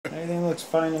looks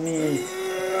fine to me.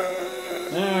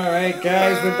 Alright,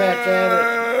 guys, we're back at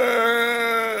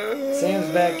it. Sam's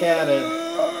back at it.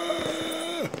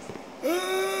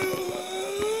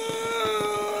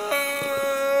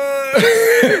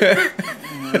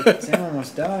 Sam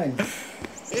almost died.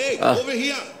 Hey, over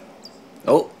here!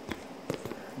 Oh.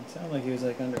 It sounded like he was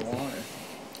like underwater.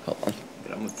 Hold on.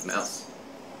 Gotta move the mouse.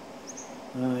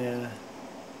 Oh, yeah.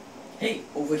 Hey,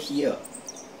 over here.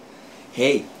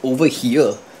 Hey, over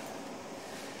here.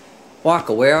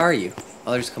 Waka, where are you?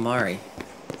 Oh, there's Kamari.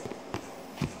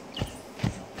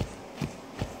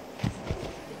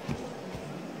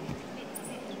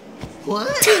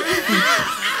 What?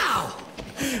 Ow!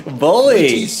 Bully!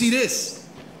 Do you see this?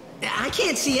 I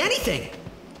can't see anything.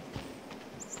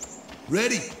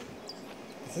 Ready?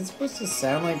 Is it supposed to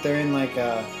sound like they're in like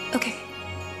a... Okay.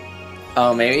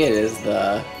 Oh, maybe it is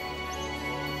the...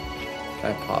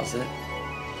 Can I pause it?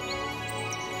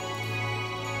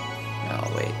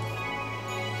 Oh, wait.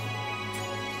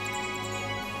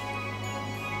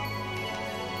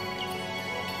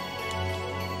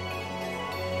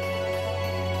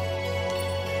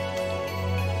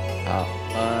 Oh,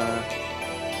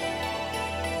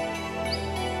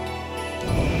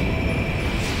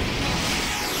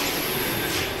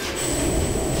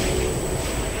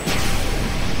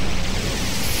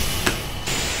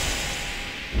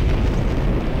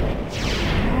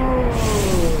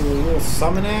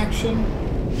 summon action?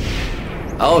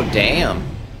 Oh, damn.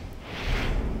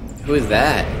 Who is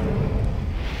that?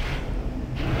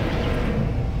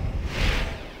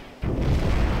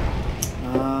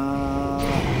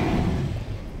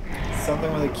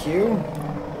 Something with a Q?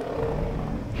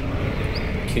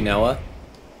 Kunoa?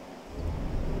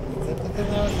 Is that the thing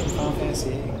that was in Final Fantasy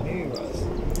VIII? Maybe it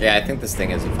was. Yeah, I think this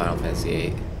thing is in Final Fantasy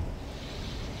VIII.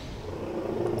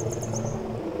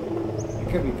 I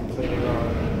could be completely wrong.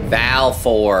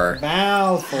 Valfor.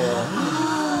 Balfour.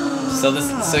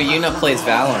 So Yuna plays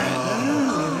Valorant.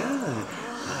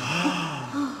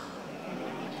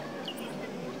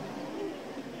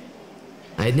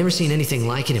 I had never seen anything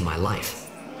like it in my life.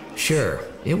 Sure,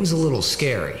 it was a little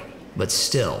scary, but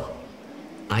still,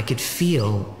 I could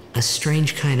feel a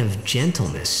strange kind of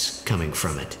gentleness coming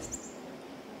from it.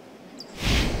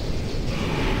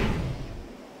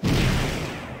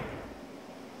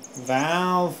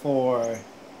 Valfour.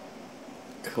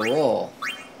 Cool.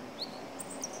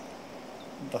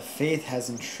 The Faith has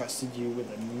entrusted you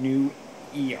with a new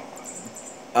eon.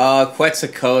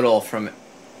 Quetzalcoatl from...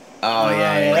 Oh,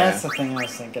 yeah. That's the thing I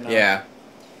was thinking of. Yeah.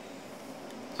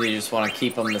 Do you just want to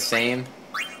keep them the same?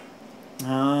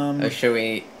 Or should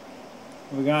we...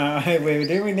 We're gonna... Wait,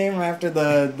 didn't we name him after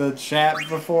the chat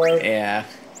before? Yeah.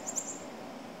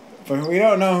 But we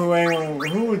don't know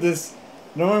who this...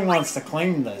 No one wants to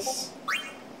claim this.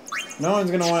 No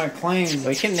one's gonna want to claim...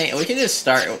 We can just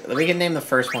start... We can name the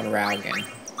first one Raugan.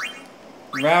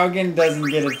 Raugan doesn't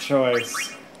get a choice.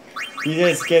 He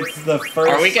just gets the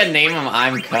first... Or we can name him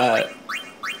I'm Cut.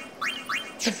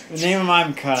 Name him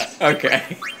I'm Cut. Okay.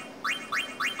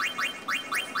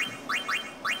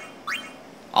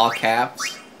 All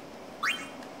caps?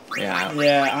 Yeah.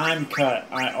 Yeah, I'm Cut.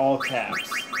 All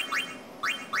caps.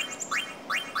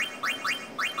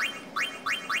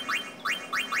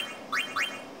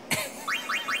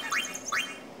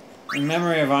 In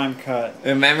memory of I'm Cut.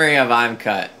 In memory of I'm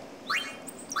Cut.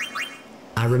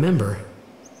 I remember,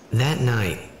 that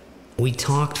night, we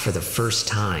talked for the first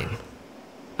time.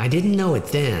 I didn't know it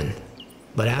then,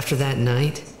 but after that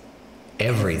night,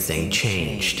 everything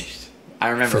changed. I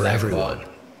remember for that everyone.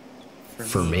 quote.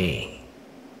 For me.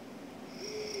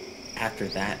 After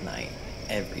that night,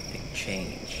 everything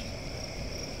changed.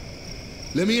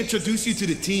 Let me introduce you to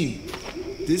the team.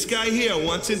 This guy here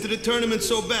wants into the tournament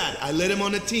so bad, I let him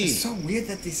on the team. It's so weird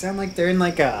that they sound like they're in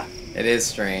like a... It is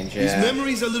strange, yeah. His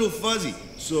memory's a little fuzzy,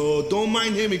 so don't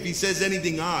mind him if he says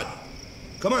anything odd.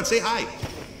 Come on, say hi.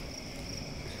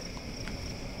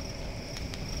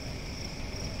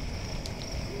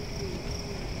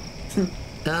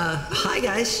 Hi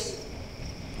guys.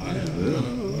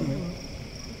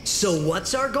 So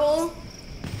what's our goal?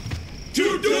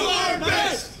 To do our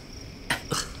best!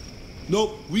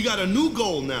 Nope, we got a new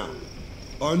goal now.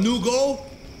 Our new goal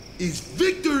is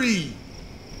victory!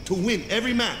 To win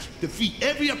every match, defeat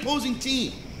every opposing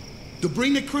team, to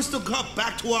bring the Crystal Cup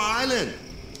back to our island.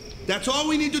 That's all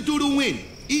we need to do to win.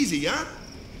 Easy, huh?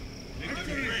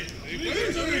 Victory!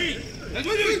 Victory!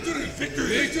 Victory!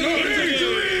 Victory!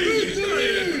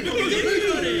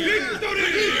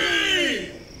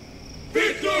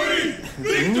 Victory!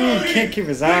 Ooh, can't keep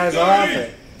his eyes off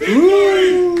it.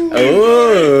 Ooh!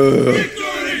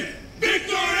 Victory!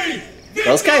 Victory!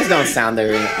 Those guys don't sound like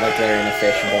they're in a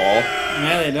fish bowl.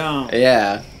 Yeah, they don't.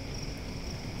 Yeah.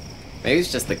 Maybe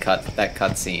it's just that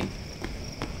cut scene.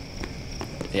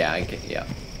 Yeah, yeah.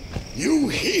 You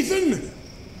heathen!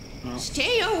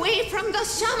 Stay away from the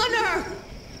summoner!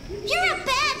 You're a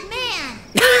bad man!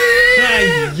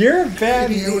 Yeah, you're a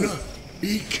bad man. Yuna,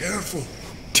 be careful.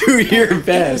 Do your It was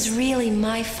best. really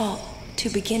my fault to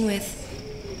begin with.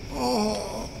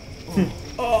 Oh.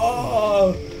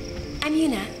 Oh. I'm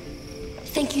Yuna.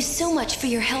 Thank you so much for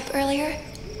your help earlier.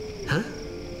 Huh?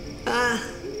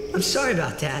 I'm sorry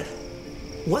about that.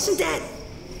 Wasn't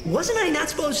I not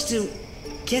supposed to?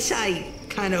 Guess I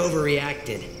kind of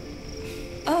overreacted.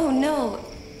 Oh no,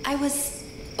 I was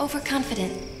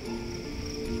overconfident.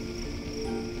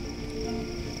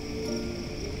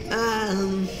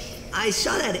 I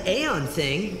saw that Aeon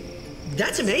thing.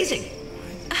 That's amazing.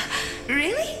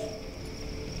 Really?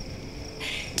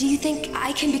 Do you think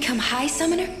I can become High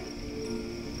Summoner?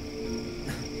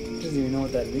 Doesn't even know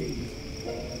what that means.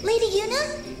 Lady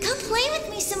Yuna, come play with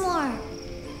me some more.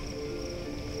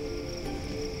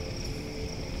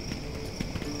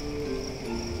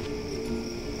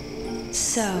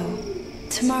 So,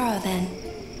 tomorrow then.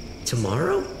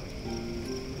 Tomorrow?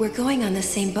 We're going on the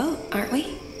same boat, aren't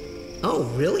we? Oh,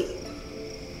 really?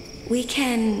 We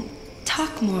can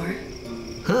talk more.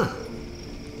 Huh.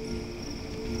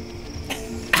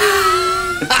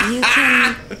 You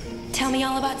can tell me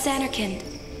all about Xanarkand.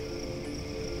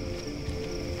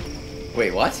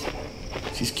 Wait, what?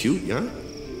 She's cute, yeah?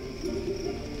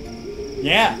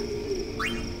 Yeah.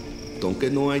 Don't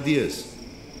get no ideas.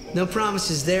 No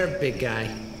promises there, big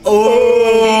guy.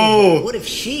 Oh! What if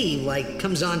she,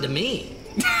 comes on to me?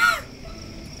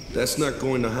 That's not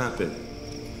going to happen.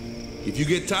 If you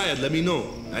get tired, let me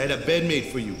know. I had a bed made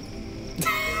for you.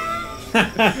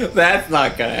 That's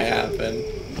not gonna happen.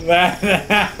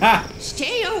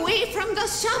 Stay away from the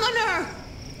summoner!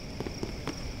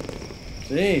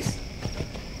 Jeez.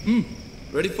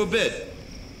 Ready for bed?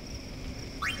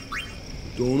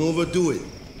 Don't overdo it.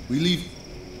 We leave.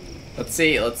 Let's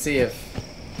see if...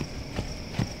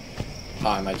 Oh,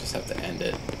 I might just have to end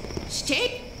it.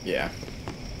 Stay. Yeah.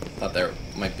 Thought there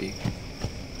might be.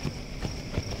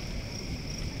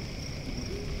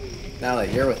 Now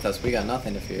that you're with us, we got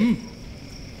nothing to fear.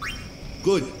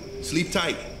 Good. Sleep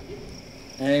tight.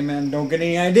 Hey man, don't get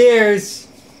any ideas.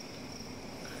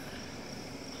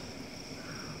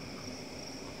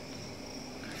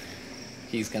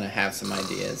 He's gonna have some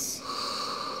ideas.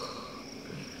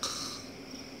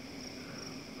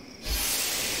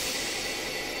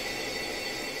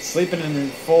 Sleeping in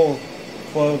full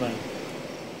clothing.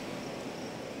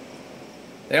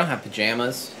 They don't have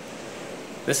pajamas.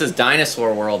 This is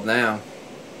dinosaur world now.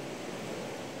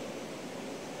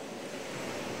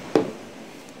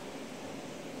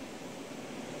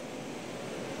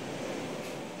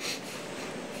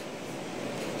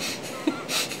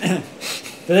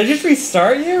 Did they just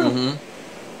restart you? Mm-hmm.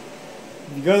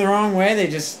 If you go the wrong way, they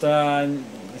just they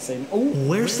say, "Oh,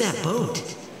 Where's that boat?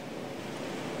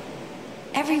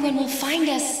 Everyone will find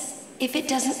us if it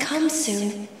doesn't come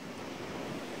soon.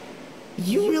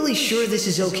 You really sure this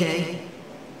is okay?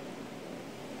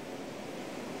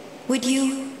 Would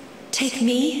you take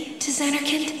me to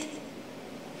Xanarkand?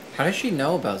 How does she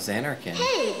know about Xanarkand?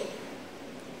 Hey,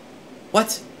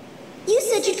 What? you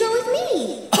said you'd go with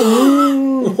me.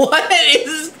 What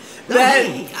is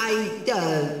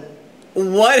that?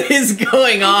 What is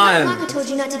going on? Maka told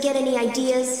you not to get any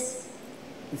ideas.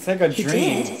 it's like a He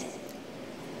dream."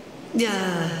 did.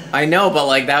 I know,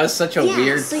 but that was such a Yeah,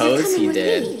 weird so you're pose coming he with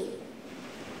did. me.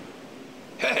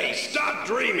 Hey, stop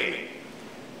dreaming!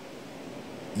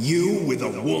 You with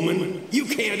a woman? You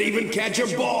can't even catch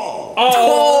a ball.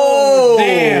 Oh,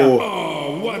 damn!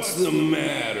 Oh, what's the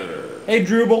matter? Hey,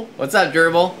 Drupal. What's up,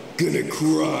 Drupal? Gonna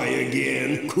cry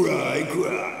again? Cry,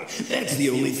 cry. That's the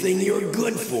only thing you're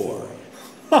good for.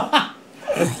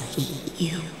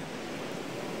 You.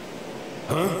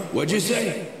 Huh? What'd you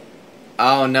say?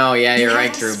 Oh no, yeah, You you're have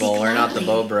right, to Drupal. speak We're not the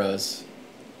loudly. Bow Bros.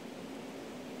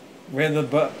 We're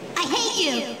the I hate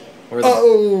you. We're the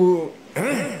Oh.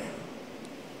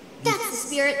 That's the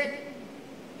spirit.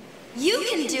 You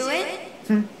can do it.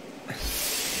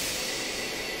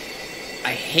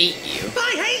 I hate you.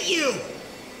 I hate you!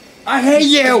 I hate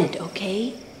you. Dead,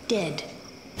 okay? Dead.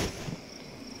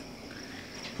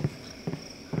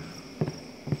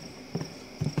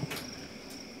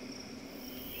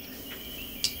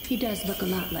 He does look a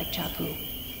lot like Chapu.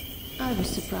 I was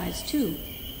surprised too,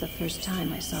 the first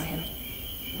time I saw him.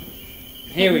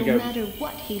 Here we no go. matter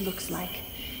what he looks like,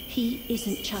 he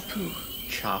isn't Chapu.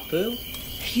 Chapu?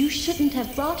 You shouldn't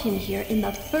have brought him here in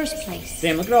the first place.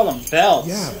 Damn, look at all them bells.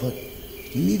 Yeah, but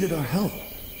He needed our help.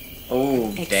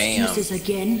 Oh, damn. Excuses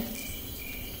again?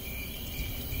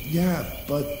 Yeah,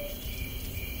 but...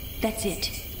 That's it.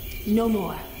 No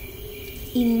more.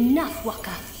 Enough,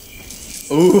 Waka.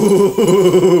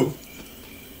 Ooh.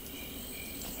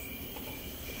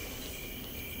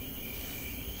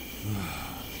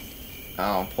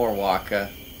 Oh, poor Waka.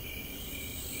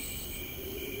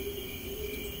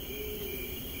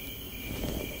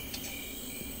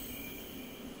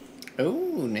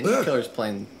 Ooh, Ninja Killer's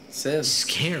playing Civ.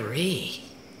 Scary.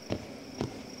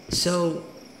 So,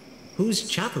 who's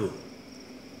Chapu?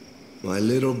 My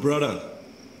little brother,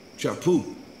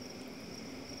 Chapu.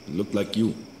 Looked like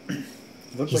you.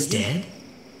 He's dead?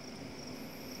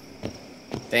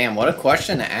 Damn, what a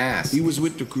question to ask. He was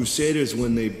with the Crusaders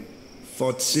when they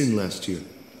fought Sin last year.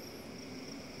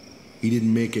 He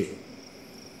didn't make it.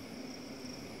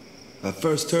 I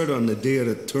first heard on the day of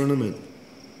the tournament.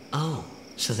 Oh,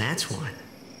 so that's why.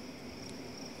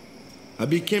 I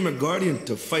became a guardian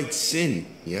to fight Sin,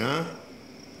 yeah?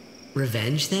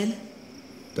 Revenge, then?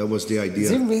 That was the idea. Is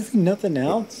there really nothing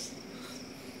else?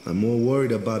 I'm more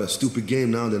worried about a stupid game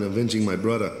now than avenging my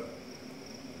brother.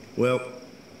 Well,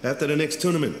 after the next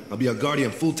tournament, I'll be a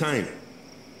guardian full-time.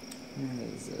 Where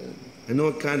is it? I know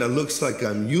it kinda looks like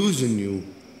I'm using you,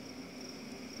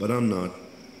 but I'm not.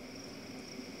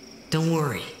 Don't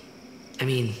worry. I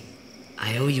mean,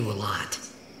 I owe you a lot.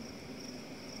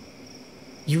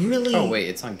 You really Oh, wait,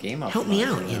 it's on Game Optimizer. help me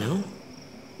out, you know?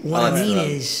 What Oh, I that's mean right.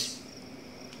 is...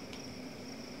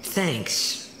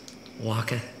 Thanks,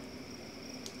 Waka.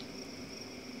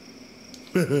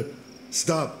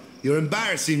 Stop. You're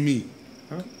embarrassing me.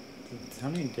 Huh? How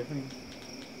many different...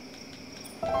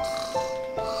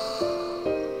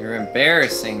 You're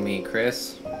embarrassing me,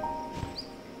 Chris. I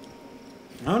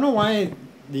don't know why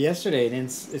yesterday it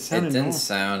sounded It didn't normal.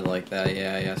 sound like that,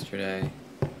 yeah, yesterday.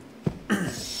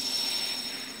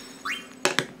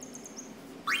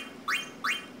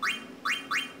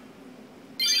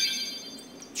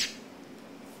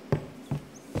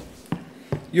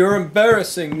 You're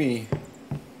embarrassing me.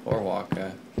 Poor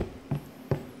Waka.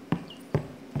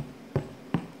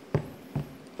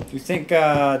 Do you think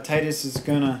Titus is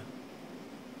gonna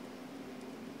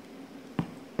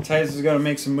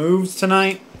make some moves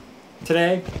tonight?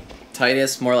 Today?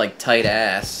 Titus, more like tight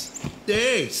ass.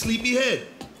 Hey, sleepyhead.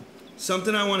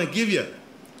 Something I want to give you.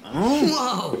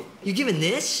 Whoa! You're giving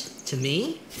this to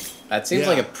me? That seems Yeah,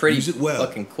 like a pretty use it well.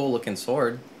 fucking cool looking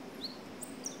sword.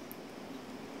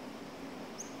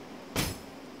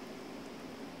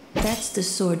 That's the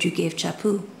sword you gave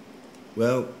Chapu.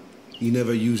 Well, he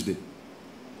never used it.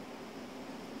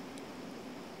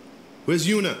 Where's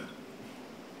Yuna?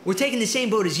 We're taking the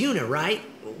same boat as Yuna, right?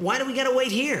 Why do we gotta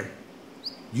wait here?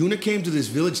 Yuna came to this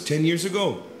village 10 years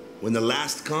ago, when the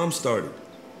last calm started.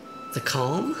 The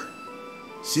calm?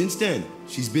 Since then,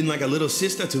 she's been like a little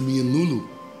sister to me and Lulu.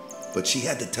 But she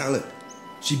had the talent.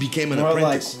 She became an More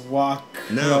apprentice. like walk.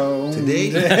 Now, today,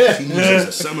 she lives as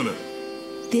a summoner.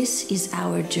 This is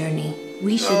our journey.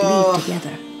 We should leave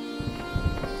together.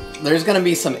 There's gonna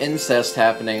be some incest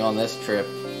happening on this trip.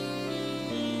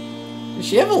 Does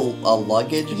she have a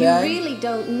luggage You bag? really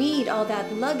don't need all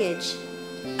that luggage.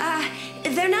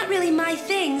 They're not really my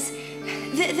things.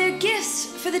 They're gifts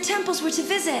for the temples we're to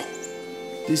visit.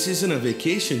 This isn't a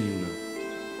vacation, Yuna.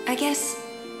 I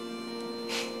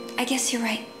guess you're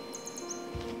right.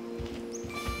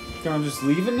 Gonna just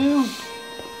leave it now?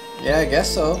 Yeah, I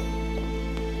guess so.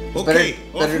 Okay,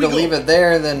 better to leave it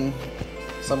there than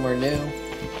somewhere new.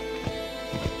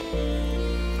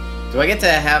 Do I get to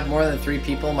have more than 3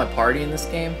 people in my party in this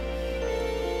game?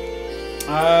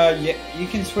 Yeah, you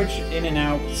can switch in and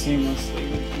out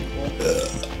seamlessly with people.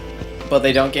 But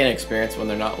they don't gain experience when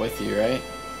they're not with you, right?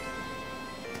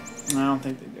 I don't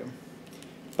think they do.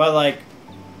 But like,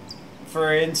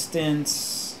 for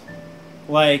instance,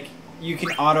 like you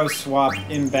can auto swap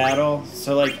in battle.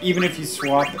 So like, even if you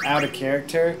swap out a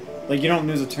character, like you don't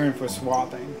lose a turn for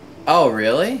swapping. Oh,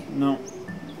 really? No.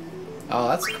 Oh,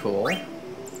 that's cool.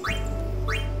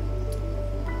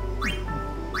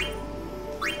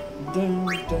 Dun,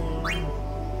 dun.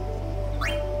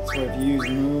 So if you use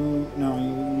move, no, you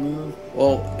move.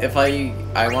 Well, if I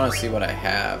want to see what I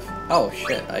have. Oh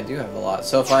shit, I do have a lot.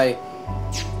 So if I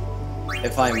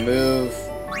move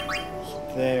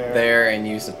there and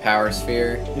use the power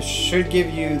sphere, it should give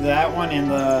you that one and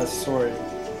the sword.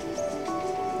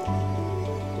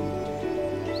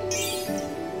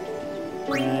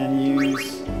 And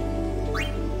use.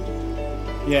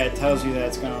 Yeah, it tells you that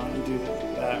it's going to do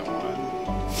that one.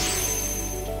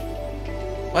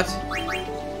 What?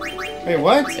 Wait,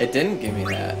 what? It didn't give me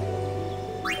that.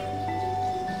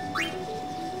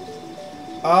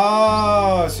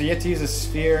 Oh, so you have to use a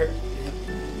sphere.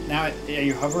 Now, are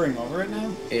you hovering over it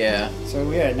now? Yeah.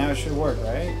 So yeah, now it should work,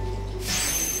 right?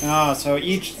 Oh, so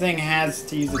each thing has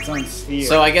to use its own sphere.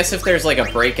 So I guess if there's like a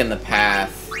break in the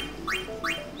path,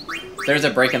 if there's a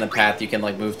break in the path, you can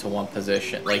like move to one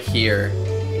position, like here.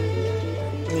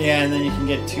 Yeah, and then you can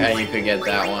get two. And you could get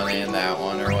that one and that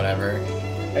one or whatever.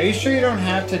 Are you sure you don't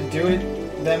have to do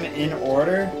them in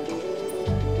order?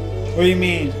 What do you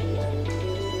mean?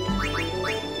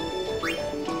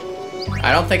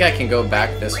 I don't think I can go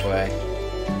back this way.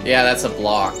 Yeah, that's a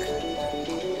block.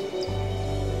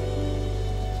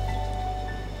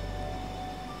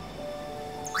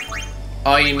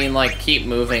 Oh, you mean like keep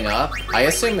moving up? I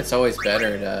assume it's always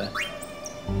better to...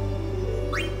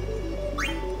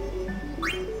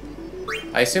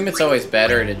 I assume it's always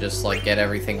better to just like get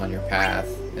everything on your path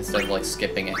instead of like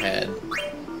skipping ahead.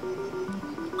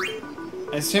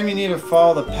 I assume you need to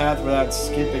follow the path without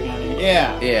skipping any.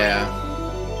 Yeah. Yeah.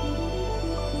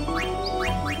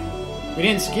 We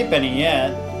didn't skip any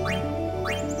yet.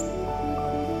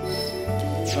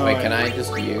 Oh, Wait, can I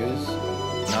just use?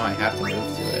 No, I have to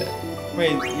move to it.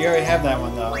 Wait, you already have that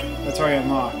one though. That's already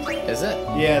unlocked. Is it?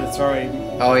 Yeah, that's already.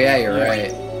 Oh yeah, you're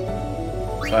right.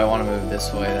 So I want to move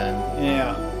this way then.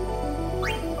 Yeah.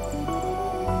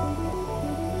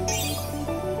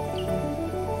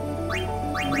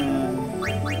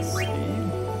 Let's see.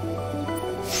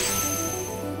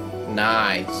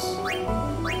 Nice.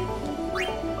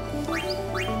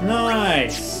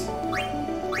 Nice.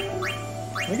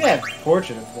 Look at that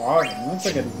portrait of Walden. Looks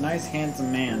like a nice,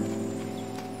 handsome man.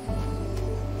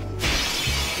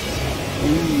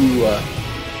 Ooh.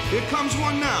 Here comes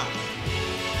one now.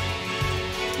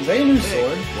 Is that your new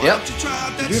sword? Why don't you try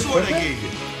out that Did you sword I equip it? gave you?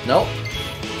 Nope.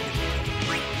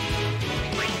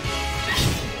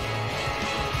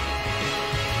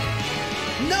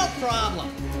 No problem.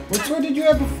 What sword did you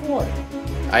have before?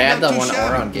 I had Not the too one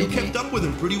shabby. Auron gave You kept me. up with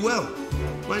him pretty well.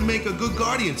 Might make a good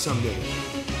guardian someday.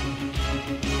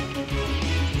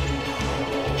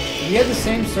 You had the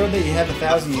same sword that you had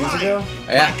 1,000 years ago?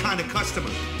 Yeah. My kind of customer.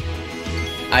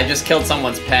 I just killed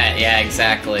someone's pet. Yeah,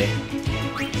 exactly.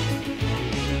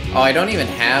 Oh, I don't even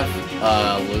have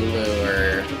Lulu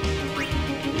or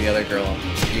the other girl,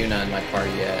 Yuna, in my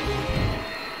party yet.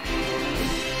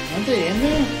 Aren't they in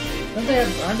there?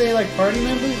 Aren't they like party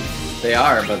members? They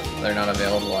are, but they're not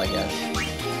available, I guess.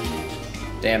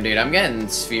 Damn, dude, I'm getting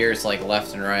spheres like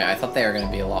left and right. I thought they were gonna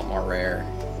be a lot more rare.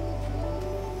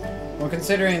 Well,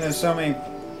 considering there's so many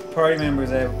party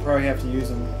members, I probably have to use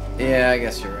them. Yeah, I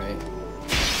guess you're right.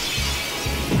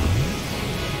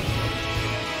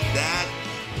 That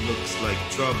looks like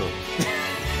trouble.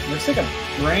 Looks like a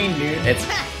brain, dude. It's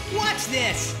Watch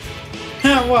this.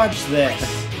 Watch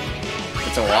this.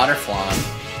 it's a water flan.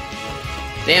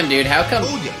 Damn, dude, how come?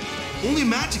 Told ya, only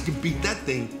magic can beat that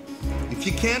thing. If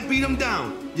you can't beat them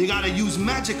down, you gotta use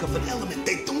magic of an element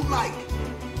they don't like.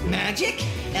 Magic?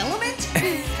 Element?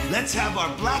 Let's have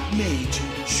our black mage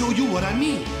show you what I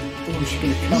mean. Oh, she's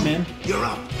gonna come in. You're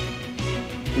up.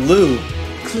 Lou.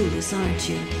 Clueless, aren't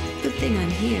you? Good thing I'm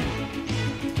here.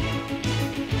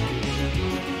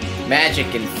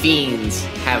 Magic and fiends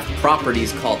have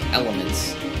properties called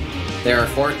elements. There are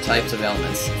 4 types of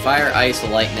elements: fire, ice,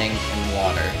 lightning, and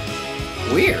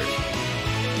water. Weird.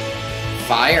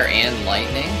 Fire and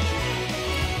lightning?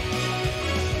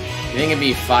 You think it'd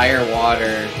be fire,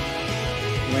 water,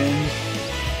 Wind.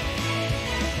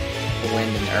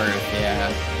 wind, and earth,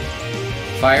 yeah.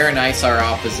 Fire and ice are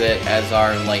opposite, as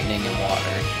are lightning and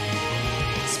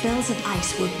water. Spells of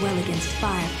ice work well against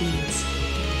fire fiends,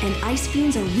 and ice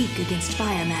fiends are weak against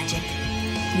fire magic.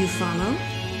 You follow?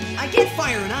 I get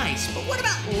fire and ice, but what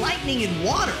about lightning and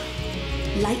water?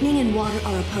 Lightning and water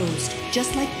are opposed,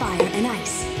 just like fire and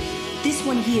ice. This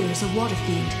one here is a water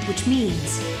fiend, which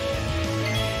means...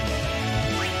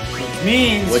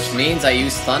 Which means I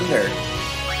use thunder.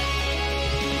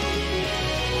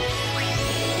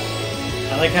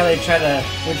 I like how they try to...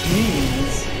 Which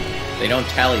means... They don't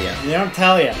tell you. They don't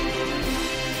tell you.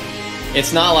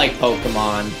 It's not like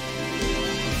Pokemon.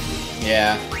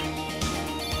 Yeah.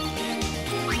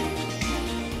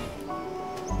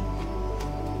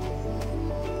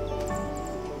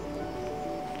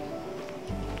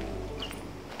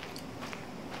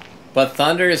 But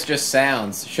thunder is just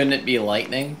sounds. Shouldn't it be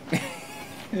lightning?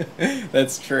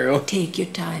 That's true. Take your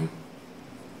time.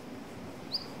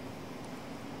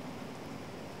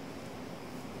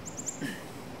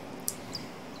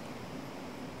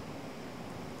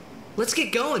 Let's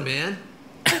get going, man.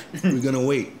 We're gonna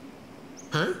wait.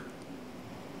 Huh?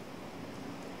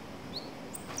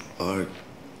 Are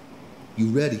you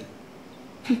ready?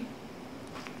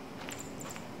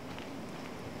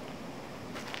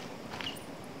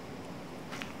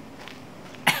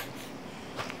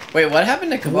 Wait, what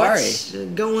happened to Kabari? What's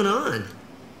going on?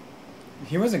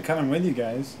 He wasn't coming with you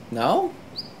guys. No?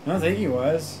 I don't think he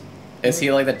was. Is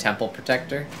he like the temple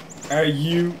protector? Are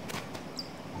you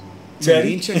It's an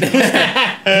ready? ancient custom.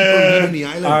 People on the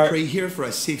island pray here for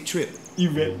a safe trip. You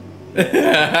ready?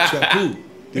 Chapu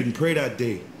didn't pray that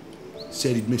day.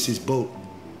 Said he'd miss his boat.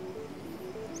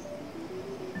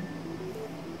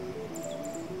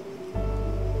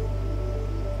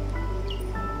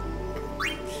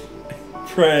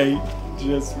 Pray.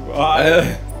 Just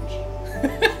watch.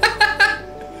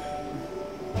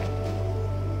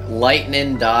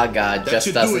 Lightning Daga That just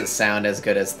should do doesn't it. sound as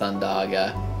good as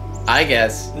Thundaga. I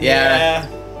guess. Yeah.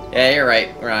 Yeah, you're right,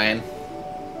 Ryan.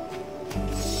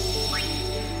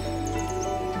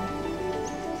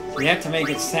 You have to make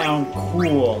it sound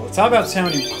cool. It's all about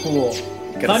sounding cool.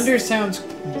 Thunder sounds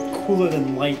cooler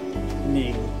than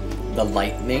lightning. The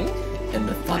lightning and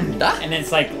the thunder. And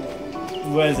it's like,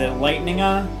 what is it,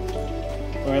 lightninga?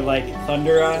 Or like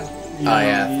thundera? You know,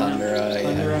 yeah, you know, Thundera, yeah.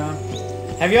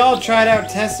 Thundera. Have y'all tried out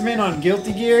Testament on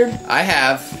Guilty Gear? I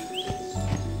have.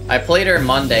 I played her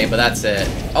Monday, but that's it.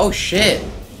 Oh shit.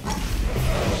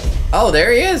 Oh,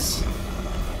 there he is.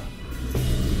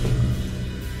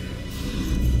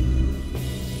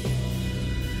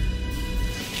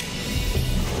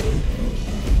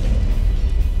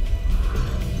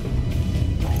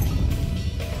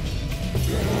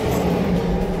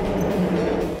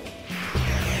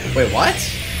 Wait, what?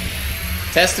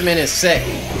 Testament is sick.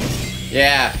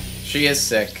 Yeah, she is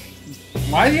sick.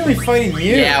 Why is he only fighting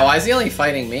you? Yeah, why is he only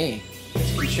fighting me?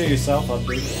 Just you cheer yourself up,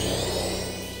 dude.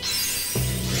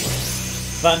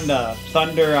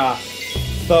 Thundera.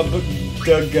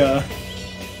 Thubduga.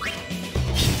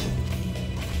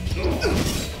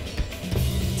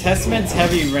 Testament's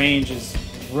heavy range is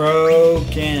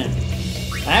broken.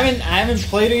 I haven't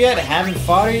played her yet, haven't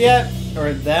fought her yet,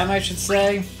 or them I should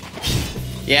say.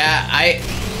 Yeah,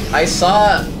 I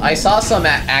saw some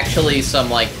actually some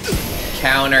like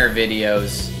counter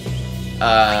videos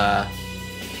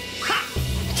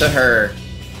to her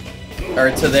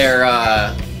or to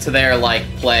their like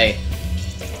play.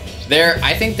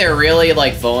 I think they're really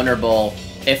like vulnerable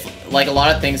if like a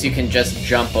lot of things you can just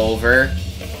jump over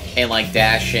and like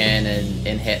dash in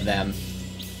and hit them.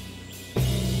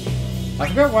 I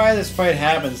forgot why this fight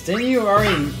happens. Didn't you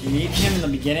already meet him in the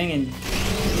beginning and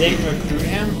didn't recruit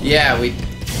him? Yeah, we.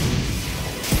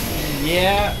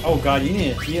 Yeah. Oh god, you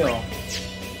need a heal.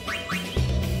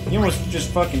 You almost just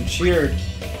fucking cheered.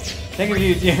 Think of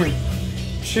you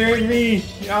cheering me.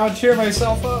 I'll cheer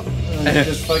myself up. And then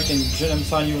just fucking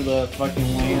jumps on you with a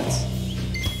fucking lance.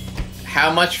 How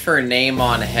much for name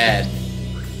on head?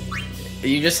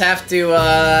 You just have to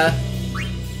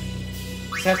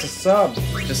Just have to sub.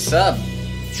 Just sub.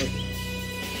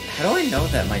 How do I know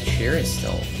that my cheer is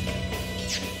still?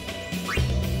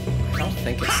 I don't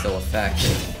think it's still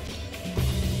effective.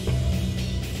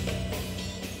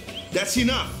 That's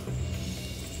enough.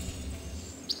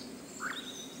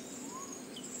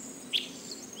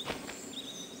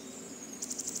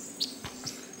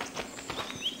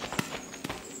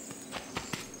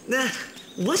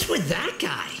 What's with that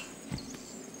guy?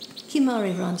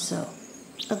 Kimari Ronso,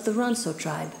 of the Ronso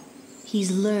tribe.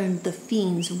 He's learned the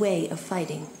Fiend's way of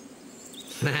fighting.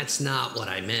 That's not what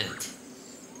I meant.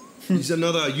 He's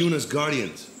another Yuna's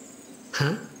guardian.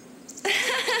 Huh?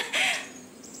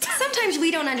 Sometimes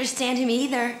we don't understand him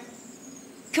either.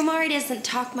 Kimari doesn't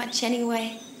talk much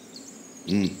anyway.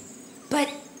 But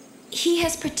he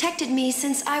has protected me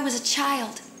since I was a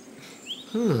child.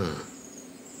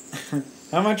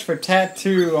 How much for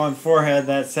tattoo on forehead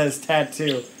that says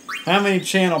tattoo? How many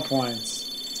channel points?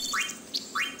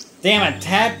 Damn, a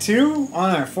tattoo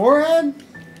on our forehead?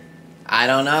 I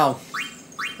don't know.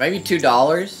 Maybe $2?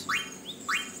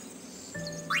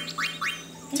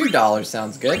 $2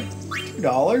 sounds good.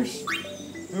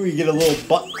 $2? Maybe we get a little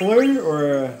buckler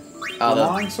or a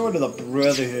longsword or the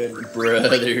Brotherhood.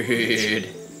 Brotherhood.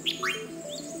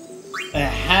 It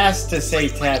has to say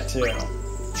tattoo.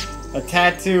 A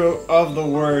tattoo of the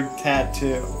word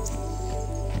tattoo.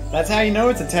 That's how you know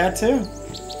it's a tattoo.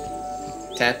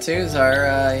 Tattoos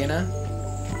are, you know...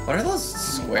 What are those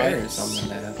squares on the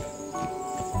map?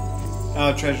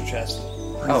 Oh, treasure chest.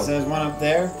 Oh. It says one up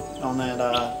there on that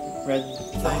red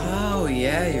thing. Oh,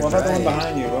 yeah, you're What about the one right.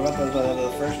 behind you? What about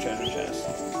the first treasure chest?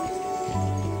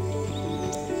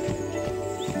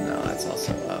 No, that's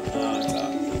also up. Oh, it's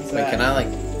up. What's Wait, that? can I,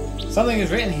 like... Something is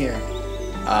written here.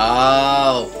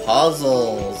 Oh,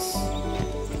 puzzles.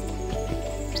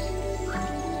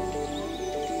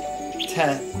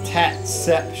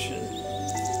 Tatception.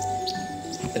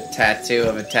 A tattoo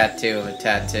of a tattoo of a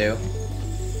tattoo.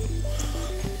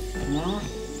 No.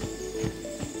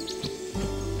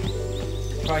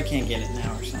 probably can't get it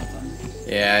now or something.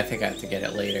 Yeah, I think I have to get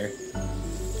it later.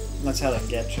 That's how they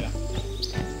get you.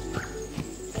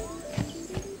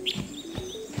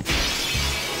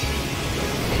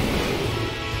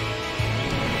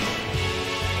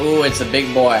 Ooh, it's a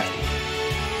big boy.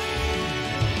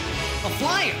 A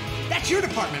flyer! That's your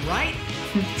department, right?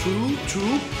 True,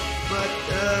 true. But,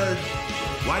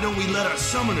 why don't we let our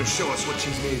summoner show us what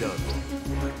she's made of?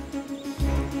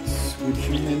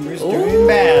 Switching members during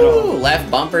battle. Left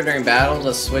bumper during battle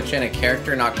to switch in a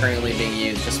character not currently being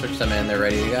used. Just switch them in, they're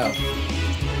ready to go.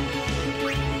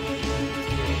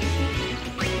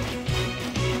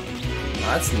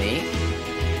 Oh, that's neat.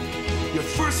 Your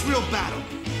first real battle.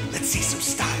 Let's see some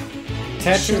style.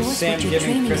 Tattoo of Sam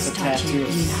giving Chris a tattoo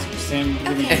of Sam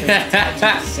giving Chris a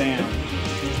tattoo of Sam.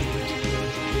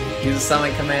 Use a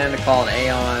summon command to call an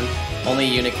Aeon. Only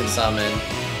unit can summon.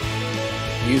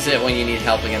 Use it when you need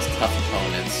help against tough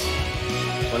opponents.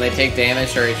 When they take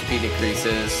damage, their HP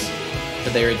decreases.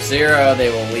 If they reach 0, they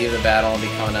will leave the battle and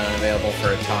become unavailable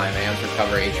for a time. Aeons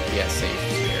recover HP at safe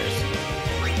spheres.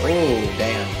 Ooh,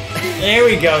 damn. There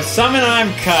we go. Summon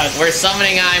I'm Cut. We're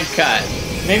summoning I'm Cut.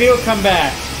 Maybe he'll come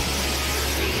back.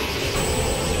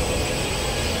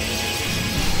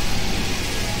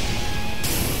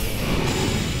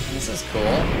 This is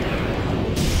cool.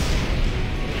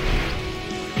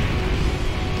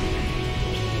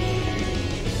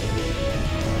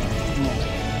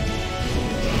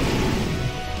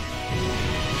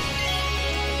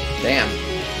 Damn.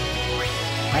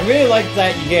 I really like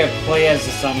that you get to play as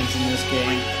the summons in this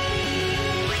game.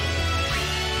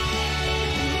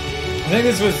 I think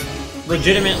this was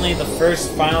legitimately the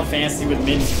first Final Fantasy with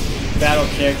mid-battle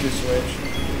character switch.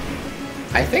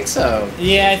 I think so.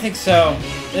 Yeah, I think so.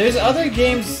 There's other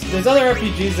games, there's other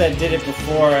RPGs that did it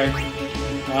before.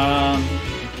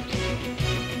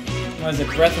 What is it,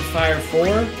 Breath of Fire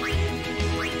 4?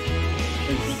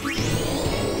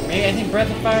 Maybe, I think Breath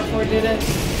of Fire 4 did it?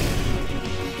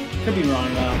 Could be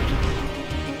wrong though.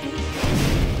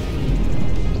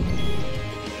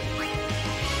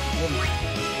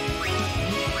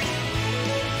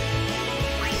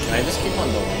 Can I just keep on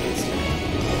delaying its turn?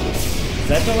 Is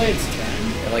that delayed its turn?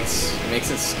 It like makes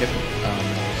it skip.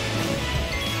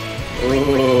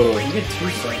 Ooh. You get 2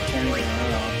 turns in a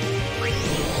row.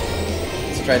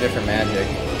 Let's try different magic.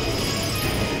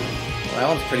 Well, that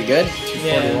one's pretty good.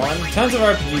 241. Yeah, tons of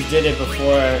RPGs did it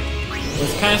before.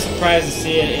 Was kind of surprised to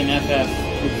see it in FF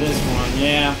with this one.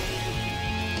 Yeah.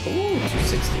 Ooh,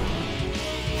 260.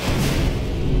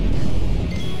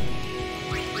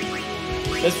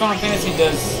 This Final Fantasy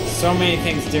does so many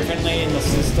things differently in the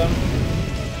system.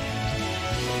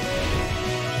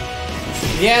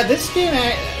 Yeah, this game,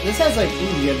 this has like,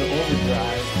 ooh, you have the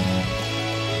overdrive.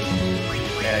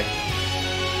 Okay.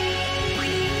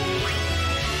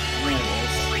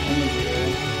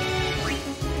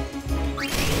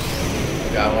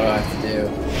 God, what do I have to do?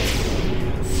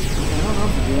 I don't know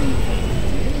if you do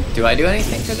anything. Do I do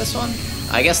anything for this one?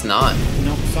 I guess not.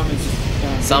 Nope,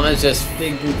 Summon's just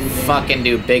big buku damage. Fucking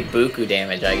do big buku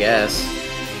damage, I guess.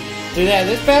 Dude, yeah,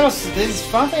 this Final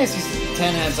Fantasy X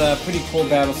has a pretty cool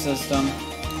battle system.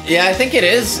 Yeah, I think it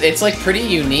is. It's like pretty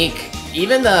unique.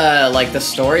 Even the the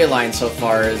storyline so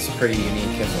far is pretty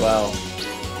unique as well.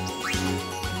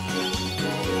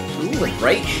 Ooh, a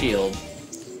bright shield.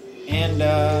 And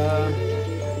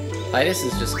Titus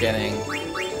is just getting.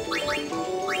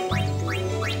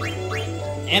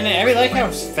 And I really like how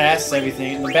fast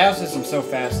everything. The battle system's so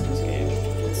fast in this game.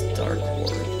 It's Dark Lord.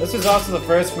 This was also the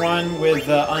first one with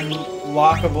the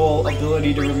unlockable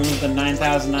ability to remove the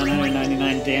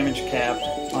 9,999 damage cap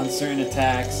on certain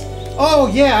attacks. Oh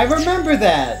yeah, I remember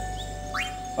that!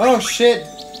 Oh shit.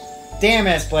 Damn,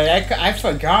 S-Blade, I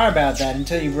forgot about that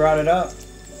until you brought it up.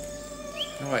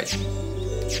 Alright.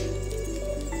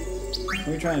 What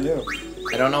are you trying to do?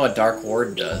 I don't know what Dark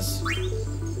Ward does.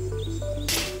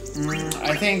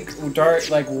 I think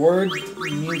ward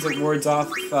means it wards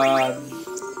off that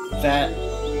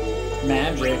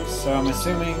magic, so I'm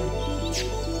assuming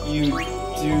you're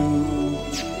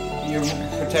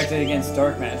protected against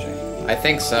dark magic. I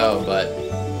think so, but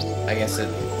I guess it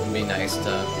would be nice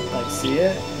to see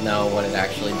it? Know what it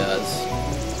actually does.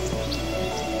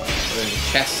 There's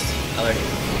a chest.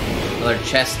 Another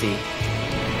chesty.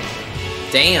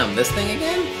 Damn, this thing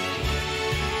again?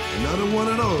 Another one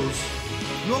of those.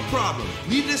 No problem.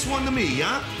 Leave this one to me,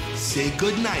 huh? Say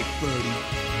goodnight, birdie.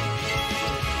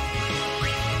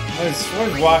 What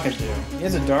does Waka do? He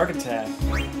has a dark attack.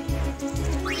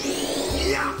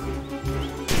 Yeah.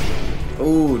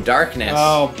 Ooh, darkness.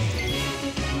 Oh.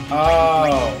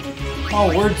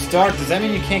 Oh, word's dark. Does that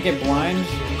mean you can't get blind?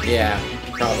 Yeah,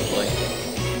 probably.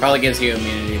 Probably gives you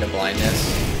immunity to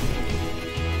blindness.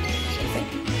 I think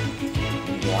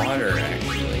water,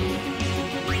 actually.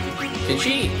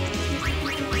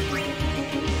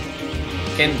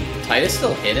 Can Titus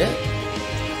still hit it?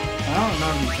 I don't know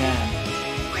if you can.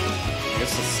 I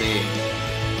guess let's see.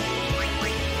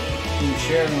 I'm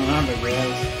sure everyone on it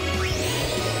does.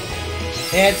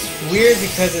 Yeah, it's weird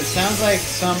because it sounds like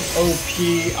some OP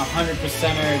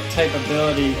 100%er type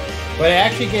ability, but it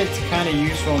actually gets kind of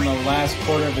useful in the last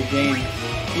quarter of the game,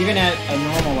 even at a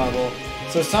normal level.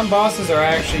 So some bosses are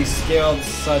actually skilled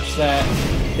such that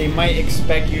they might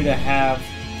expect you to have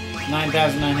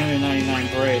 9,999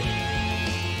 break.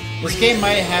 This game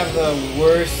might have the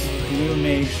worst blue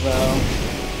mage though.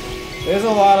 There's a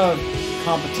lot of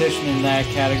competition in that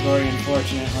category,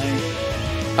 unfortunately.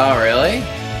 Oh, really?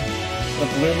 The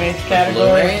blue mage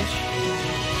category? Blue mage?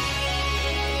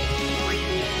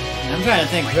 I'm trying to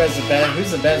think who's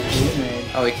the best blue mage.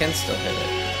 Oh, he can still hit it.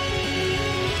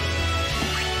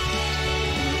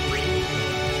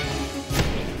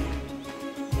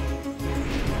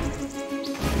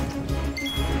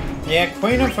 Yeah,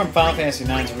 Queen from Final Fantasy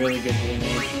IX is a really good blue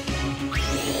mage.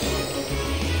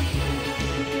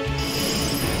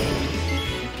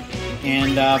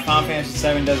 And Final Fantasy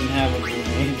VII doesn't have a blue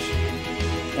mage.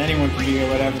 Anyone can do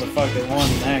whatever the fuck they want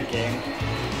in that game.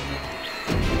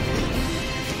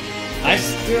 I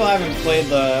still haven't played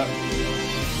the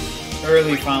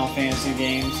early Final Fantasy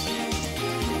games.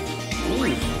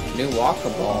 Ooh, new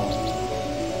Walkaball.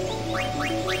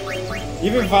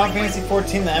 Even Final Fantasy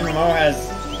XIV, the MMO, has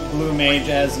Blue Mage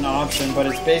as an option, but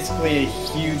it's basically a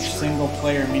huge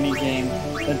single-player minigame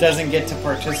that doesn't get to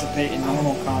participate in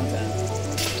normal content.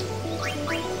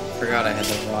 Forgot I had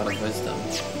the Rod of Wisdom.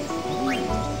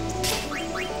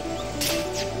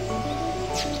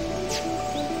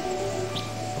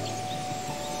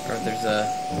 Or there's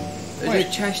a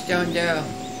chest down there.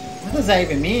 What does that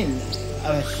even mean?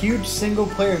 A huge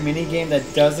single-player minigame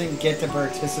that doesn't get to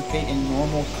participate in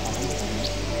normal content?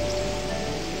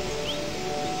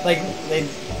 Like, they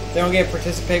don't get to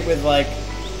participate with, like,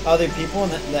 other people in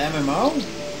the MMO?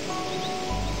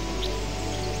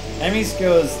 Enemy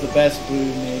skill is the best blue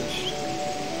mage.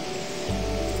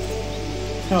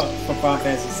 Oh, for Final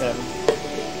Fantasy VII.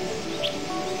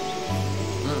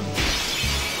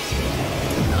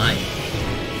 Nice.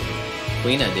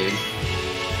 Quina, dude.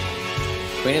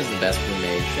 Quina's the best blue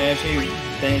mage. Yeah, she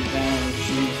banged down.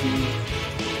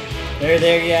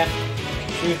 There, yeah.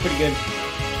 She was pretty good.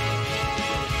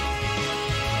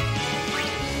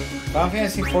 Final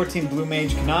Fantasy XIV Blue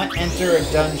Mage cannot enter a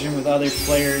dungeon with other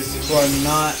players who are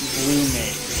not Blue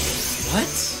Mage.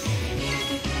 What?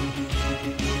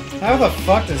 How the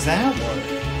fuck does that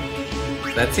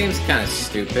work? That seems kind of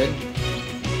stupid.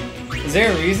 Is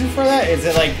there a reason for that? Is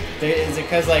it like, is it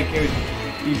because like it would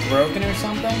be broken or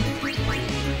something?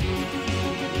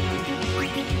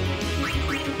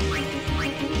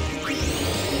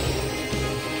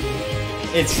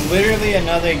 It's literally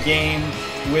another game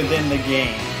within the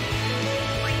game.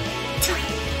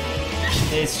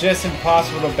 It's just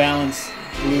impossible to balance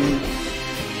blue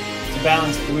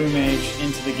mage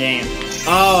into the game.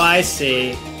 Oh, I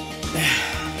see.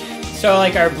 So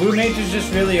like, are blue mages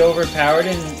just really overpowered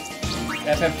in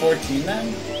FF14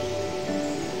 then?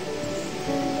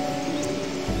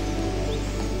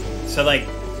 So like,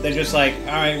 they're just like,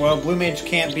 alright, well, blue mage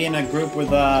can't be in a group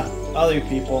with other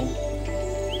people.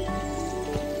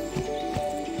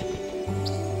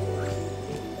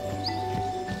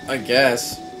 I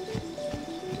guess.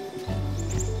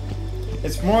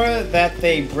 It's more that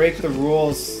they break the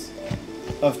rules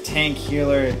of tank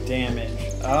healer damage.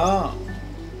 Oh.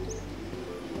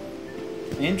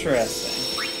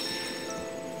 Interesting.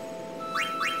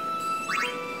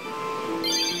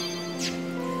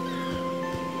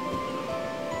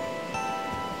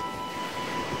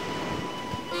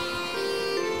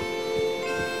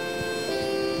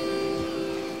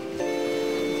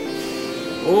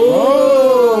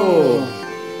 Oh!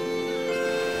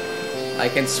 I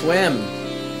can swim.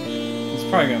 It's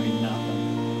probably gonna be nothing.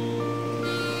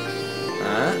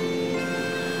 Huh?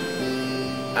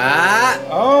 Ah!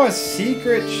 Oh, a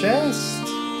secret chest.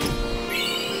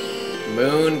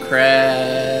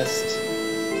 Mooncrest.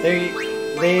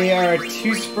 They are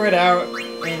too spread out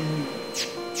in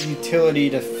utility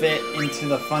to fit into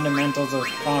the fundamentals of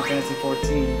Final Fantasy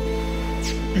XIV.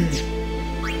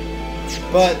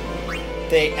 But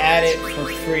they add it for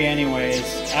free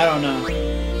anyways. I don't know.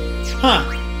 Huh.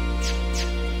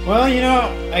 Well, you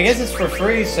know, I guess it's for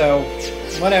free, so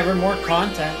whatever, more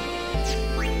content.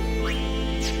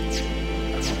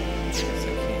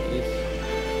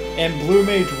 And Blue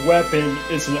Mage weapon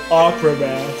is an opera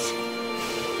mask.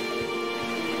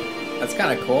 That's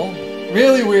kind of cool.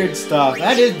 Really weird stuff.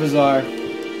 That is bizarre.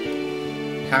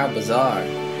 How bizarre.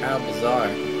 How bizarre.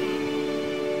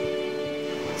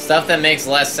 Stuff that makes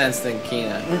less sense than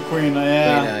Kena. Queen,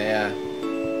 yeah. Kena, yeah.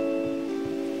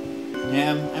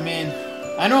 Yeah, I mean,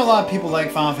 I know a lot of people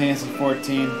like Final Fantasy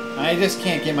 14. I just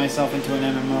can't get myself into an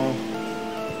MMO.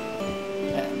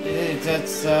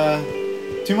 That's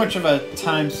too much of a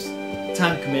time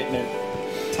commitment,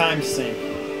 time sink.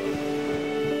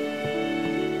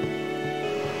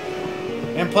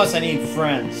 And plus, I need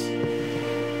friends.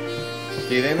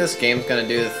 Do you think this game's gonna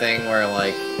do the thing where,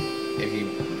 like,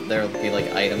 there'll be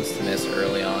like items to miss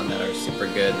early on that are super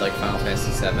good, like Final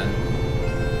Fantasy 7?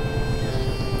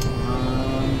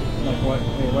 Like what?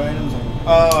 Wait, what items?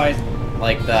 Oh,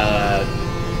 like the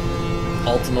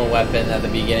ultimate weapon at the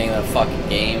beginning of the fucking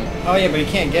game. Oh yeah, but you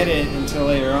can't get it until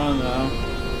later on, though.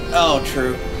 Oh,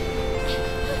 true.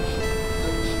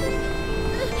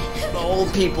 The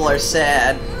old people are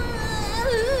sad.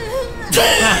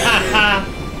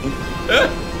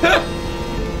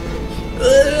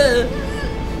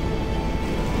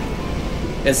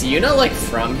 Is Yuna like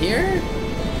from here?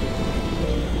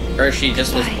 Or she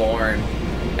just was born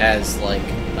as like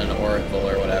an oracle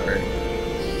or whatever?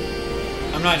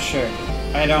 I'm not sure.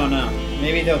 I don't know.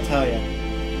 Maybe they'll tell you.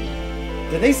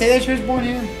 Did they say that she was born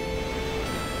here?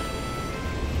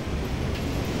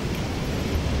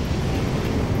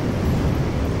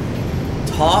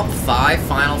 Top 5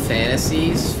 Final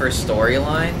Fantasies for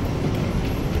storyline?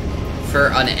 For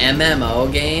an MMO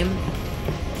game?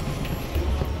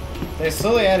 They're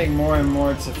slowly adding more and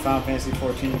more to Final Fantasy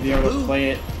 14 to be able to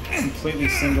play it completely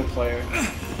single player.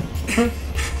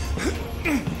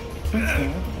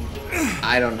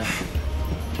 I don't know.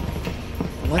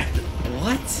 What?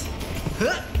 What?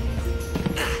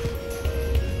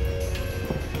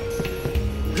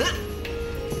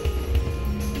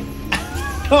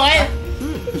 What?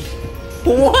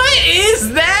 What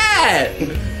is that?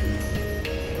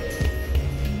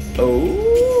 Oh.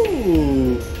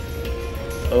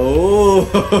 Oh.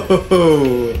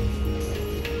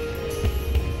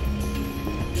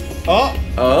 Oh.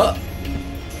 Oh.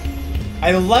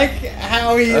 I like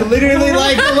how he literally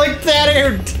like looked at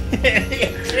her.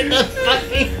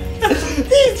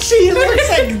 She looks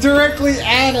like directly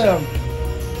at him.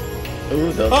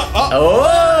 Ooh, oh.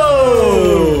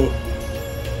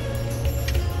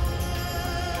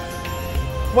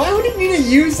 Why would he need to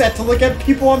use that to look at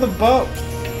people on the boat?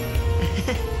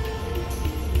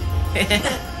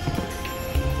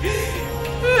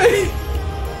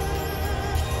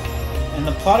 And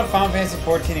the plot of Final Fantasy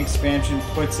XIV expansion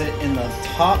puts it in the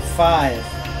top 5,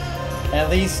 at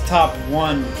least top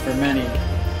 1 for many.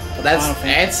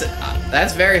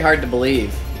 That's very hard to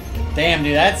believe. Damn,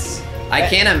 dude, I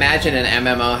can't imagine an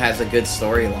MMO has a good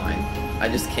storyline. I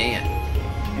just can't.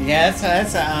 Yeah,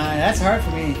 that's hard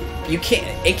for me. You can't.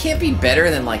 It can't be better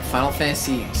than like Final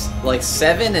Fantasy like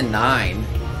 7 and 9.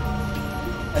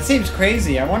 That seems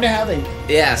crazy. I wonder how they...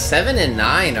 Yeah, 7 and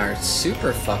 9 are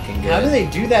super fucking good. How do they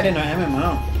do that in an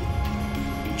MMO?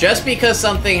 Just because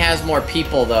something has more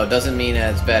people, though, doesn't mean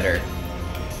that it's better.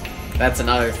 That's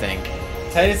another thing.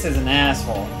 Titus is an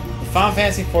asshole. The Final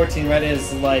Fantasy XIV Reddit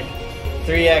is like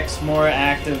 3x more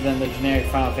active than the generic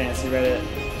Final Fantasy Reddit.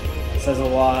 It says a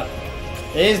lot.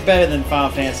 It is better than Final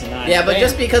Fantasy IX. Yeah, but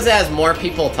just because it has more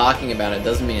people talking about it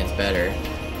doesn't mean it's better.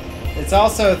 It's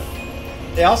also...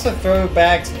 They also throw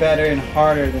backs better and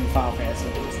harder than Final Fantasy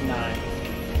IX.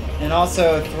 And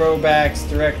also throwbacks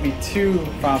directly to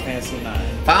Final Fantasy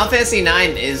IX. Final Fantasy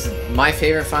IX is my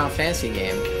favorite Final Fantasy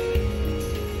game.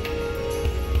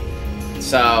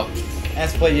 So...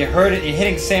 That's what you heard it. You're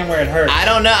hitting Sam where it hurts. I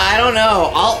don't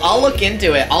know. I'll look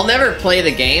into it. I'll never play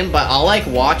the game, but I'll like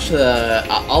watch the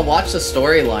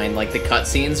storyline, like the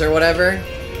cutscenes or whatever.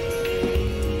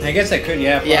 I guess I could,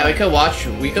 yeah. Yeah, we could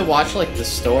watch like the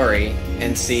story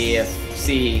and see if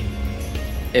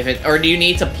it, or do you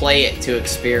need to play it to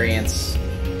experience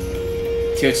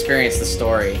the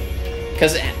story?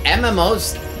 Because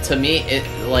MMOs, to me, it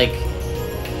like,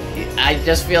 I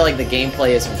just feel like the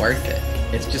gameplay isn't worth it.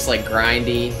 It's just like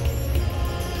grindy.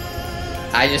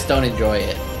 I just don't enjoy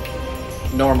it.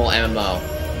 Normal MMO.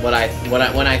 When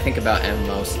I think about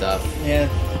MMO stuff. Yeah.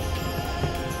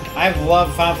 I've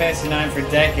loved Final Fantasy IX for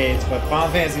decades, but Final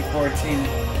Fantasy XIV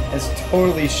has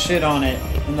totally shit on it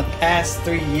in the past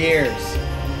 3 years.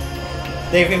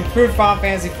 They've improved Final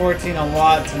Fantasy XIV a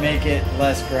lot to make it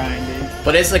less grindy.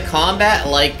 But is the combat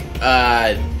like,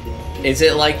 is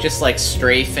it like just like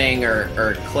strafing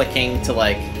or clicking to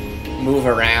like move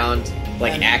around,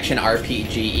 like action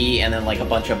RPG-y, and then like a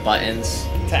bunch of buttons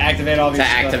to activate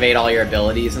all your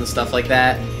abilities and stuff like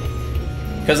that?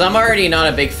 Because I'm already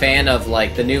not a big fan of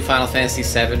like the new Final Fantasy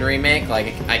VII remake.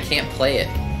 Like I can't play it.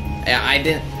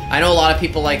 I know a lot of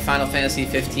people like Final Fantasy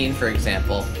 15, for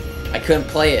example. I couldn't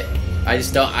play it. I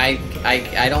just don't. I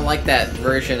don't like that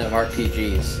version of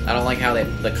RPGs. I don't like how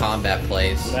the combat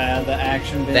plays. The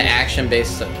action based. The action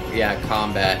based, yeah,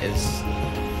 combat is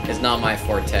not my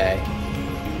forte.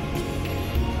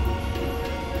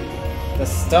 The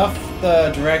stuff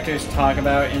the directors talk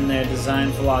about in their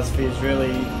design philosophy is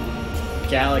really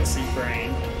galaxy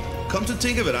brain. Come to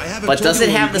think of it, I haven't. But told does you it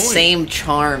where have we're the going. same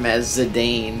charm as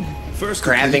Zidane First,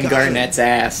 grabbing Garnet's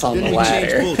ass on then the we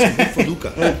change ladder? boats and head for Luca.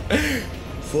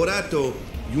 For that though,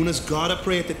 Yuna's gotta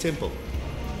pray at the temple.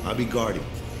 I'll be guarding.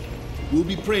 We'll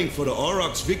be praying for the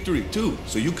Aurochs' victory too,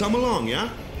 so you come along, yeah?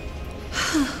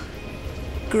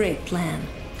 Great plan.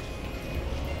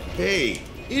 Hey,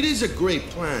 it is a great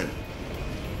plan.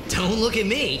 Don't look at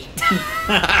me.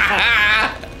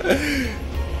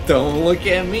 Don't look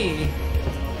at me.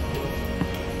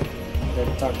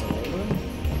 Gotta talk to Lola?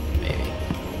 Maybe.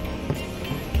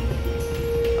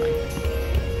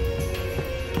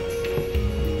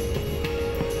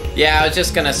 Yeah, I was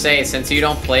just gonna say, since you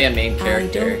don't play a main I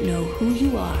character. don't know who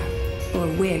you are or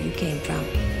where you came from.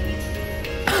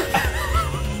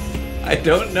 I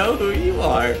don't know who you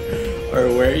are or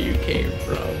where you came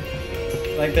from.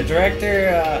 Like the director,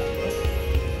 I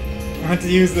want to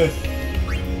use the.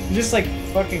 You just like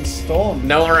fucking stole him.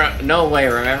 No way.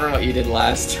 Remember what you did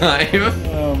last time?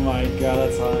 Oh my god,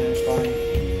 that's funny.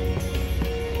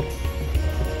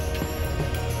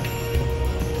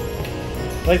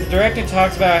 Like the director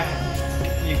talks about,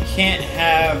 you can't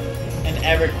have an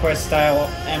EverQuest style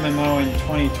MMO in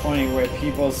 2020 where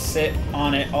people sit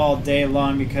on it all day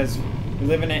long because we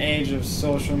live in an age of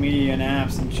social media and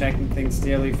apps and checking things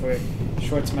daily for a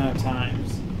short amount of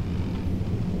times.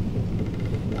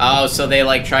 Oh, so they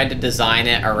like tried to design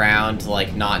it around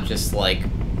like not just like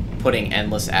putting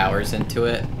endless hours into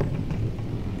it.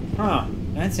 Huh,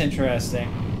 that's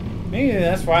interesting. Maybe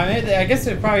that's why. I guess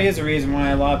there probably is a reason why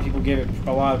a lot of people give it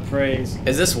a lot of praise.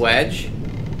 Is this Wedge?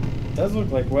 It does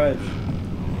look like Wedge.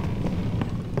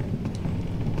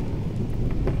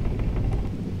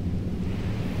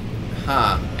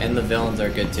 Huh, and the villains are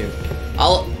good too.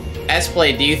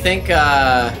 S-Play, do you think,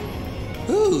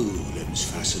 Ooh, those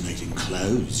fascinating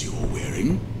clothes you're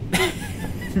wearing.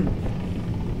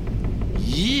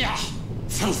 Yeah!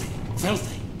 Filthy,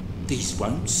 filthy. These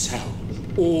won't sell.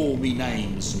 All me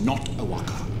name's not a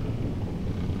waka.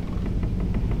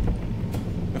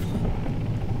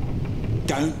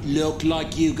 Don't look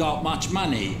like you got much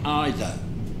money either.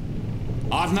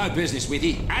 I've no business with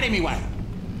you. Out of me way.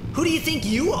 Who do you think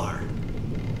you are?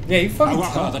 Yeah, you fucking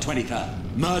Awaka the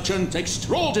 23rd. Merchant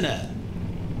extraordinaire.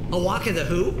 Awaka the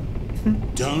who?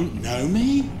 Don't know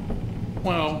me?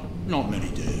 Well, not many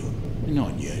do.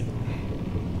 Not yet.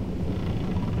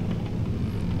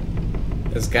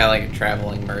 this guy like a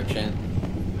traveling merchant?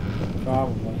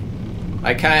 Probably.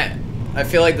 I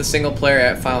feel like the single player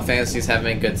at Final Fantasies haven't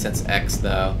been good since X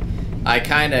though. I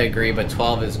kind of agree, but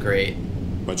 12 is great.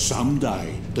 But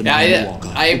someday, the Yeah, Walker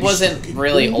I will be wasn't smoking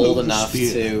really all old over enough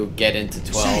Spear. to get into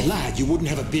 12. Say, lad, you wouldn't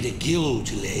have a bit of gill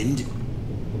to lend.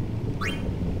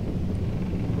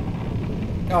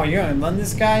 Oh, you're gonna lend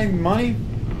this guy money?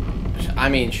 I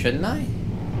mean, shouldn't I?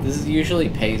 This usually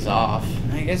pays off.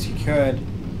 I guess you could.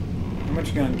 How much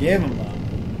you gonna give him though?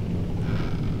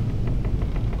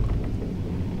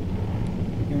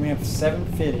 You only have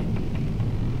 750.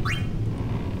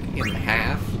 Give him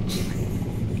half.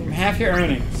 Give him half your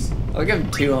earnings. I'll give him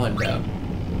 200.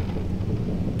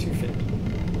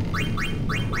 250.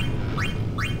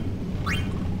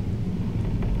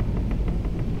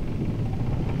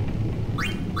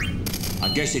 I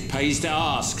guess it pays to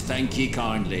ask. Thank ye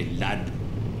kindly, lad.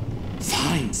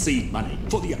 Fine seed money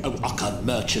for the Oaka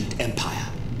Merchant Empire.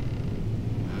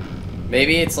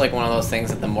 Maybe it's like one of those things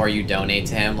that the more you donate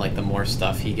to him, like the more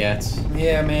stuff he gets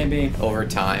Yeah, maybe. over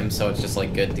time. So it's just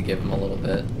like good to give him a little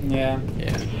bit. Yeah.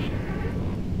 Yeah.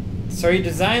 So you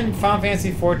designed Final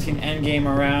Fantasy XIV Endgame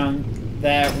around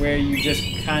that, where you just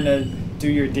kind of do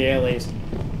your dailies.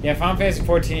 Yeah, Final Fantasy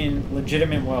XIV,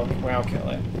 legitimate WoW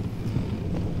killer.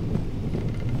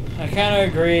 I kind of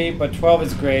agree, but 12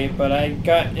 is great, but I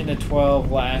got into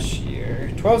 12 last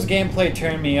year. 12's gameplay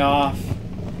turned me off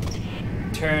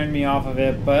of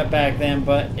it, but back then,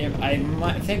 but I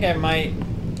think I might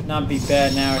not be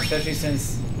bad now, especially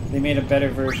since they made a better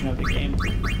version of the game.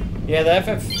 Yeah, the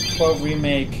FF12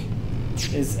 remake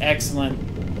is excellent.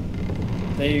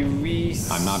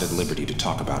 I'm not at liberty to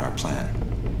talk about our plan.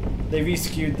 They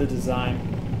re-skewed the design.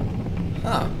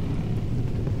 Huh.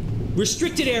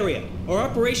 Restricted area. Our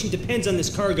operation depends on this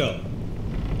cargo.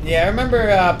 Yeah, I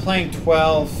remember playing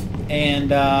 12 and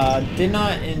did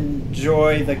not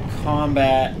enjoy the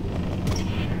combat.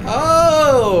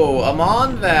 Oh,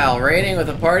 Amonval raiding with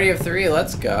a party of 3.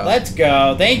 Let's go. Let's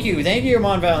go. Thank you,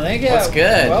 Amonval. Thank you. What's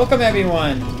good? Welcome,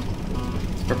 everyone.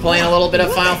 We're playing a little bit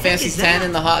of Final Fantasy X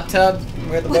in the hot tub.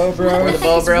 We're the Bow Bros. We're the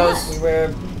Bow Bros. We wear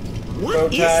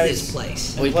What is this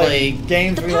place? We play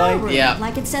games we like. Yeah.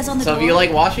 Like it says on the So door. if you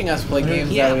like watching us play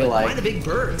games Yeah, that we but like, why the big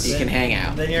birds? you can hang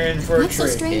out. Then you're in for a What's so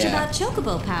treat. strange Yeah. about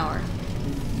chocobo power?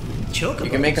 Chocobos. You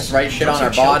can make us write shit Those on are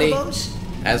our body, chocobos?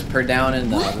 as per down in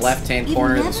the What? left-hand You've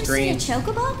corner of never the screen. seen a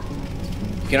chocobo?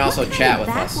 You can also What chat kind with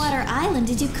of us. backwater island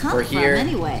did you come We're from here.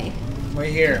 anyway? We're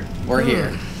here. We're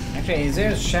here. Actually, is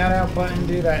there a shout out button,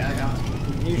 dude? I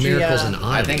usually, Miracles and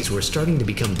I think- oddities were starting to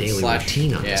become daily Slash-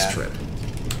 routine on yeah. this trip.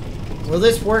 Will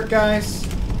this work, guys?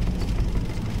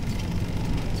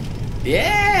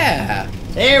 Yeah!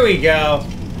 There we go.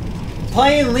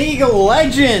 Playing League of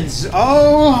Legends.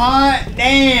 Oh, hot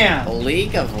damn.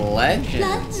 League of La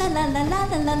Legends. la la la la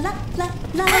la la la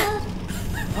la.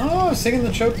 Oh, singing the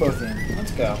Chocobo theme.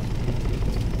 Let's go.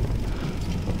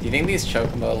 Do you think these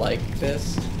Chocobo like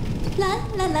this? La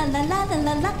la la la la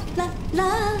la la la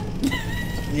la.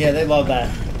 Yeah, they love that.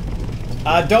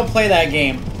 Don't play that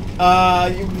game.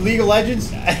 League of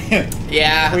Legends?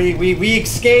 Yeah. We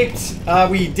escaped.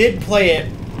 We did play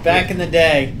it back in the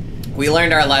day. We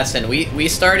learned our lesson. We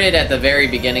started at the very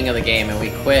beginning of the game and we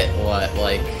quit, what,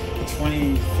 like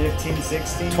 2015,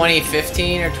 16?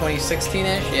 2015 or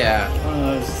 2016-ish? Yeah. One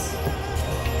of those.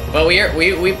 But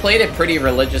we played it pretty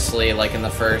religiously, like in the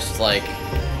first, like,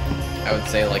 I would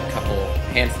say, like,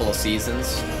 handful of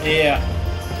seasons. Yeah.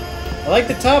 I like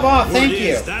the tub off. Thank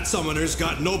you. That summoner's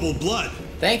got noble blood.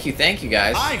 Thank you,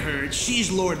 guys. I heard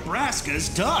she's Lord Braska's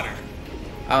daughter.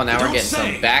 Oh, now we're Don't getting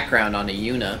say. some background on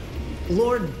Yuna.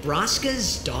 Lord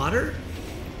Braska's daughter?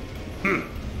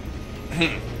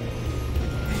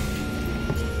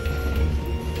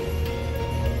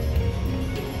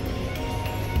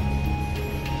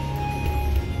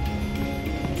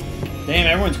 Damn,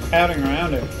 everyone's crowding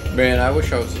around her. Man, I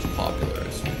wish I was as popular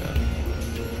as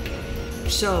Yuna.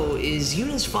 So, is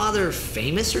Yuna's father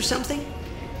famous or something?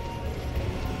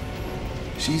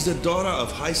 She's the daughter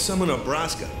of High Summoner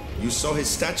Braska. You saw his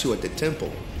statue at the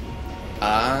temple.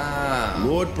 Ah.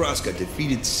 Lord Braska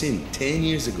defeated Sin 10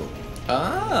 years ago.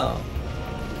 Oh.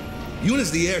 Yuna's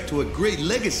the heir to a great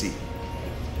legacy.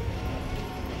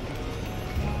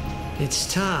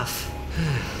 It's tough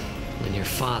when your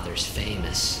father's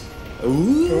famous.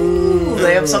 Ooh,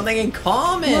 they have something in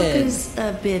common. Waka's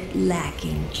a bit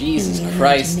lacking. Jesus in the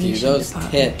Christ, dude, imagination those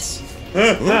department. tits.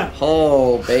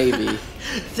 Oh, baby.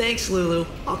 Thanks, Lulu.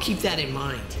 I'll keep that in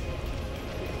mind.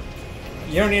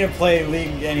 You don't need to play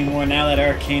League anymore now that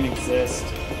Arcane exists.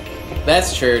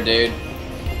 That's true, dude.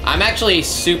 I'm actually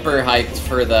super hyped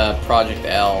for the Project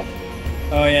L.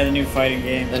 Oh yeah, the new fighting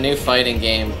game. The new fighting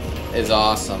game is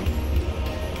awesome.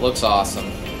 Looks awesome.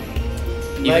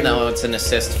 Even Lego. though it's an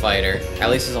assist fighter.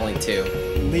 At least there's only 2.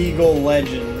 Legal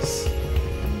Legends.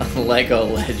 Lego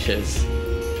Legends.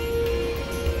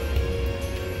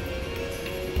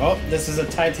 Oh, this is a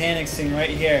Titanic scene right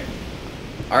here.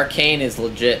 Arcane is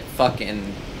legit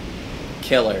fucking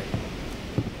killer.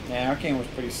 Yeah, Arcane was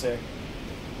pretty sick.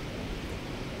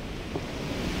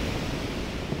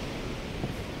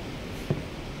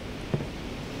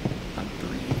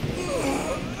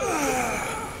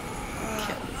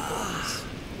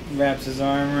 Wraps his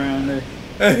arm around her.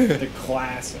 The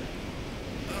classic.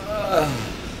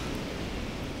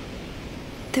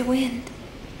 The wind.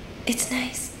 It's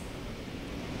nice.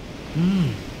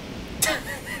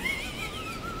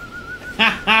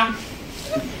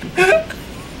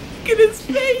 Look at his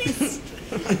face!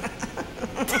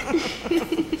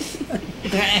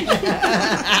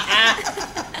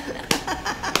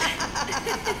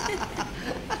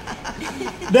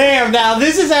 Damn, now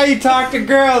this is how you talk to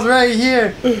girls right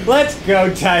here. Let's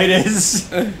go,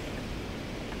 Titus.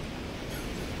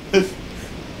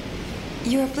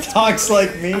 You're a Blitzball, Talks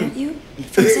like me. aren't you?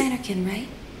 From Xanarkin, right?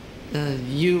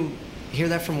 You hear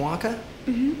that from Waka?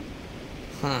 Mm-hmm.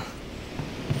 Huh.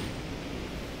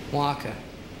 Waka.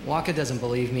 Waka doesn't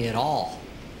believe me at all.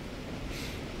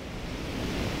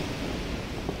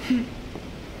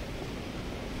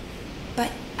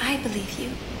 But I believe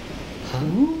you.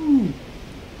 Ooh.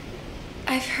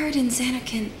 I've heard in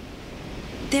Xanarkin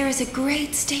there is a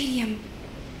great stadium,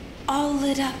 all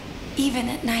lit up, even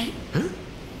at night. Huh?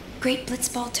 Great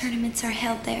blitzball tournaments are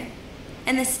held there,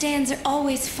 and the stands are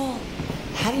always full.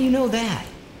 How do you know that?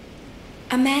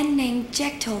 A man named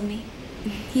Jack told me.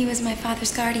 He was my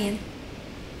father's guardian.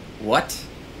 What?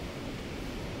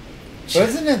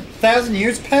 Wasn't it 1,000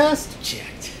 years past?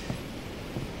 Checked.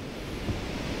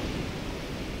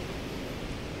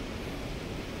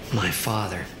 My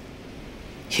father.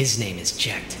 His name is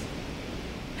Jecht.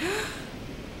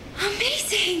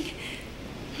 Amazing!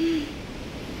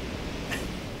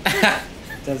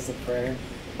 Does the prayer.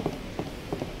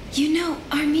 You know,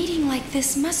 our meeting like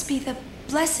this must be the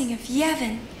blessing of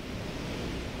Yevon.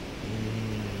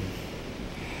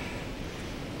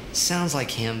 Sounds like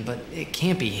him, but it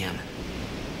can't be him.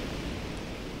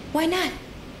 Why not?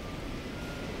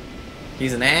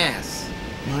 He's an ass.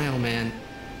 My old man,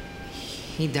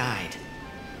 he died.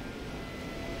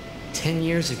 10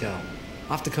 years ago,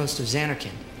 off the coast of Xanarkand.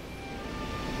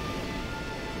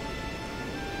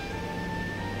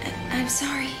 I'm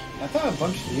sorry. I thought a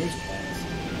bunch of years passed.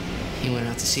 He went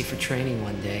out to sea for training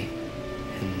one day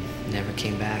and never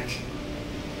came back.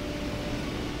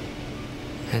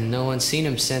 And no one's seen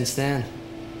him since then.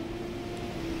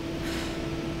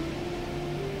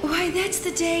 Why, that's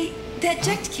the day that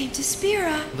Jecht came to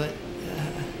Spira. But,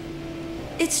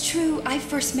 It's true, I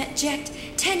first met Jecht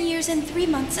 10 years and 3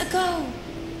 months ago.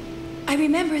 I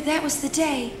remember that was the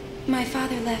day my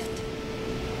father left.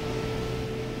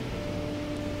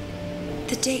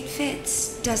 The date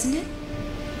fits, doesn't it?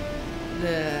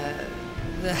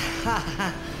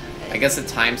 I guess a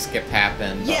time skip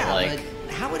happened, but Yeah, like,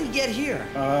 but how would he get here?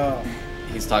 Oh.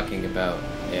 he's talking about,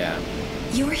 yeah.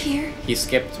 You're here? He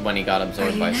skipped when he got Are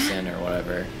absorbed you by not? sin or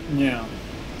whatever. Yeah.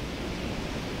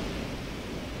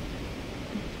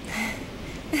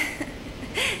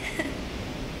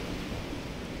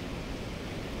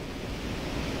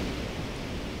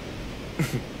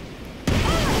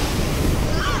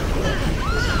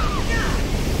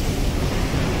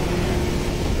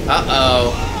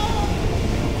 Uh-oh.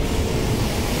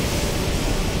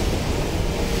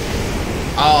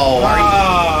 Oh,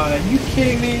 are you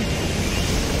kidding me?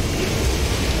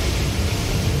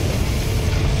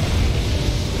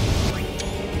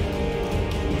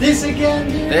 This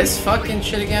again, dude? this fucking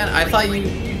shit again? I thought you... You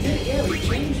did, yeah, we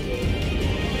changed it.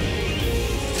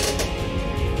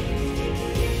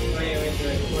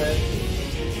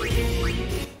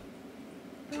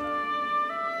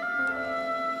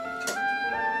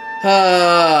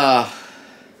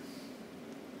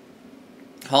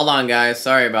 Hold on, guys.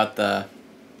 Sorry about the...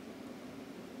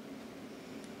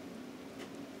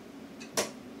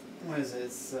 What is it?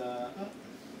 It's,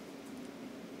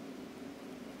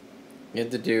 You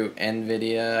had to do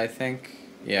NVIDIA, I think.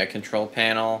 Yeah, control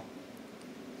panel.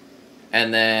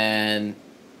 And then...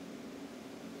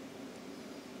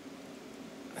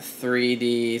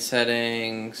 3D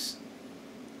settings.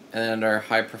 And then under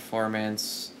high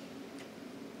performance...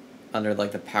 Under,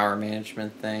 like, the power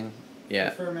management thing. Yeah.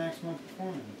 For maximum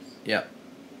performance. Yep.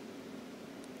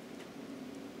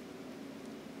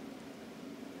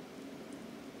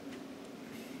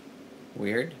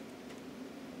 Weird.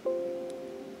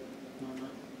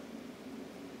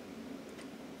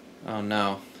 Oh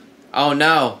no. Oh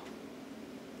no!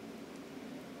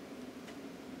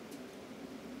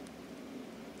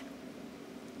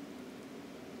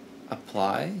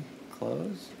 Apply?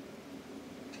 Close?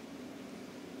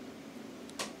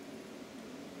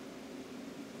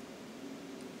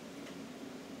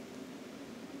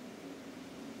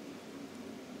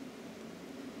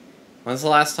 When's the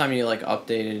last time you, like,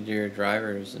 updated your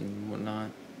drivers and whatnot?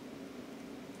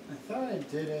 I thought I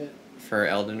did it. For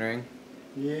Elden Ring?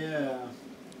 Yeah.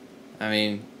 I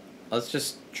mean, let's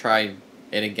just try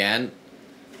it again.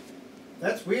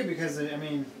 That's weird because, I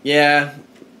mean... Yeah,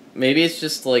 maybe it's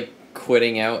just, like,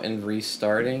 quitting out and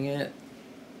restarting it.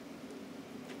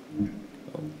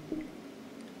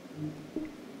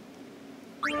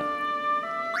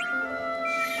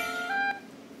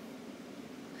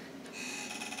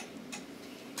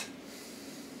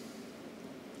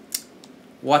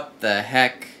 What the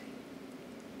heck?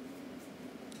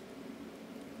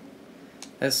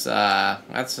 This,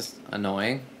 that's just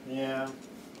annoying. Yeah.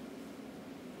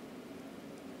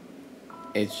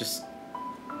 It's just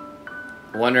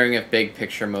wondering if big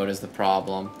picture mode is the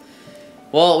problem.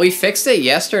 Well, we fixed it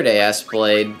yesterday,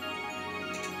 S-Blade.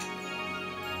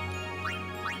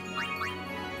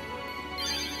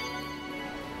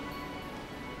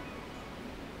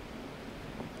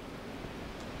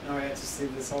 Oh, we have to see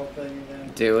this whole thing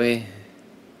again. Do we?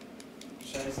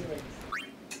 Should I see what...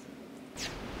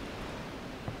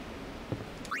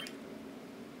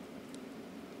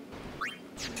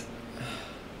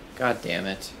 God damn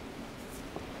it.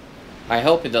 I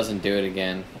hope it doesn't do it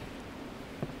again.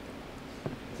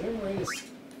 Is there a way to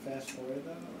fast forward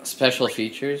though? Special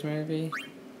features, maybe?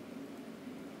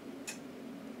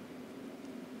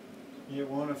 It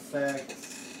won't affect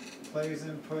players'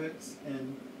 inputs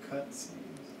and cutscenes.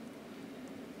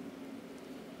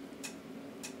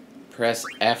 Press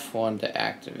F1 to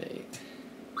activate.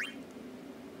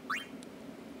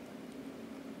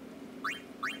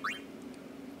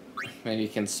 Maybe you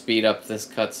can speed up this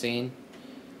cutscene.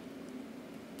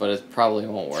 But it probably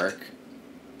won't work.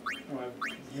 Oh, I'm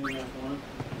hitting up one.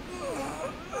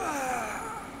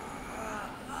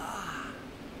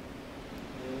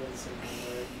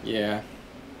 Yeah.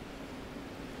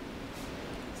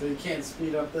 So you can't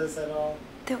speed up this at all?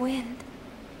 The wind.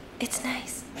 It's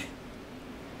nice.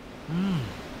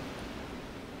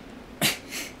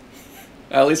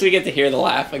 At least we get to hear the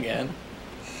laugh again.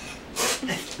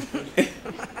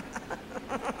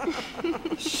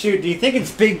 Shoot, do you think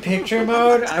it's big picture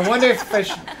mode? I wonder if I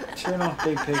should turn off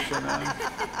big picture mode.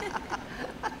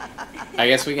 I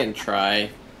guess we can try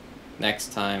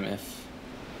next time if...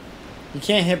 You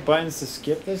can't hit buttons to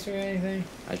skip this or anything?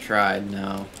 I tried,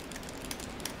 no.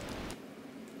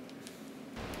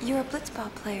 You're a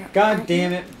blitzball player. God aren't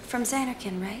damn you? it. From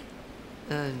Xanarkand, right?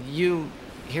 You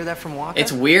hear that from Waka?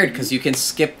 It's weird because you can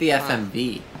skip the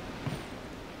FMV.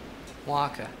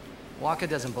 Waka. Waka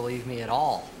doesn't believe me at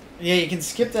all. Yeah, you can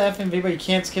skip the FMV, but you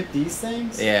can't skip these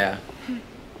things? Yeah.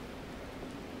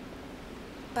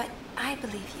 But I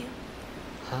believe you.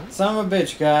 Huh? Son of a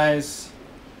bitch, guys.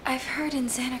 I've heard in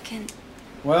Xanarkand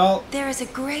Well, there is a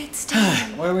great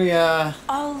stadium. where we,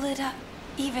 all lit up,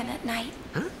 even at night.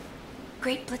 Huh?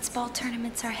 Great blitzball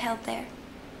tournaments are held there.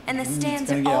 And the it's stands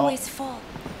gonna are get all- always full.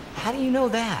 How do you know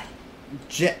that?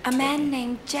 Jet. A man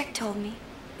named Jack told me.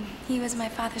 He was my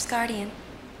father's guardian.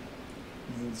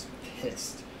 He's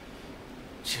pissed.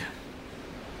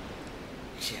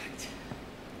 Checked.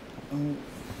 Oh.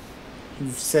 He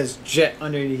says jet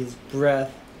under his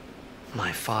breath.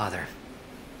 My father.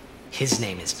 His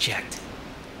name is Jecht.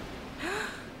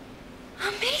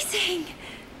 Amazing!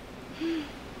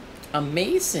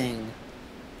 Amazing.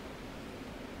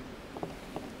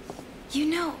 You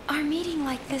know, our meeting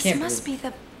like this can't must be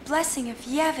the blessing of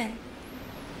Yevon.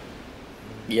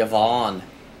 Yvonne.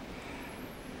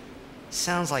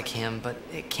 Sounds like him, but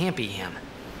it can't be him.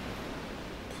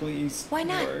 Please Why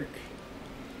not? work.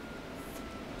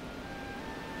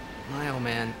 My old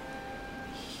man,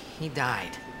 he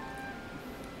died.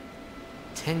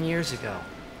 10 years ago,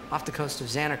 off the coast of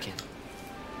Xanarkand.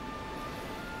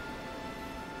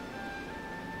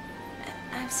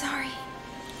 I'm sorry.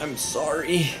 I'm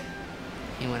sorry.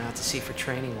 He went out to sea for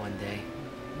training one day,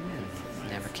 and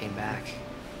never came back.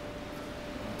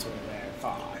 That's what they're for.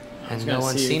 I was And gonna no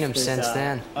one's see seen if him there's, since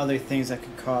then. Other things that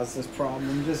could cause this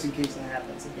problem, just in case it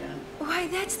happens again. Why,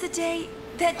 that's the day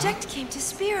that Jecht came to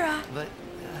Spira. But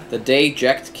The day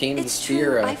Jecht came to It's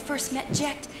true. I Spira first met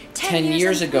Jecht 10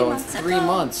 years and ago in 3 3 months ago.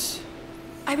 months.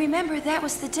 I remember that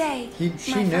was the day She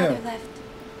my knew. father left.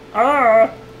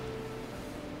 Ah!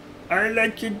 I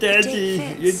like your daddy.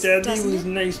 Date fits, Your daddy doesn't was it? a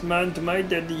nice man to my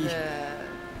daddy.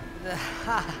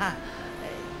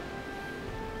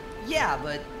 yeah,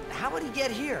 but how would he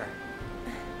get here?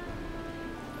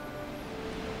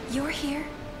 You're here?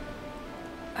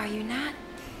 Are you not?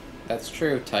 That's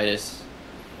true, Titus.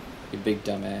 You big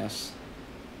dumbass.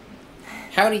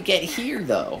 How'd he get here,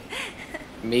 though?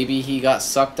 Maybe he got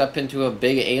sucked up into a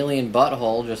big alien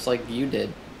butthole just like you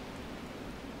did.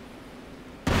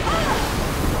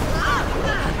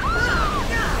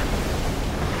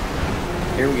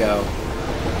 Here we go.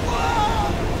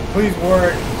 Please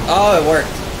work. Oh, it worked.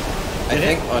 I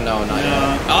think. Oh, no, not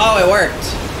yet. Oh, it worked.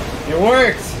 It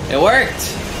worked. It worked.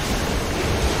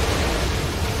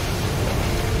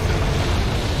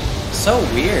 So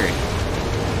weird.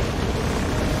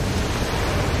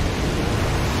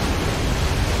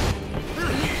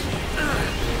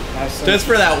 Just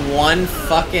for that one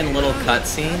fucking little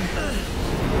cutscene.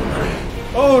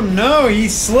 Oh no,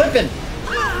 he's slipping.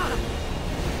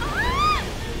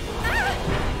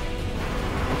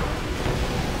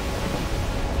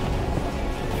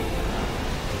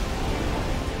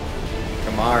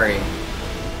 Kamari.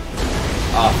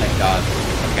 Oh, thank God.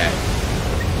 Okay.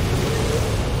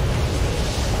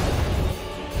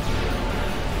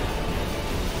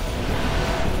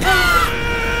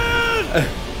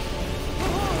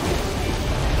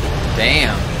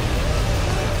 Damn.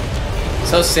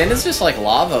 So Sin is just like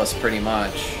Lavos, pretty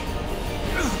much.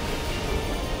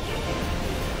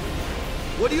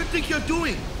 What do you think you're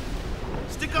doing?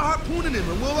 Stick a harpoon in him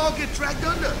and we'll all get dragged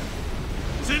under.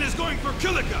 Sin is going for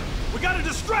Kilika. We gotta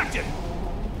distract him.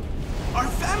 Our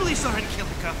families are in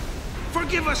Kilika.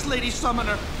 Forgive us, Lady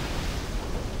Summoner.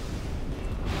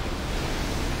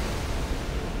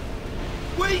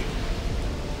 Wait!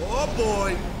 Oh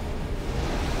boy!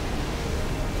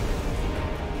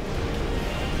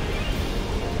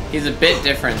 He's a bit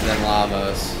different than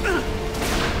Lavos.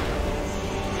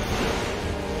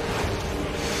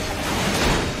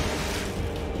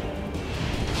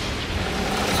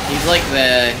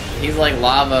 He's like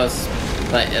Lavos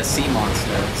but a sea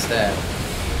monster instead.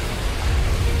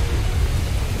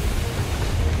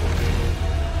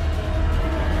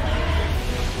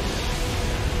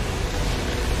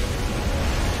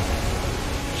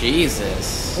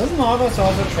 Jesus. Doesn't Lavos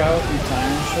also travel through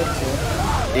time and shit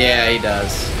too? Yeah, he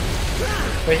does.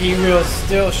 But he will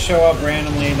still show up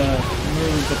randomly to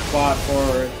move the plot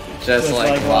forward. Just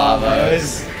like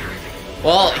Lavos.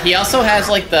 Well, he also has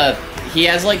like the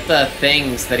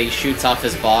things that he shoots off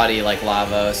his body like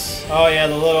Lavos. Oh yeah,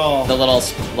 the little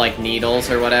like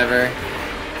needles or whatever.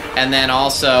 And then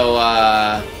also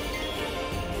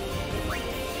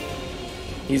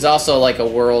he's also like a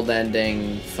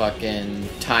world-ending fucking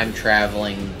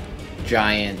time-traveling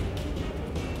giant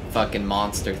fucking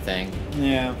monster thing.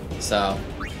 Yeah. So,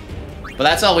 but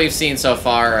that's all we've seen so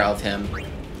far of him.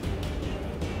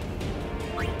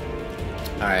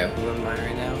 Alright, who am I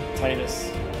right now?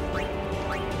 Titus.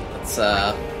 Let's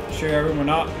cheer everyone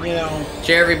up, you know.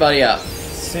 Cheer everybody up.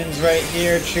 Sin's right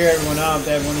here, cheer everyone up.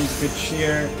 Everyone needs good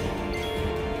cheer.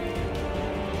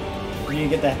 We need to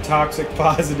get that toxic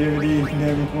positivity in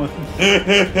everyone.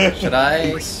 Should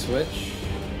I switch?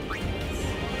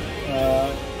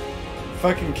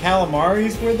 Fucking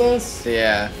Calamari's with us?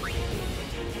 Yeah.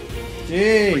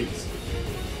 Jeez.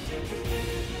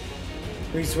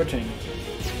 Who are you switching?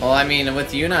 Well, I mean,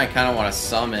 with Yuna, I kind of want to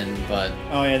summon, but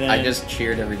oh, yeah, then I just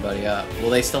cheered everybody up.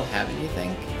 Will they still have it, you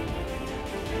think?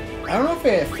 I don't know if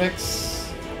it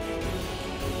affects...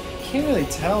 Can't really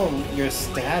tell your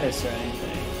status or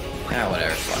anything. Ah,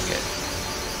 whatever, fuck it.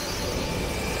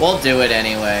 We'll do it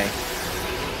anyway.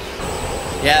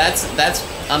 Yeah, that's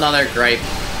another gripe.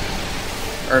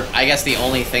 Or, I guess the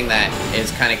only thing that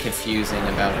is kind of confusing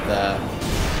about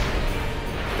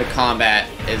the combat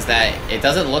is that it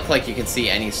doesn't look like you can see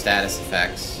any status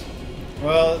effects.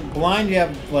 Well, blind you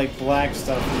have, like, black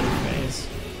stuff in your face.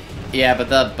 Yeah, but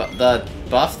the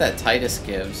buff that Titus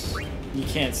gives... You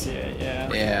can't see it,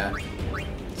 yeah. Yeah.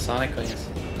 Sonic Wings...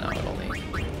 No, it only...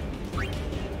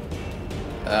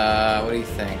 what do you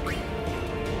think?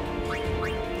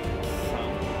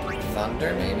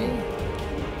 Thunder, maybe?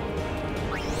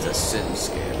 It's a sin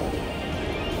scale.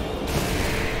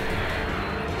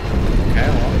 Okay,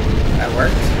 well, that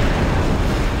worked.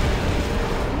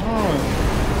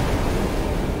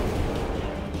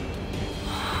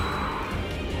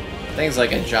 Thing's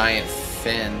like a giant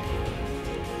fin.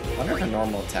 I wonder if a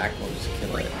normal attack will just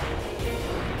kill it.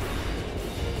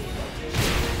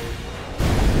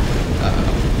 Uh-oh.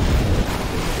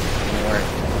 Didn't work.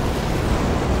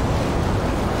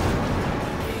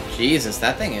 Jesus,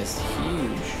 that thing is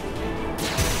huge.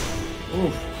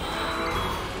 Oof.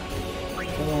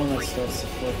 The one that starts to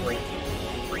flicker.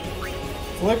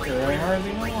 Flicker, I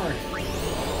hardly know her.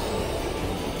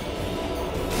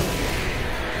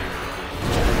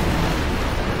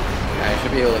 I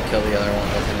should be able to kill the other one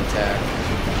with an attack.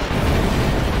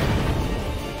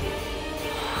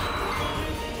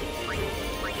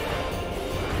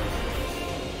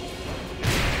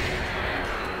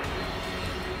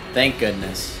 Thank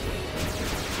goodness.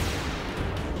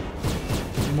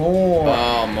 More.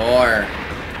 Oh, more.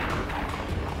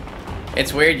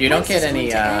 It's weird, you don't What's get this any,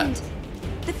 going to end?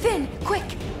 The fin, quick!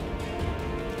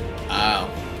 Oh.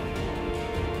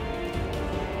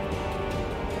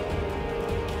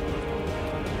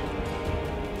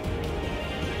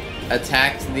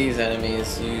 Attack these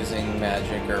enemies using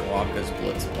magic or Wakka's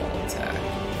Blitzball attack.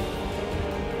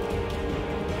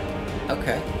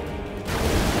 Okay.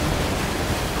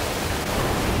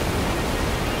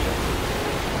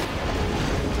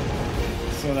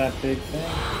 So that big thing.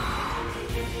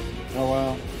 Oh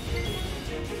well.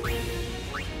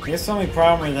 I guess the only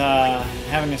problem with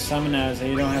having a summon now is that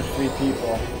you don't have 3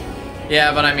 people.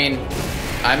 Yeah, but I mean,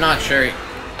 I'm not sure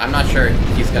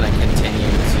he's gonna continue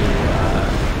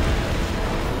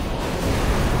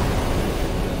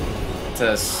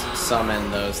to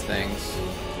summon those things.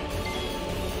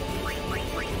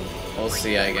 We'll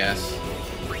see, I guess.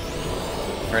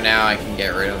 For now, I can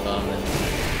get rid of them, and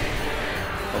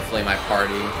hopefully my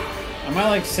party. I might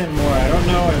like Sin more. I don't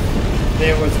know if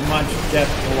there was much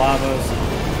depth to Lavos,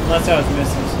 unless I was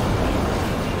missing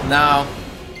something. No,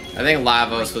 I think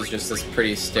Lavos was just this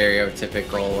pretty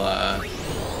stereotypical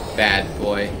bad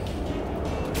boy.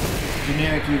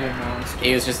 Generic evil monster.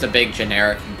 He was just a big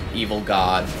generic evil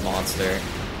god monster.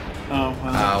 Oh,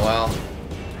 wow. Well.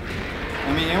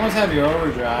 I mean, you almost have your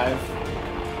overdrive.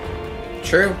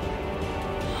 True.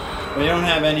 But you don't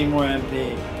have any more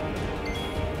MP.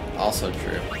 Also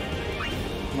true.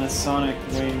 Unless Sonic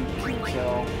Wing can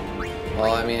kill.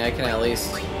 Well, I mean, I can at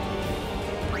least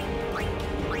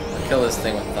kill this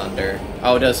thing with Thunder.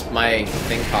 Oh, does my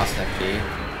thing cost FP?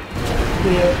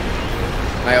 Yeah.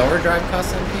 My overdrive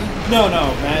cost MP? No,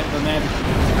 the magic.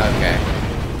 Okay.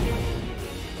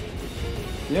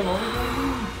 You have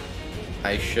overdrive?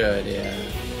 I should, yeah.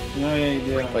 No, yeah, you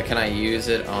do. But can I use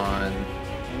it on...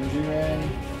 Energy ray?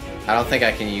 I don't think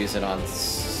I can use it on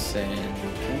Sin.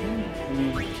 Can you? I mean,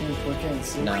 you can't click it and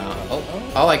see. No.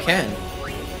 Oh, I can.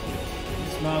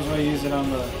 Just might as well use it on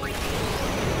the...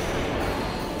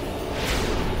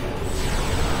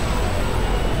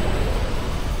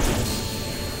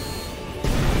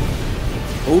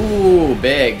 Ooh,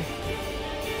 big.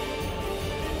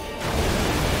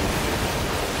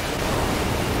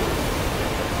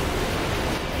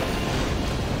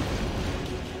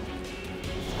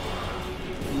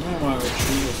 You might want to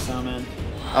retreat or summon.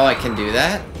 Oh, I can do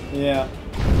that? Yeah.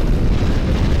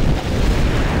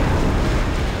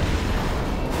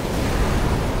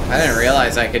 I didn't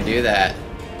realize I could do that.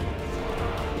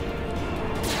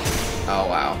 Oh,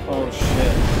 wow. Oh,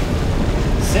 shit.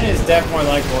 Sin is definitely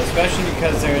more likable, especially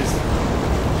because there's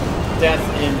depth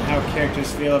in how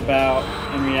characters feel about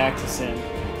and react to Sin.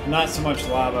 Not so much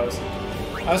Lavos.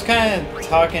 I was kind of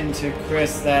talking to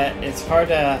Chris that it's hard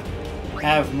to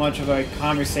have much of a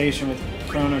conversation with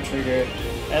Chrono Trigger.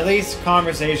 At least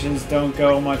conversations don't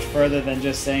go much further than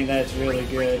just saying that it's really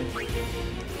good.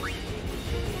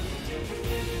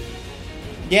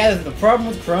 Yeah, the problem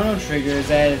with Chrono Trigger is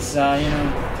that it's, you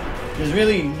know, there's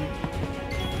really...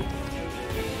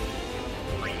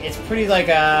 It's pretty like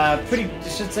a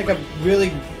it's like a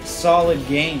really solid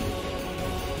game.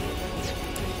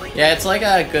 Yeah, it's like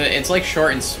a good, it's like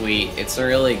short and sweet. It's a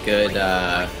really good,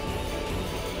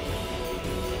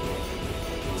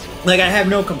 Like, I have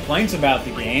no complaints about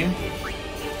the game.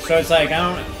 So it's like, I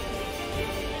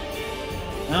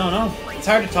don't know. It's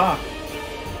hard to talk.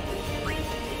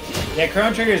 Yeah,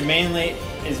 Chrono Trigger is mainly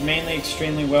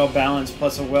extremely well balanced,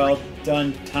 plus a well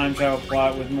done time travel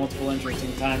plot with multiple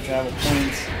interesting time travel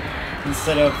points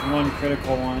instead of one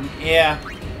critical one. Yeah.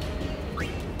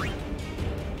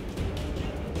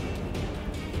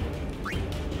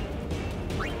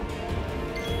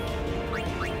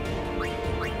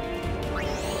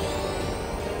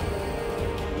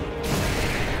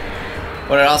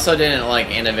 But it also didn't, like,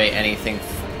 innovate anything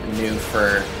new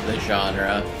for the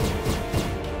genre.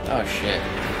 Oh, shit.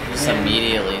 Just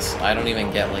immediately, so I don't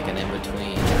even get, like, an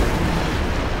in-between.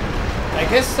 I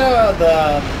guess,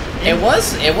 It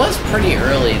was pretty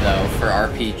early, though, for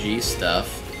RPG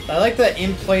stuff. I like the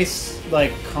in-place,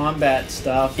 like, combat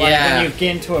stuff. Like, Yeah. when you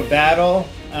get into a battle,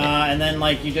 and then,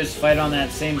 like, you just fight on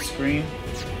that same screen.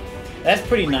 That's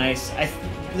pretty nice.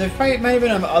 There probably might have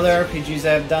been other RPGs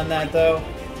that have done that, though.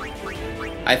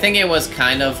 I think it was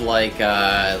kind of like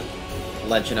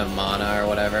Legend of Mana or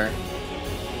whatever.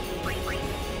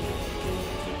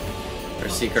 Or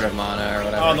Secret of Mana or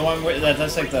whatever. Oh, the one where,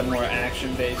 that's like the more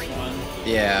action-based one.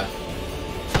 Yeah.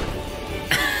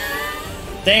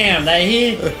 Damn, that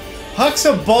he hucks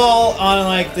a ball on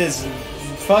like this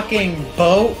fucking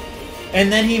boat,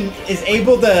 and then he is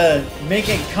able to make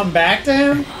it come back to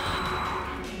him?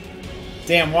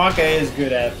 Damn, Waka is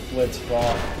good at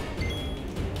blitzball.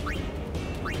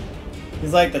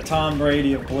 He's like the Tom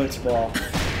Brady of blitzball.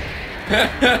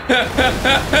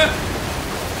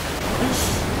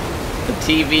 The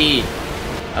TV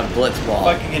of blitzball.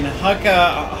 Fucking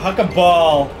huck a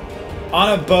ball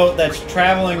on a boat that's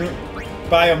traveling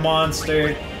by a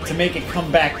monster to make it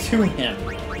come back to him.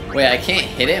 Wait, I can't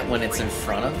hit it when it's in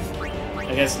front of?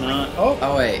 I guess not.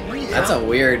 Oh, wait, that's a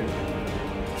weird...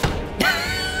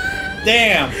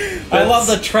 Damn! I love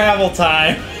the travel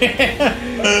time.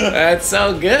 That's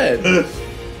so good.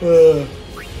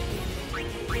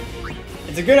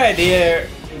 It's a good idea,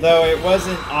 though it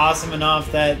wasn't awesome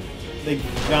enough that the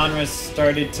genre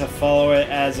started to follow it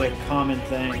as a common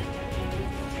thing.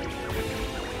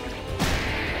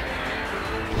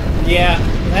 Yeah,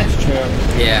 that's true.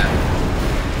 Yeah.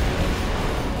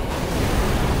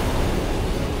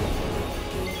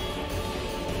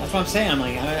 That's what I'm saying. I'm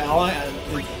like,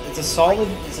 it's a solid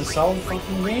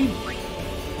fucking game.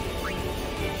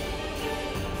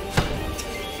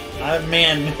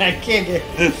 Man, I can't get.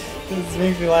 This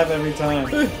makes me laugh every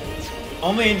time.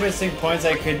 Only interesting points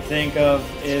I could think of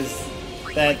is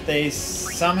that they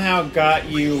somehow got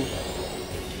Yuji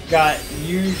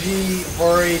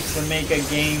Horii to make a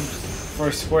game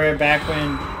for Square back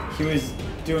when he was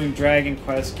doing Dragon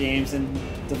Quest games, and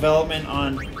development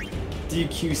on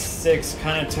DQ6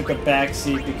 kind of took a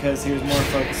backseat because he was more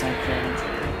focused on Chrono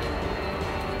Trigger.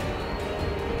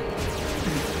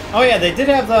 Oh yeah, they did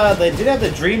have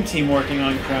the Dream Team working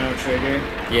on Chrono Trigger.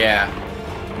 Yeah.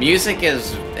 Music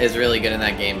is really good in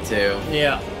that game too.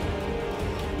 Yeah.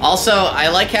 Also, I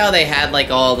like how they had like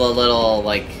all the little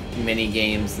like mini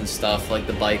games and stuff, like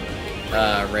the bike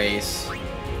race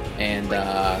and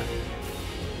that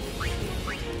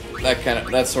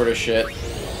sort of shit.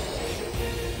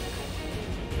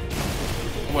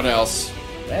 What else?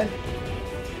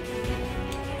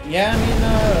 Yeah, I mean,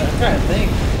 I'm trying to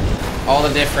think. All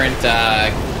the different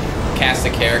cast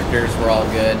of characters were all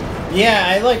good. Yeah,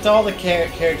 I liked all the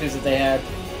characters that they had.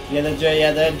 Yeah,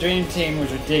 that Dream Team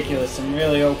was ridiculous. Some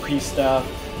really OP stuff.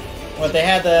 What they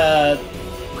had the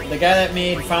guy that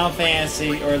made Final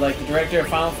Fantasy, or like the director of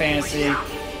Final Fantasy.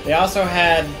 They also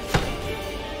had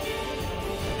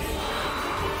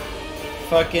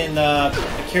fucking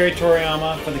Akira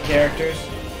Toriyama for the characters.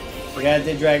 The guy that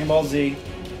did Dragon Ball Z.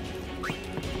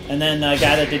 And then the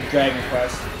guy that did Dragon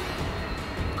Quest.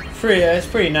 It's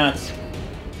pretty nuts.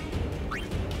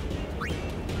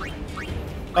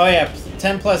 Oh yeah,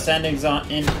 10 plus endings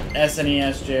in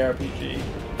SNES JRPG.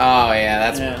 Oh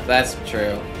yeah, that's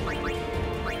true.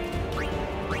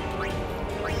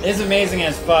 It's amazing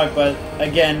as fuck, but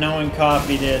again, no one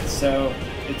copied it, so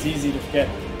it's easy to forget.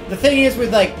 The thing is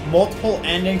with like multiple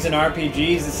endings in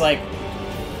RPGs, it's like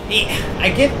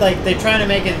I get like they're trying to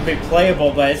make it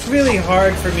replayable, but it's really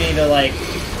hard for me to like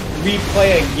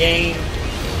replay a game.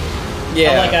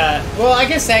 Yeah. Like well, I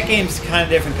guess that game's kind of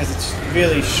different because it's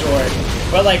really short.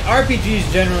 But like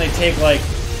RPGs generally take like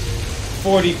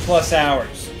 40 plus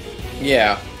hours.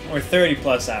 Yeah. Or 30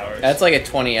 plus hours. That's like a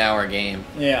 20-hour game.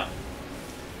 Yeah.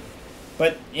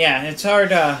 But yeah, it's hard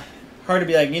to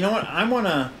be like, you know what? I want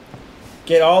to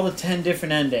get all the 10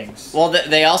 different endings. Well,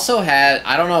 they also had,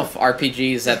 I don't know if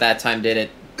RPGs at that time did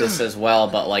this as well,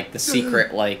 but like the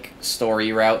secret like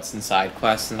story routes and side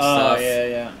quests and stuff. Oh yeah,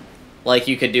 yeah. Like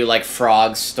you could do like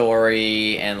Frog's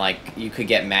story, and like you could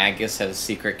get Magus as a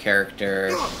secret character.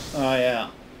 Oh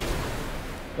yeah.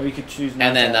 Or you could choose.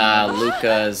 And then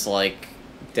Luca's like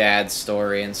dad's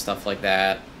story and stuff like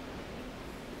that.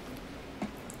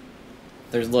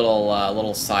 There's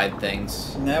little side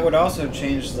things. And that would also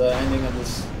change the ending of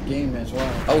this game as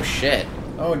well. Oh shit!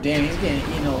 Oh damn, he's getting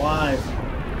eaten alive.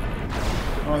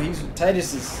 Oh,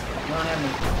 Titus is not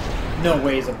having. No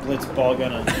way, is a Blitzball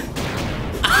gonna.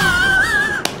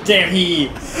 Damn, he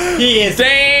is.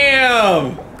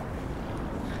 Damn.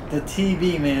 The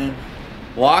TV man.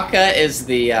 Wakka is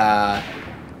the.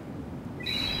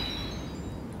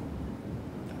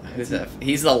 Who's that?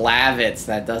 He's the Lavitz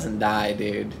that doesn't die,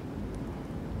 dude.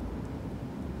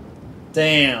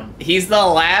 Damn. He's the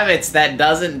Lavitz that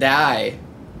doesn't die.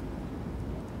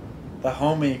 The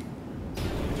homie.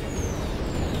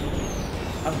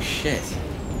 Oh shit.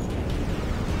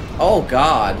 Oh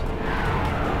god.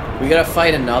 We gotta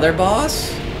fight another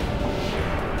boss?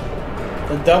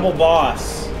 The double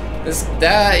boss.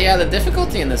 Yeah, the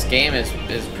difficulty in this game is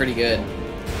pretty good.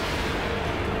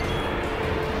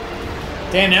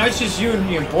 Damn, now it's just you and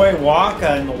your boy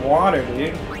Wakka in the water,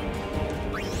 dude.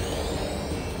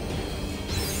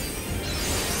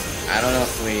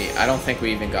 I don't think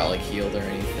we even got like healed or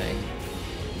anything.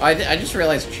 I just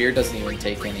realized Cheer doesn't even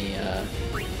take any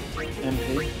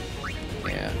MP.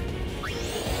 Yeah.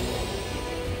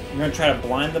 You're gonna try to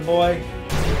blind the boy?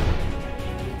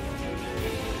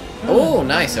 Oh,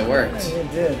 nice, it worked. Yeah,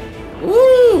 it did.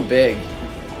 Woo, big.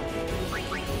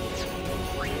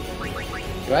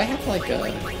 Do I have like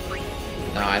a...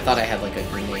 No, I thought I had like a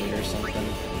grenade or something.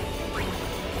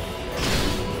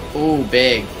 Ooh,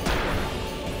 big.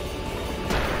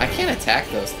 I can't attack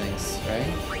those things,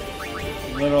 right?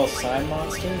 Little side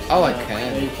monsters? Oh, I no,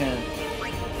 can. Yeah, you can.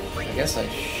 I guess I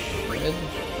should.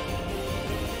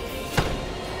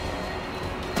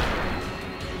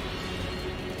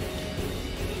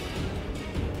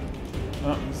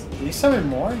 Oh, did he summon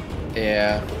more?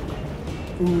 Yeah.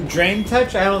 Ooh, Drain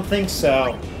Touch? I don't think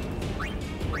so.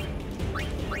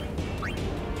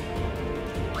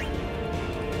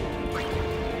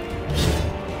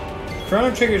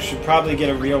 Chrono Trigger should probably get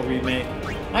a real remake.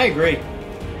 I agree.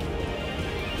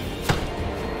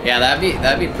 Yeah,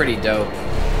 that'd be pretty dope.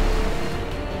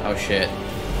 Oh shit.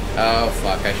 Oh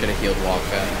fuck, I should have healed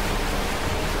Wakka.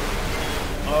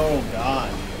 Oh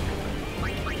god.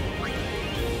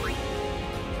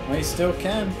 Well, you still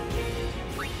can.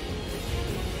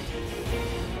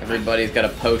 Everybody's gotta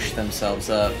posh themselves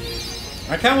up.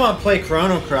 I kinda wanna play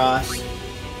Chrono Cross.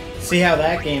 See how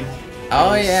that game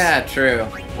Oh yeah, true.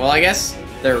 Well, I guess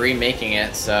they're remaking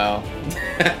it, so...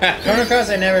 Chrono Cross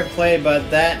I never played, but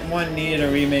that one needed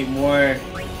a remake more.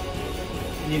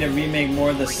 Need to remake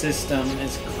more of the system.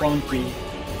 It's clunky.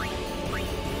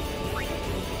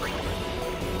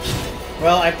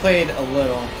 Well, I played a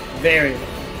little. Very little.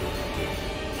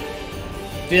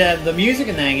 Dude, the music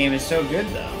in that game is so good,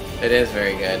 though. It is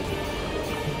very good.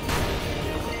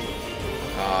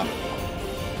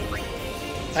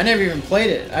 I never even played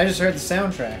it. I just heard the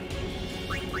soundtrack.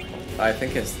 I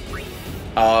think his...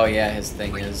 Oh, yeah, his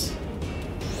thing is...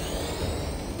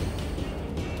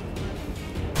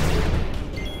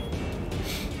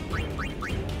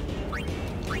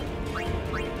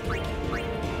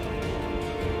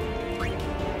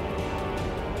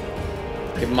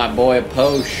 Give my boy a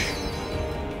posh.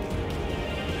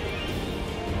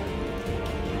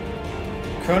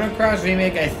 Chrono Cross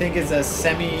Remake, I think, is a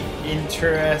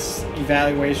semi-interest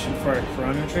evaluation for a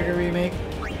Chrono Trigger remake.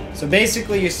 So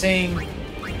basically, you're saying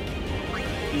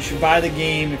you should buy the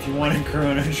game if you want a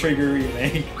Chrono Trigger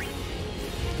remake.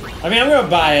 I mean, I'm gonna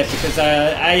buy it because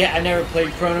I never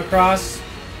played Chrono Cross,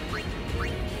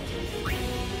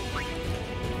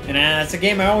 and it's a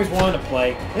game I always wanted to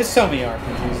play. There's so many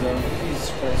RPGs though.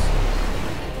 Jesus Christ.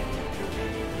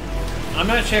 I'm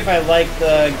not sure if I like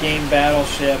the game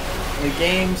Battleship. The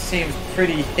game seems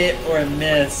pretty hit or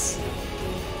miss.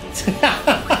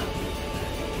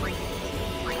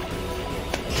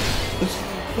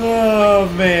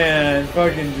 Oh man,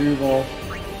 fucking Drupal.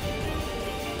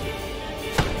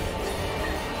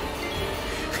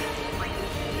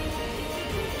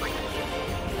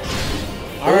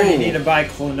 I already need to buy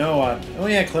Klonoa. Oh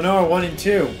yeah, Klonoa 1 and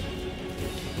 2.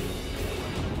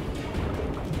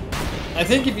 I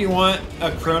think if you want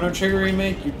a Chrono Trigger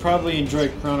remake, you'd probably enjoy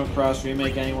Chrono Cross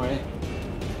Remake anyway.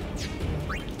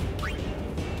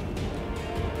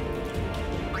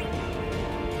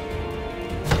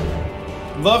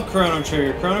 Love Chrono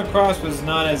Trigger. Chrono Cross was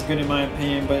not as good in my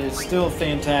opinion, but it's still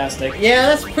fantastic. Yeah,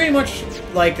 that's pretty much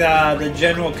like the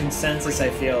general consensus, I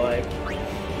feel like.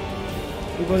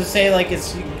 People just say like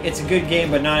it's a good game,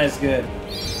 but not as good.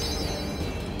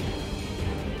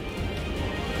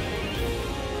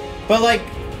 But like,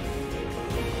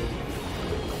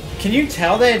 can you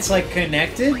tell that it's like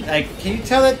connected? Like, can you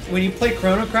tell that when you play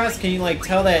Chrono Cross, can you like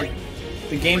tell that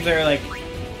the games are like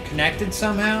connected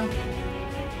somehow?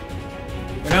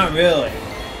 Or not really?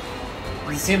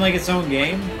 Does it seem like its own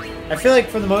game? I feel like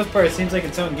for the most part it seems like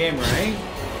its own game, right?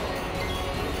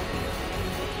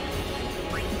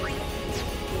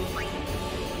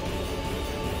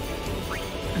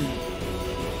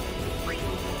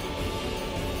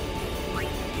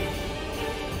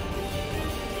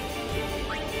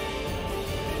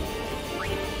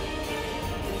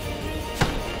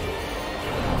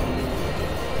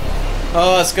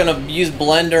 Oh, it's gonna use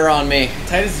Blender on me.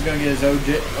 Titus is gonna get his OD.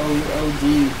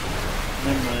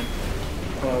 Never mind.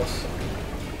 Close.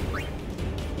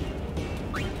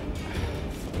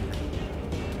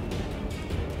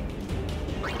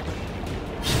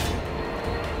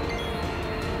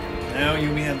 Now you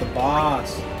mean at the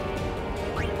boss.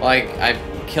 Like, I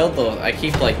killed those. I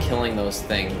keep like killing those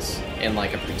things in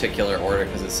like a particular order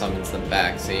because it summons them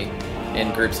back. See,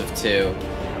 in groups of 2.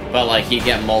 But like, you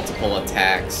get multiple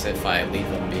attacks if I leave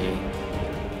them be.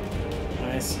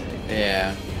 I see.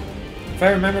 Yeah. If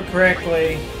I remember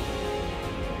correctly,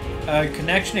 a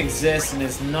connection exists and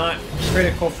is not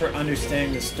critical for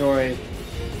understanding the story.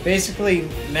 Basically,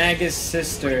 Magus'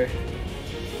 sister,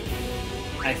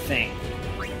 I think.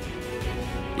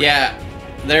 Yeah,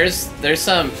 there's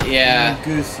some, yeah.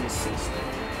 Magus' sister.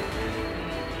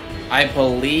 I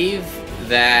believe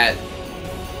that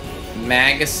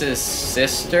Magus'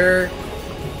 sister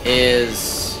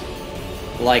is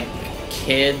like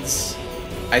Kid's.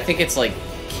 I think it's like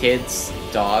Kid's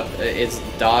daughter. It's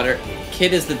daughter.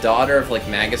 Kid is the daughter of like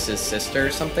Magus' sister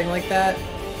or something like that.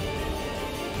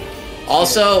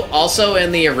 Also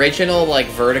in the original like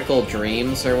Vertical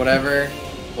Dreams or whatever,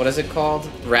 what is it called?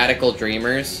 Radical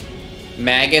Dreamers.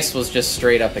 Magus was just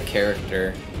straight up a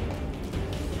character.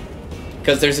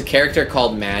 Because there's a character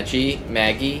called Maggie,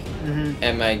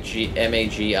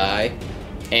 M-A-G-I,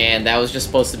 and that was just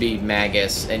supposed to be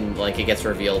Magus, and like it gets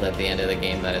revealed at the end of the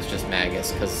game that it's just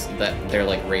Magus, because that their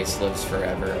like race lives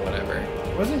forever or whatever.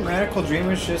 Wasn't Radical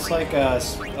Dreamers just like a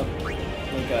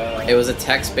It was a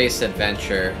text-based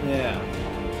adventure. Yeah.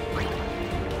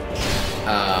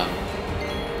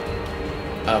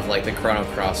 Of like the Chrono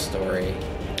Cross story.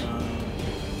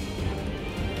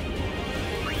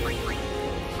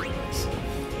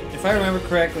 If I remember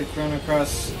correctly, Chrono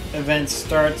Cross event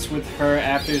starts with her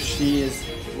after she is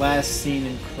last seen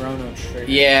in Chrono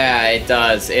Trigger. Yeah, it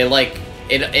does.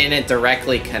 It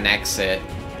directly connects it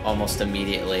almost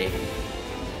immediately.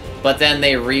 But then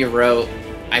they rewrote,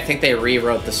 I think they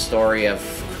rewrote the story of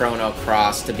Chrono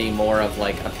Cross to be more of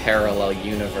like a parallel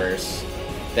universe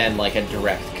than like a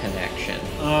direct connection.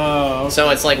 Oh. Okay. So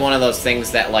it's like one of those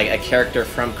things that like a character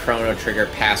from Chrono Trigger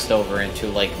passed over into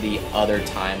like the other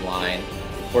timeline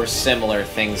where similar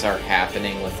things are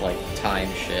happening with like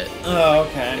time shit. Oh,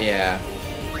 okay. Yeah.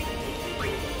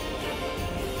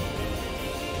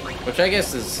 Which I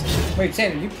guess is... Wait,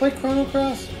 Sam, did you play Chrono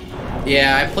Cross?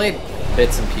 Yeah, I played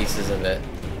bits and pieces of it.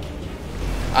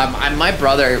 My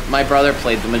brother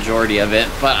played the majority of it,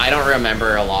 but I don't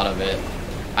remember a lot of it.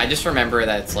 I just remember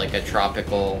that it's like a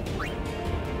tropical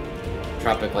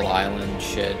island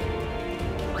shit.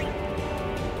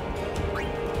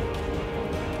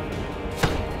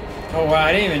 Oh wow,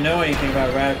 I didn't even know anything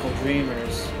about Radical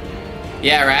Dreamers.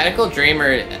 Yeah, Radical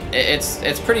Dreamer,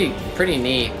 it's pretty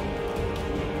neat.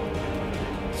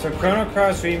 So Chrono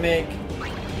Cross Remake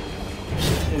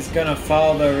is gonna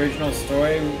follow the original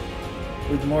story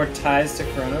with more ties to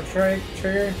Chrono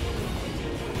Trigger?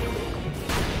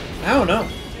 I don't know.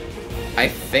 I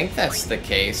think that's the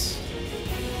case.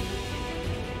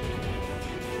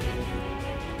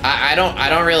 I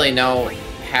don't really know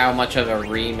how much of a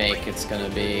remake it's gonna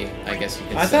be. I guess you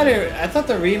could say. I thought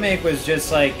the remake was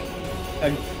just like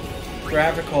a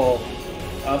graphical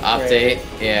upgrade.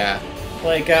 Update, yeah.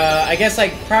 Like I guess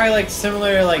like probably like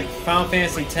similar to like Final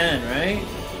Fantasy X, right?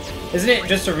 Isn't it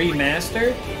just a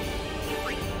remaster?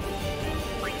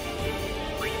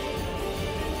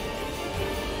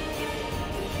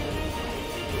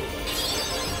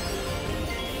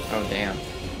 Oh damn.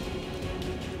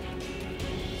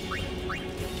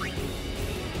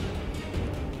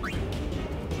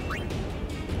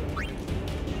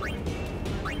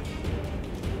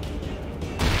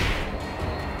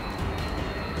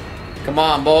 Come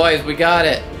on, boys, we got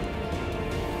it.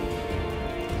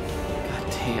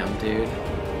 God damn, dude.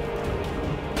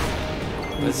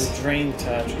 This is a drain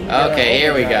touch. Okay,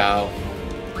 here we go.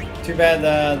 Too bad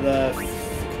the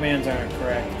commands aren't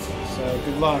correct. So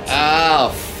good luck. Oh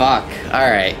fuck! All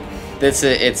right, it's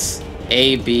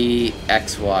A B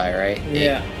X Y, right?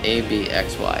 Yeah. A B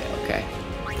X Y. Okay.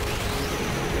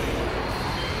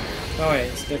 Oh wait,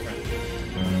 it's different.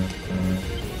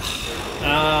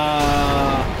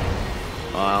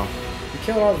 Wow. You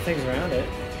killed all the things around it.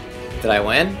 Did I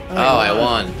win? Oh, I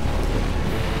won.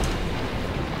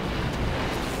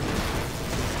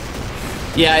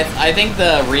 Yeah, I think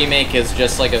the remake is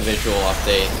just like a visual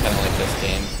update, kind of like this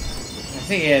game.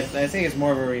 I think it's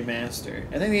more of a remaster.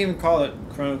 I think they even call it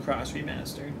Chrono Cross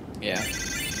Remastered. Yeah.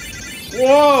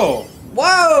 Whoa!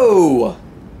 Whoa!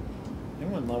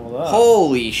 Everyone leveled up.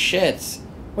 Holy shit!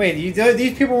 Wait,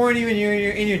 these people weren't even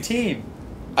in your team.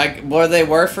 Well, they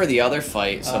were for the other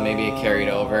fight, so maybe it carried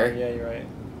over. Yeah, you're right.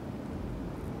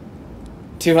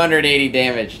 280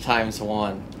 damage times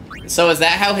 1. So is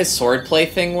that how his swordplay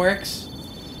thing works?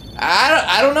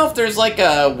 I don't know if there's like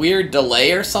a weird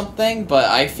delay or something, but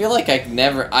I feel like I've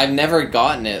never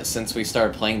gotten it since we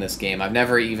started playing this game. I've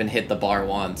never even hit the bar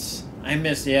once. I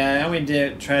missed. Yeah, I only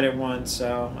tried it once,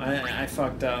 so I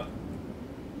fucked up.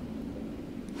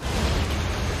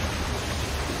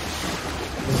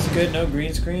 This is good. No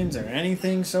green screens or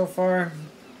anything so far.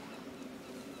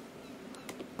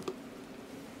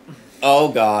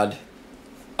 Oh god.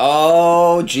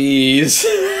 Oh jeez.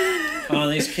 Oh,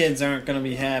 these kids aren't gonna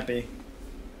be happy.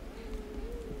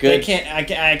 Good.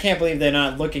 I can't believe they're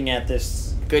not looking at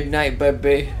this. Good night,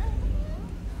 baby.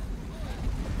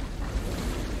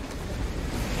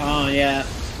 Oh yeah.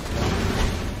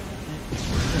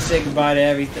 Let's say goodbye to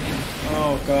everything.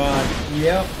 Oh god.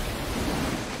 Yep.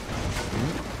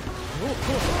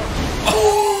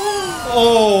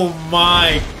 Oh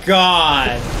my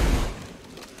god.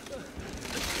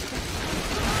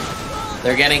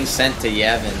 They're getting sent to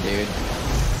Yevon, dude.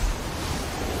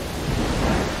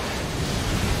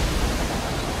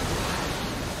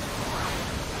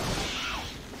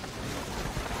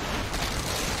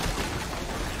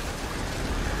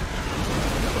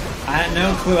 I had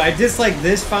no clue. I dislike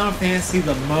this Final Fantasy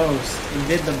the most and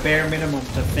did the bare minimum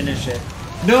to finish it.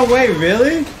 No way,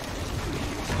 really?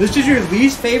 This is your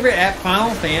least favorite at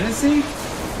Final Fantasy?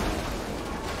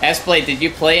 S-Blade, did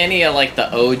you play any of like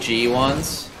the OG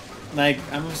ones? Like,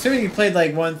 I'm assuming you played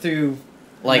like 1 through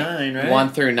 9, right? 1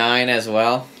 through 9 as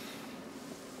well.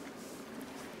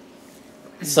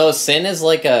 So Sin is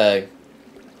like has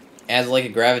like a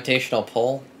gravitational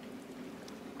pull,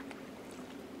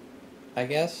 I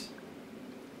guess.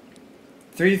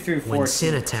 3 through 4. When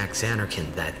Sin attacked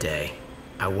Zanarkand that day,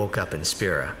 I woke up in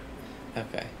Spira.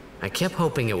 Okay. I kept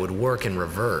hoping it would work in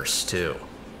reverse, too.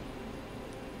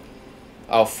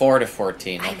 Oh, 4 to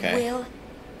 14, okay. I will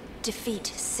defeat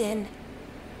Sin.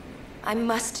 I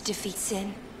must defeat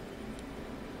Sin.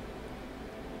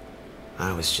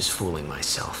 I was just fooling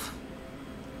myself.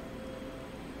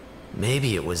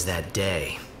 Maybe it was that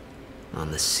day,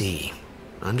 on the sea,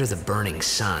 under the burning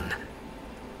sun.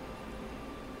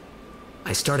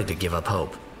 I started to give up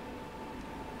hope.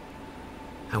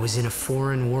 I was in a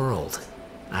foreign world.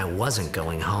 I wasn't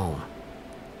going home.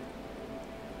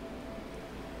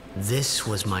 This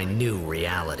was my new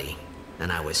reality,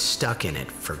 and I was stuck in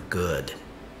it for good.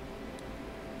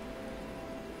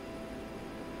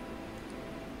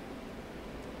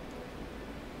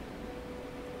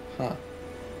 Huh.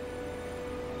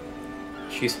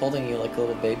 She's holding you like a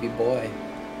little baby boy.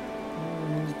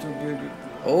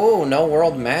 Oh, no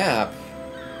world map.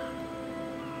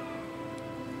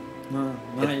 No,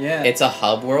 not yet. It's a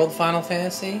hub world Final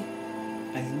Fantasy?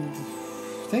 I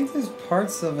think there's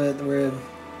parts of it where...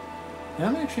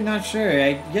 I'm actually not sure.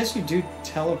 I guess you do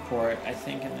teleport, I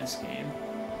think, in this game.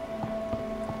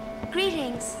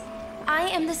 Greetings. I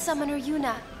am the summoner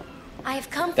Yuna. I have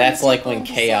come from That's the like temple when in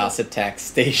Chaos Visay. attacks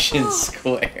Station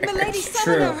Square. Milady It's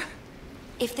Summoner! true.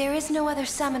 If there is no other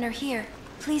summoner here,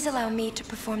 please allow me to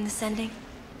perform the sending.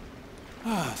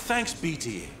 Ah, thanks,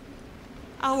 BT.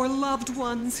 Our loved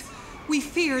ones. We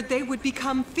feared they would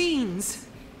become fiends.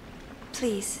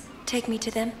 Please, take me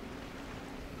to them.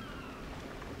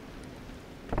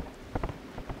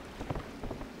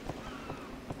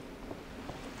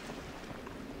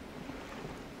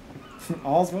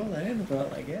 All's well that ends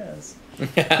well, I guess.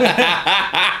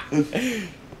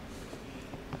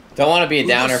 Don't want to be a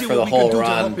downer see for what the we can whole do to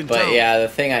run, help in but town. yeah, the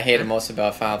thing I hated most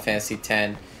about Final Fantasy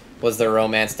X was the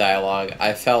romance dialogue.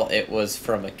 I felt it was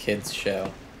from a kid's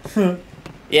show.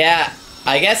 Yeah,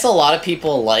 I guess a lot of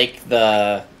people like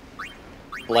the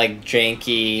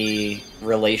janky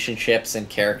relationships and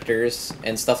characters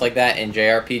and stuff like that in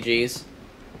JRPGs.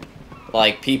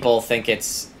 Like, people think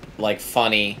it's like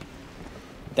funny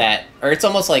that, or it's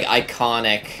almost like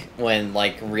iconic when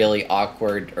like really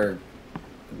awkward or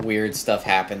weird stuff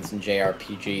happens in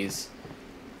JRPGs,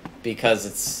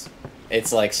 because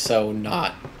it's like so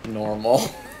not normal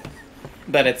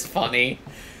that it's funny,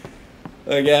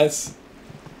 I guess.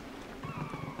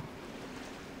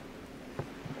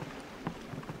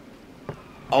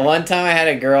 One time I had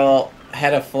a girl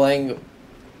had a fling.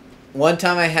 One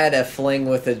time I had a fling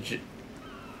with a.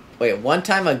 One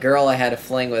time a girl I had a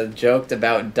fling with joked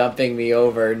about dumping me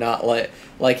over not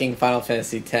liking Final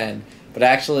Fantasy X, but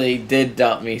actually did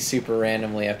dump me super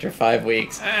randomly after 5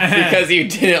 weeks because you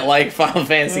didn't like Final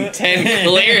Fantasy X,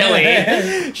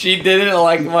 clearly. She didn't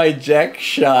like my Jack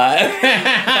shot.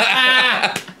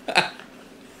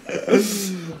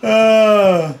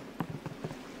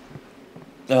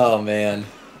 Oh, man.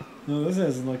 No, this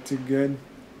doesn't look too good.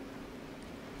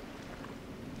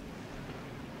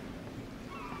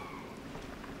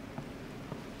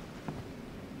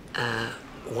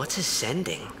 What's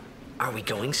ascending? Are we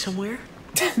going somewhere?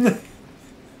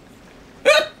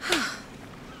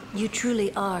 You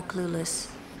truly are clueless.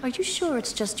 Are you sure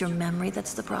it's just your memory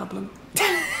that's the problem?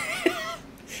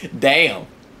 Damn.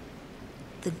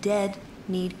 The dead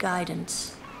need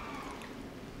guidance.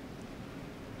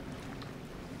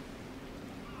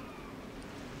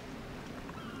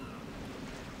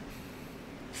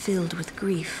 Filled with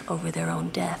grief over their own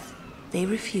death, they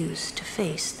refuse to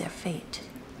face their fate.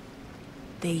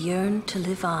 They yearn to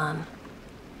live on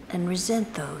and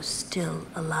resent those still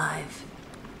alive.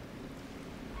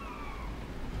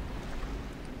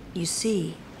 You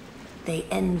see, they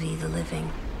envy the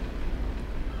living.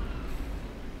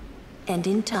 And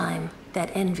in time, that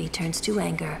envy turns to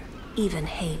anger, even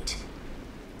hate.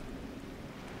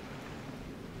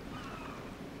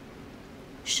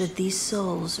 Should these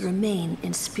souls remain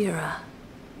in Spira,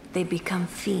 they become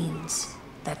fiends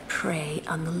that prey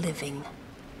on the living.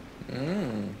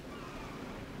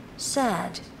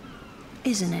 Sad,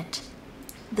 isn't it?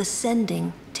 The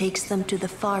sending takes them to the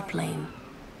far plane,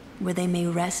 where they may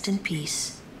rest in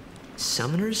peace.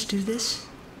 Summoners do this?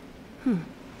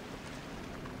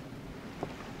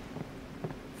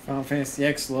 Final Fantasy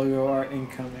X logo art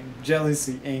incoming.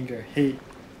 Jealousy, anger, hate.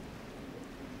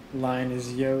 Line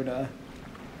is Yoda.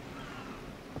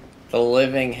 The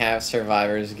living have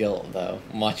survivor's guilt, though.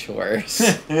 Much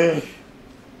worse.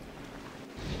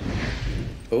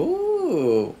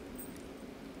 Ooh.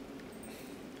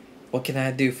 What can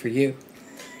I do for you?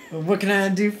 What can I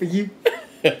do for you?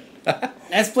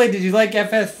 S-Play, did you like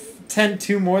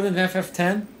FF10-2 more than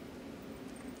FF10?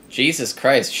 Jesus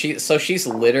Christ. She's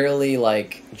literally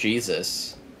like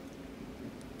Jesus.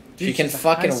 Dude, she can she's a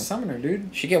fucking high summoner, dude.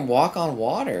 She can walk on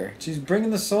water. She's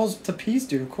bringing the souls to peace,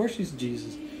 dude. Of course she's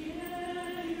Jesus.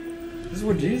 This is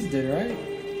what Jesus did,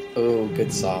 right? Ooh,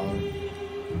 good song.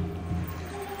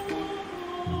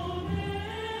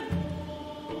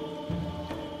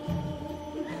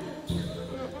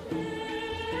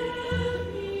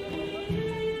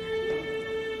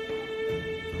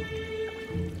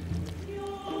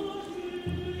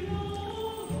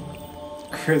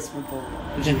 Christmas.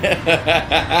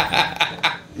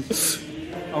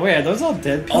 Oh wait, are those all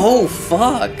dead people? Oh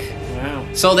fuck. Wow.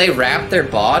 So they wrap their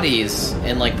bodies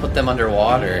and like put them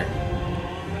underwater.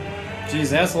 Jeez,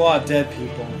 that's a lot of dead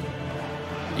people.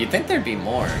 You'd think there'd be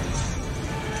more.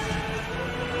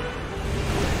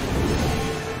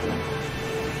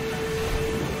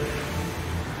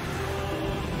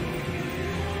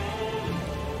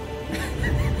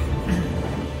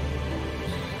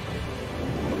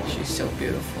 She's so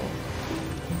beautiful.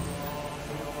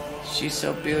 She's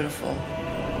so beautiful.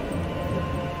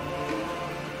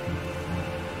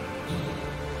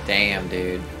 Damn,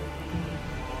 dude.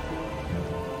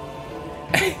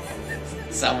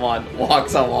 Someone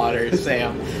walks on water,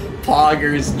 Sam.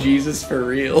 Poggers Jesus for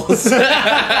reals.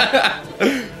 I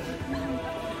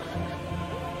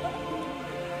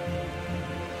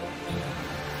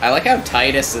like how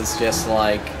Titus is just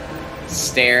like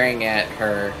staring at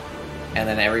her, and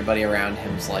then everybody around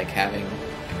him's like having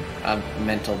a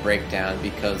mental breakdown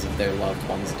because of their loved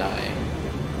ones dying.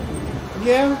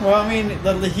 Yeah, well, I mean,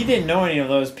 he didn't know any of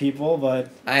those people,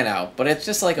 but... I know, but it's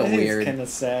just like a weird... It's kind of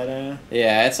sad,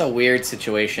 Yeah, it's a weird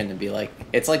situation to be like...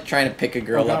 It's like trying to pick a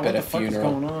girl up at a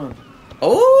funeral. What the fuck is going on?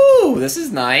 Oh, this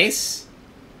is nice.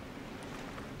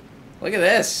 Look at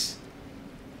this.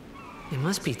 It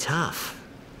must be tough,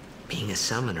 being a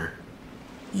summoner.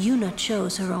 Yuna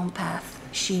chose her own path.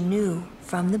 She knew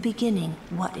from the beginning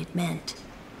what it meant.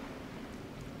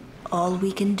 All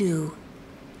we can do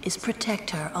is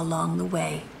protect her along the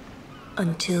way,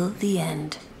 until the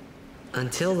end.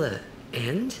 Until the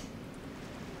end?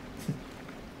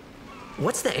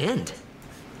 What's the end?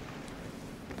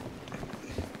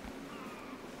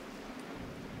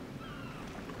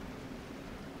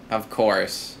 Of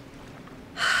course.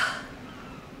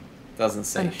 Doesn't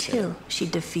say Until she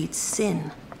defeats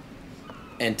Sin.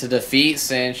 And to defeat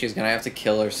Sin, she's gonna have to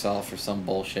kill herself or some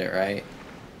bullshit, right?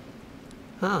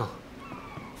 Oh.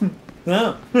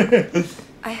 No.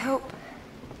 I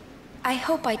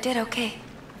hope I did okay.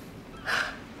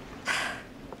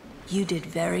 You did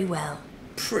very well.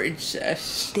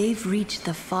 Princess. They've reached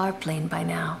the far plane by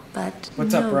now, but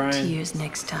What's no up, Brian? tears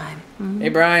next time. Hey,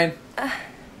 Brian.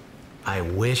 I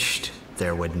wished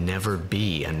there would never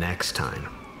be a next time.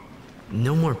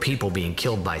 No more people being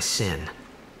killed by Sin.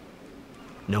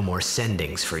 No more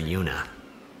sendings for Yuna.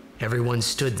 Everyone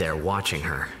stood there watching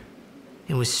her.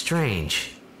 It was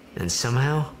strange, and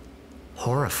somehow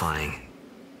horrifying.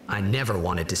 I never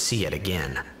wanted to see it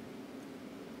again.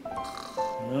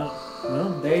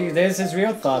 Well, there's his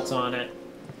real thoughts on it.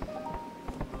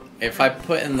 If I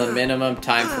put in the minimum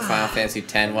time for Final Fantasy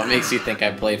X, what makes you think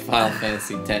I played Final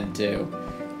Fantasy X too?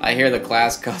 I hear the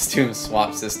class costume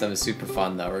swap system is super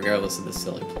fun though, regardless of the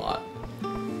silly plot.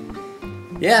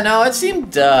 Yeah, no, it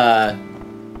seemed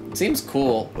seems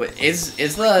cool. Is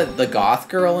the goth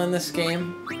girl in this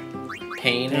game?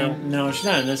 Pain? No, she's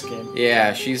not in this game.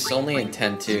 Yeah, she's only in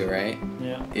 10 too, right?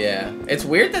 Yeah. Yeah. It's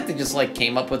weird that they just like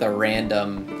came up with a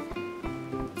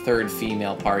random third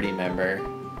female party member.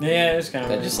 Yeah, it's kind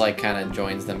of that just like kind of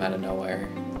joins them out of nowhere.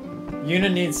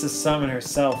 Yuna needs to summon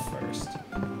herself first.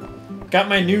 Got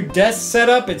my new desk set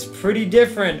up. It's pretty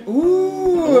different. Ooh.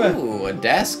 Ooh, a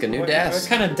desk, a new desk.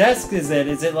 What kind of desk is it?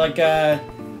 Is it like a?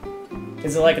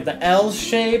 Is it like the L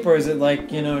shape, or is it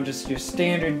like, you know, just your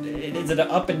standard? Is it an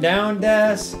up and down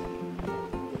desk?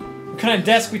 What kind of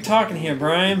desk we talking here,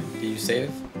 Brian? Did you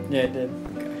save? Yeah, I did.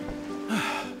 Okay.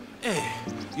 Hey,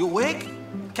 you awake?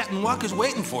 Captain Walker's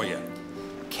waiting for you.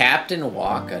 Captain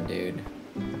Walker, dude.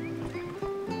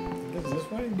 Is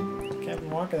this way? Captain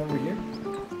Walker over here?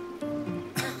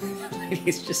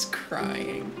 He's just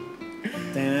crying.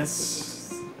 Dennis.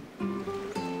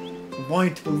 I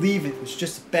wanted to believe it was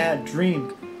just a bad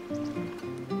dream.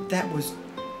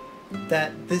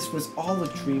 This was all a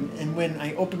dream, and when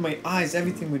I opened my eyes,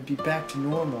 everything would be back to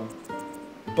normal.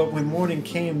 But when morning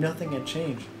came, nothing had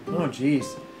changed. Oh,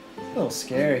 jeez. A little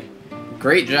scary.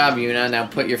 Great job, Yuna. Now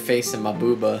put your face in my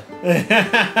booba.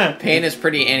 Pain is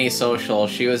pretty antisocial.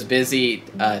 She was busy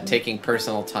taking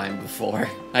personal time before.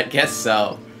 I guess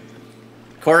so.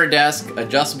 Quarter desk,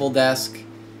 adjustable desk.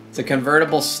 It's a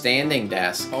convertible standing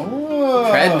desk. Oh.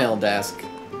 Treadmill desk.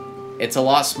 It's a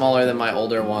lot smaller than my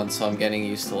older one, so I'm getting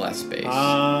used to less space.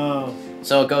 Oh.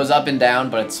 So it goes up and down,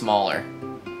 but it's smaller.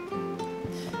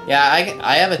 Yeah,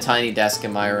 I have a tiny desk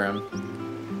in my room.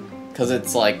 Because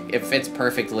it's like, it fits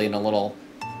perfectly in a little,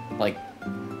 like,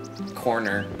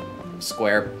 corner,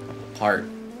 square part.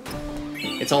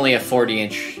 It's only a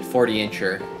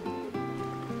 40-incher.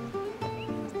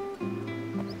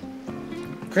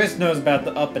 Chris knows about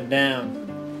the up and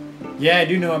down. Yeah, I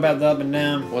do know about the up and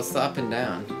down. What's the up and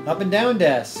down? Up and down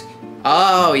desk.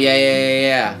 Oh,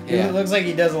 yeah. It looks like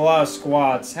he does a lot of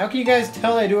squats. How can you guys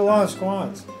tell I do a lot of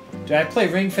squats? Did I play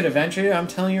Ring Fit Adventure? I'm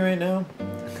telling you right now.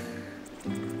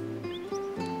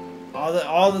 All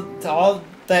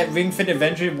that Ring Fit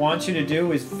Adventure wants you to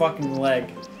do is fucking leg.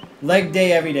 Leg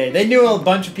day every day. They knew a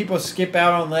bunch of people skip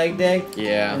out on leg day.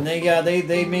 Yeah. And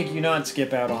they make you not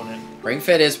skip out on it. Ring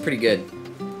Fit is pretty good.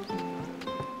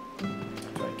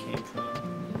 That's where I came from.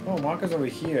 Oh, Waka's over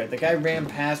here. The guy ran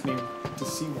past me to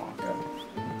see Waka.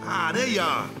 Ah, there you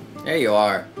are. There you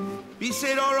are. Be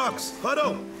said Aurochs,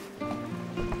 huddle.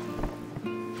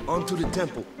 On to the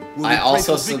temple. I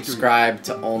also subscribe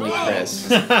to Only Chris.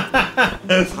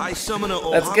 High Summoner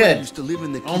That's Ohana good. used to live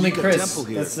in the Only Kilika Chris. temple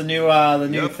here. That's the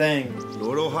new thing.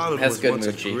 Lord Ohana That's was good, once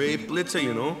Moochie. a great blitzer,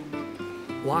 you know.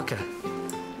 Waka.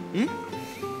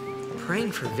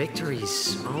 Praying for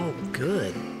victory's all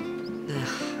good.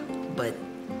 But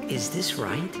is this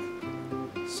right?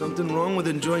 Something wrong with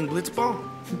enjoying Blitzball?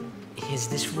 Is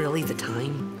this really the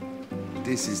time?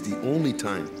 This is the only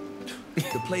time.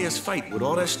 The players fight with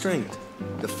all their strength.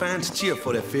 The fans cheer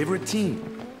for their favorite team.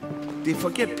 They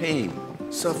forget pain,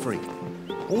 suffering.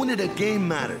 Only the game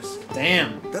matters.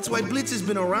 Damn. That's why Blitz has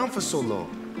been around for so long.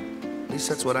 At least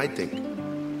that's what I think.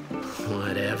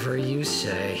 Whatever you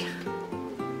say.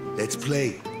 Let's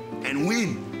play and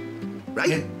win,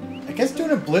 right? I guess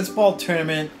doing a Blitzball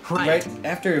tournament right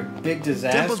after a big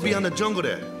disaster. Temple's beyond the jungle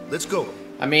there. Let's go.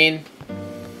 I mean,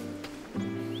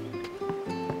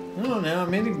 I don't know.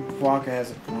 Maybe Waka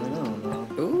has a point. I don't know.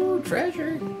 Ooh,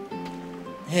 treasure.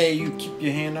 Hey, you keep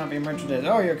your hand off your merchandise.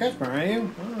 Oh, you're a customer, are you?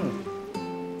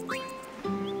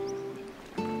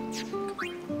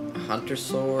 Hunter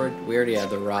sword. We already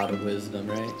have the Rod of Wisdom,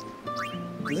 right?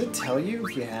 Does it tell you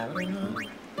if you have it or not?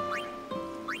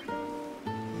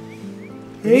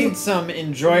 They need some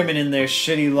enjoyment in their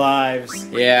shitty lives.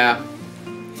 Yeah.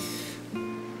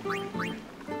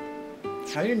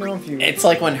 How do you know if you... It's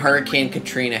like when Hurricane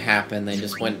Katrina happened, they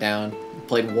just went down,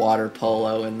 played water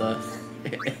polo in the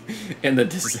in the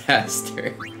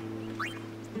disaster.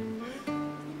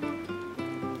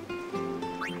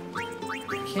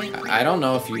 I don't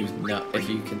know if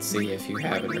you can see if you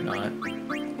have it or not.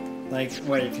 Like,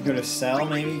 what, if you go to sell,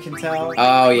 maybe you can tell?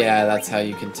 Oh yeah, that's how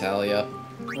you can tell, yep.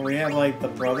 Well, we have, like, the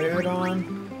Brotherhood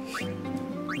on.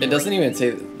 It doesn't even say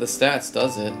the stats,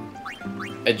 does it?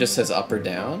 It just says up or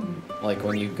down? Like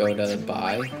when you go to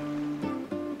buy?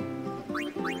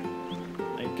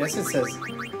 I guess it says...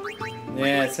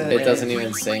 Yeah, it says... It doesn't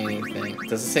even say anything.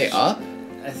 Does it say up?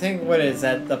 I think, what is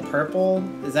that, the purple?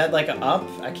 Is that like a up?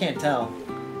 I can't tell.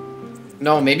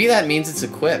 No, maybe that means it's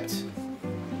equipped.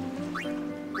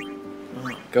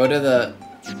 Go to the...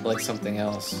 like something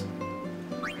else.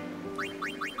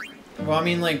 Well, I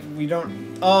mean, like, we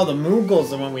don't... Oh, the Moogle's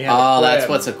the one we have Oh, equipped. that's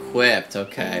what's equipped,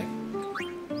 okay.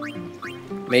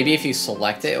 Maybe if you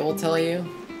select it, it will tell you?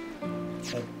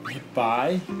 Like, hit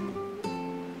buy?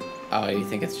 Oh, you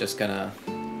think it's just gonna...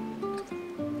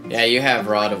 Yeah, you have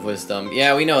Rod of Wisdom.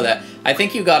 Yeah, we know that. I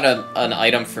think you got an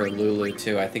item for Lulu,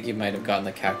 too. I think you might have gotten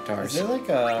the Cactars. Is there, like,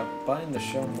 a button to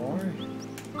show more?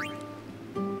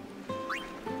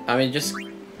 I mean, just...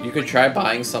 You could try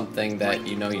buying something that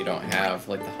you know you don't have,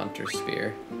 like the Hunter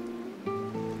Spear.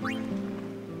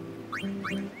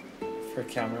 For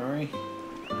Kalmari?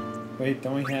 Wait,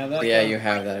 don't we have that? Yeah, you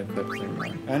have that equipped.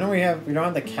 I know we don't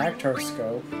have the Cactar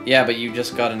scope. Yeah, but you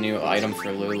just got a new item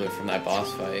for Lulu from that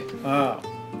boss fight. Oh.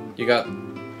 You got,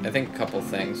 I think, a couple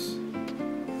things.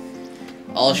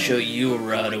 I'll show you a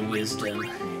Rod of Wisdom.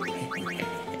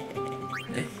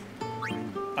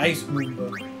 Ice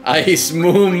Moomba. Ice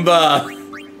Moomba!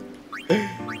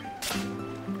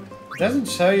 It doesn't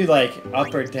show you, like,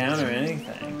 up or down or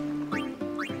anything.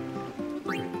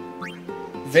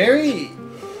 Very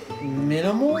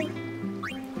minimal?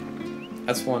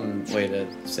 That's one way to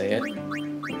say it.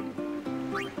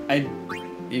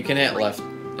 You can hit left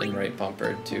and right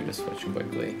bumper, too, to switch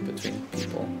quickly between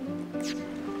people.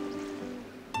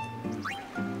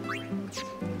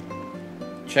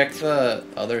 Check the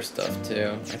other stuff,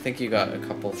 too. I think you got a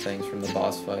couple things from the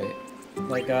boss fight.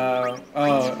 Like,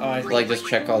 like, just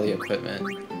check all the equipment.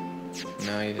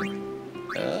 No, you didn't.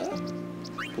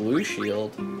 Blue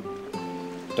shield.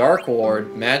 Dark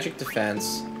ward, magic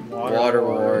defense, water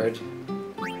ward.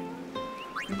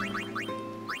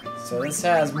 So this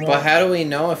has more... But how do we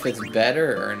know if it's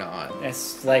better or not?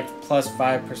 It's like plus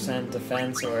 5%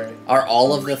 defense or... Are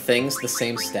all of the things the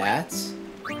same stats?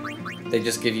 They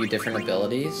just give you different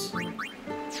abilities?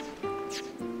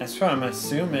 That's what I'm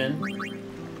assuming.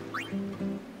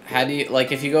 How do you...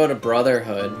 Like, if you go to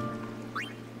Brotherhood...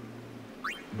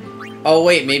 Oh,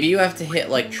 wait, maybe you have to hit,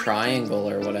 like, triangle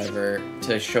or whatever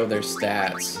to show their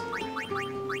stats.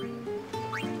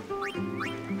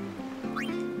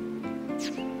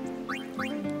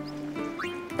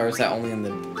 Or is that only in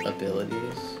the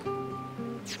abilities?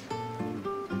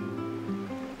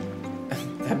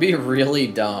 That'd be really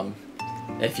dumb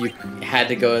if you had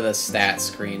to go to the stat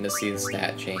screen to see the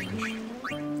stat change.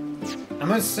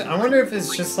 I wonder if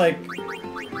it's just like,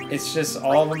 it's just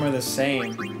all of them are the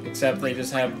same, except they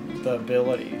just have the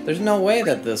ability. There's no way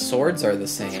that the swords are the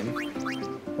same.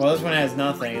 Well, this one has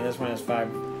nothing, and this one has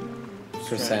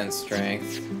 5%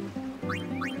 strength.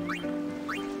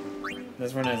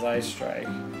 This one has Ice Strike.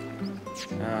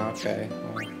 Oh, okay.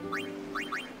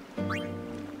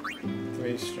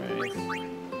 3 strength.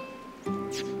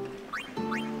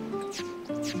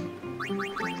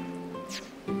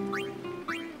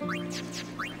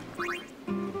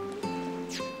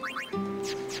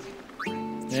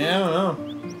 Yeah, I don't know.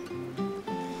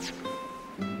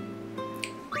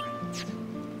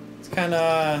 It's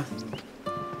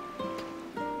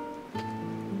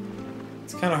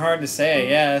kind of hard to say, I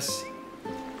guess.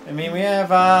 I mean, we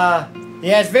have,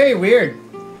 yeah, it's very weird.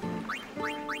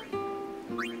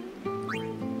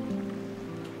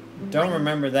 Don't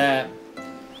remember that.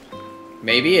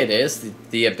 Maybe it is.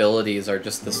 The abilities are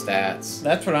just the stats.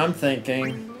 That's what I'm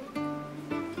thinking.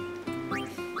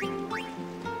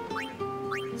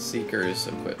 Seeker's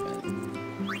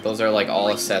equipment. Those are like all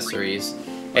accessories.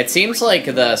 It seems like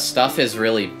the stuff is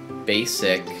really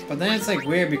basic. But then it's like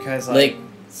weird because like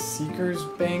Seeker's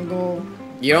Bangle.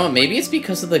 You know, maybe it's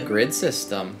because of the grid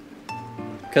system.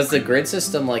 Because the grid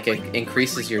system like it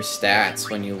increases your stats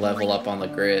when you level up on the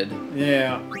grid.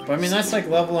 Yeah, but I mean that's like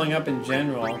leveling up in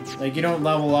general. Like you don't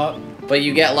level up. But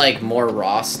you get like more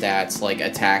raw stats like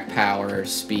attack power,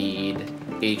 speed,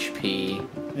 HP.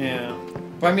 Yeah.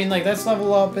 But I mean, like, that's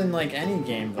level up in, like, any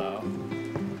game, though.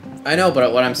 I know,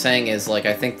 but what I'm saying is, like,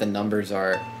 I think the numbers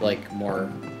are, like,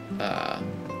 more,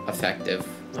 effective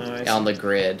on the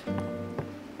grid.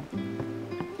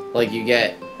 Like, you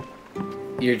get...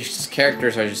 Your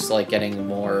characters are just, like, getting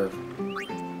more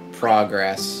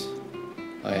progress.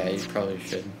 Oh, yeah, you probably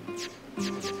should.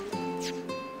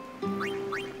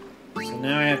 So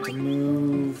now I have to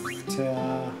move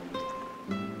to...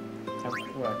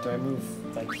 What, do I move,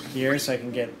 like, here so I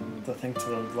can get the thing to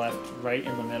the left, right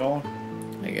in the middle?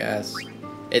 I guess.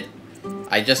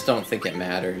 I just don't think it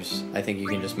matters. I think you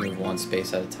can just move one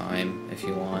space at a time if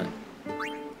you want.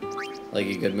 Like,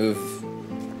 you could move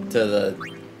to the...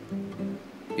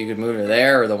 You could move to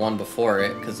there or the one before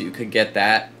it, because you could get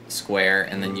that square,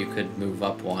 and then you could move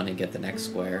up one and get the next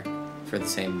square for the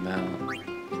same amount.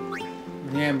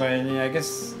 Yeah, but I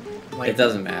guess... Like, it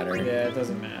doesn't matter. Yeah, it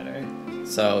doesn't matter.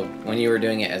 So, when you were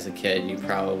doing it as a kid, you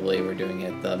probably were doing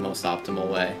it the most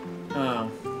optimal way. Oh.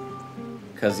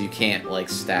 Because you can't, like,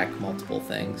 stack multiple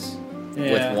things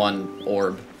with one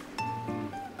orb.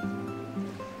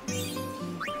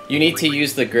 You need to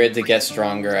use the grid to get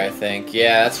stronger, I think.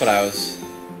 Yeah, that's what I was...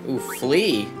 Ooh,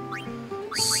 Flea!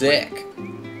 Sick.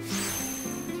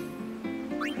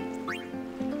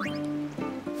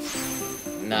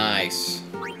 Nice.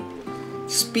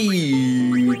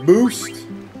 Speed boost!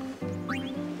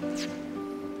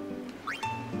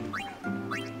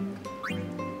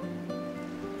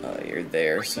 You're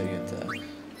there, so you have to...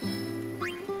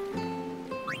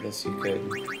 I guess you could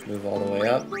move all the way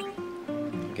up.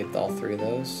 Get all 3 of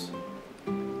those.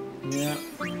 Yeah.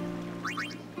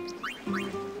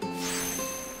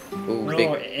 Ooh, no, big...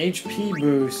 HP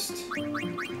boost.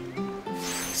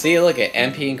 See, look at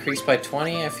MP increased by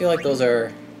 20. I feel like those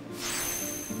are...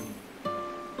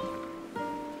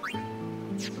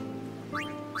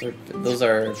 Those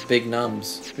are big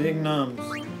nums. Big nums.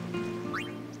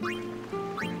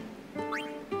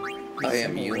 I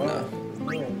am Yuna.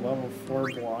 Level 4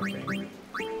 blocking.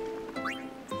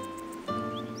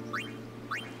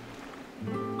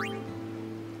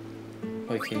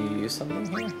 Wait, can you use something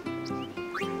here?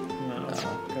 No,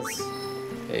 because...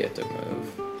 Yeah, you have to move.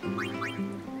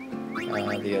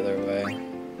 The other way.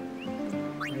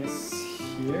 Is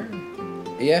here?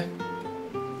 Yeah.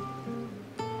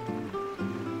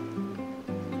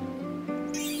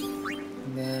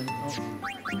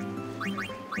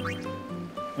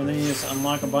 And then you just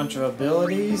unlock a bunch of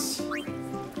abilities.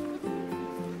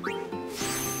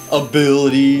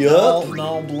 Ability up!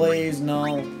 Null Blaze,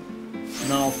 Null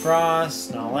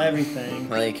Frost, Null everything.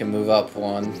 Now you can move up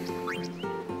one.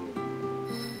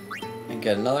 And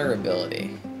get another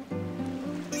ability.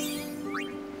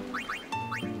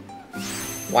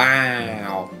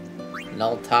 Wow!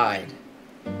 Null Tide.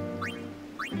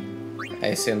 I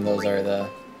assume those are the...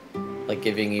 like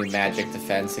giving you magic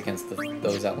defense against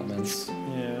those elements.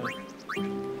 Yeah.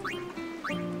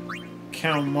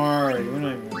 Count Mari. We're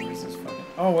not even gonna use this fucking...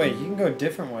 Oh wait, you can go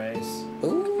different ways.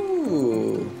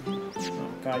 Ooh. Oh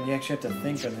god, you actually have to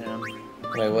think of him.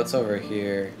 Wait, what's over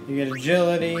here? You get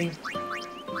agility,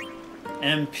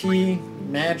 MP,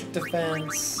 magic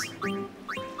defense,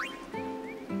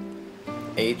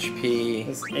 HP.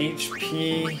 this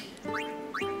HP,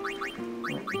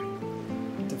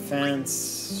 defense,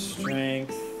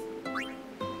 strength.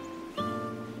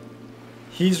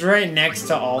 He's right next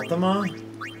to Ultima.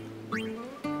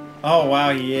 Oh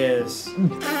wow, he is.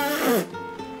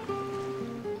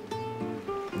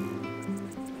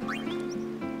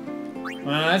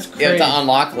 Wow, that's crazy. You have to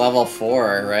unlock level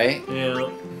 4, right?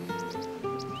 Yeah.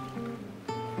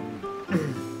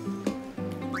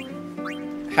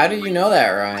 How did you know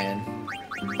that, Ryan?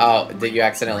 Oh, did you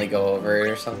accidentally go over it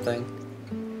or something?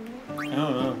 I don't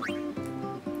know.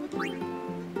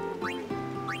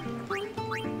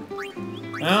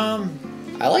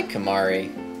 I like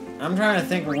Kamari. I'm trying to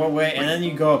think of what way, and then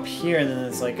you go up here, and then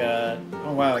it's like a.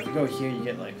 Oh wow! If you go here, you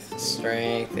get like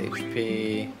strength,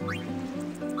 HP.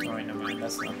 Oh wait, never mind.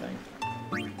 That's nothing.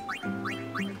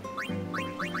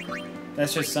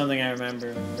 That's just something I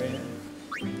remember.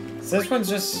 So this one's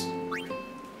just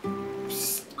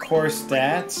core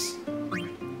stats,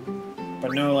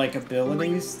 but no like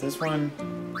abilities. This one.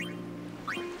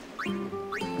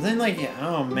 But then like,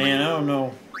 oh man, I don't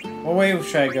know. What way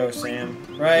should I go, Sam?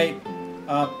 Right,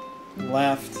 up,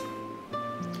 left.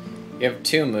 You have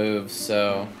 2 moves,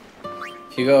 so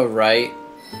if you go right,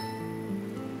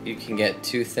 you can get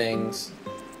 2 things.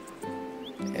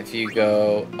 If you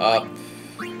go up,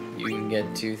 you can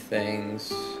get 2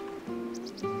 things.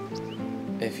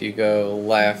 If you go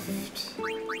left,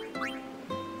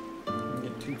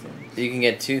 you can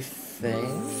get 2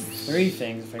 things. 3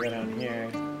 things if I go down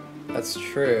here. That's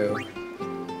true.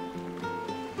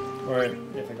 Or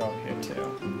if I go up here too.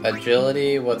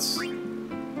 Agility,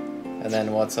 and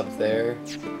then what's up there?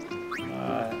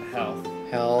 Health.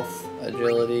 Health,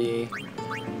 agility.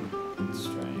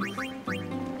 Strength.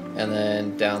 And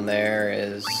then down there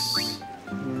is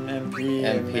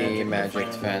MP,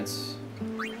 magic defense.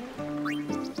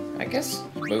 I guess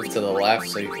move to the left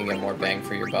so you can get more bang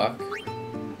for your buck.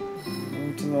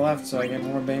 Move to the left so I get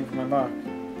more bang for my buck.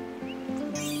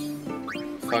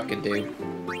 Fuck it, dude.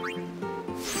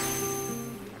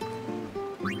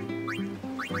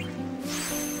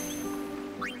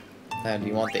 Now, do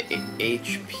you want the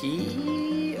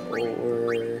HP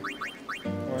or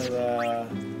the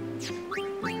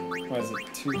what is it?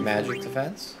 2 magic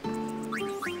defense?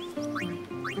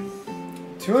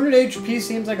 200 HP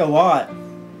seems like a lot.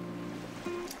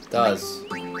 Does.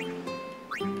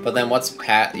 But then what's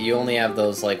you only have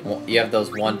those like you have those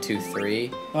 1, 2,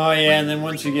 3. Oh yeah, and then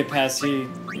once you get past here,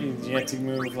 you have to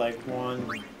move like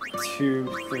 1, 2,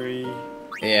 3.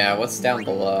 Yeah, what's down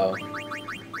below?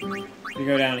 You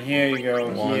go down here, you go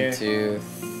 1, here. 2,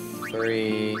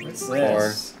 3, What's 4.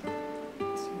 this?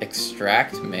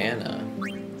 Extract mana.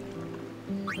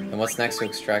 And what's next to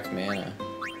extract mana?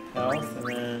 Health, and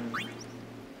then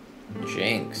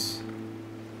Jinx.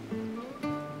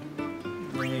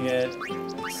 then you get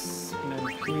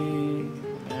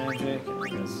MP, magic,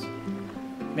 and this.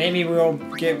 Maybe we'll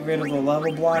get rid of the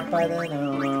level block by then. I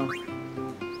don't know.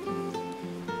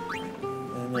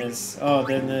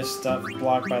 Then this stuff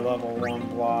blocked by level 1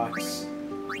 blocks.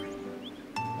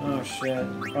 Oh shit.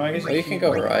 Oh, I guess you can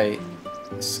go right.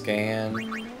 Scan.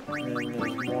 And then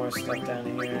there's more stuff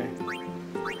down here.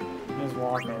 There's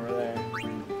walk over there.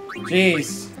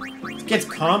 Jeez. It gets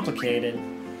complicated.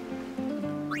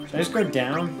 Should I just go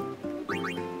down?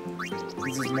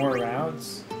 Since there's more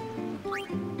routes?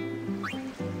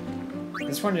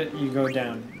 This one, you go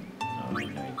down. Oh, I know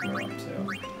you can go up too.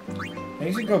 I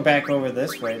usually go back over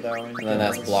this way though. And then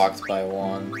that's blocked by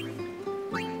 1.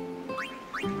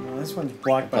 Well, this one's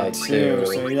blocked by 2,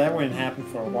 so that wouldn't happen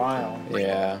for a while.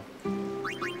 Yeah.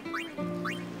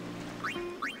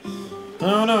 I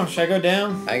don't know, should I go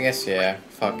down? I guess yeah.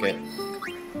 Fuck it.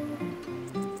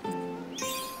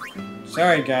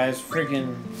 Sorry guys,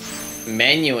 freaking...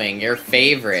 Menuing, your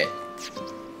favorite.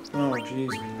 Oh jeez.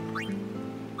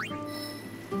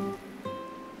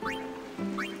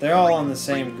 They're all on the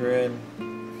same grid.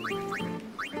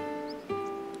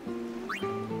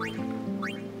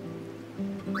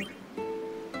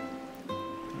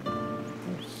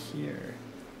 Here.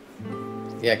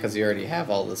 Yeah, because you already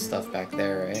have all this stuff back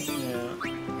there, right? Yeah.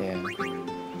 Yeah.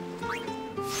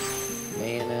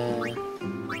 Mana.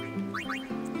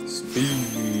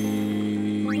 Speed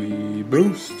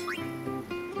boost.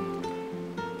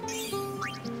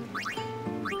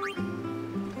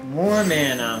 More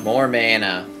mana. More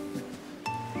mana.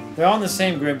 They're all on the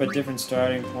same grid, but different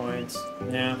starting points.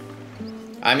 Yeah.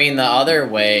 I mean, the other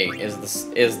way is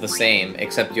the same,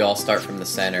 except you all start from the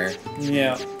center.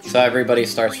 Yeah. So everybody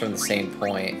starts from the same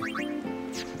point.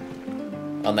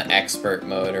 on the expert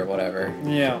mode or whatever.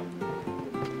 Yeah.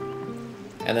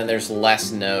 And then there's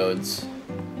less nodes.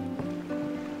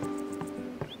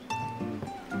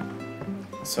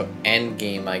 So end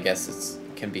game, I guess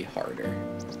can be harder.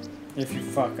 If you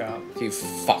fuck up. If you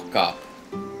fuck up.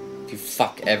 If you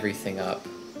fuck everything up.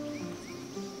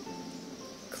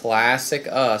 Classic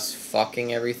us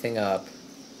fucking everything up.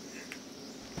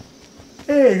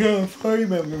 Hey, I got a party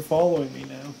member following me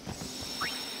now.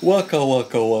 Waka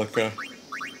waka waka.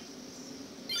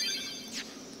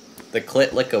 The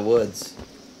Klitlicka Woods.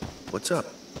 What's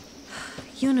up?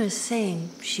 Yuna's saying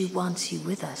she wants you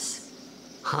with us.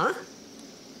 Huh?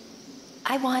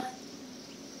 I want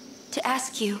to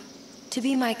ask you to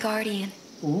be my guardian.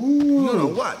 Ooh. You know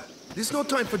what? There's no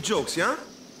time for jokes, yeah?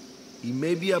 He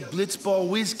may be a blitzball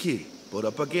whiz kid, but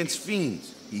up against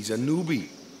fiends, he's a newbie.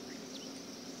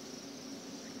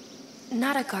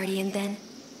 Not a guardian, then.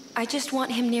 I just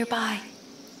want him nearby.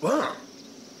 What?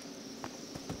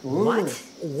 What?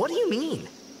 What do you mean?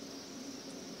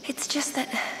 It's just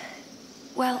that...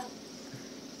 Well...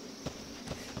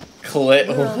 We're all going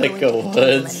to Klitlicka Campbell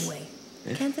Woods. anyway.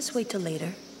 Can't this wait till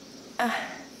later?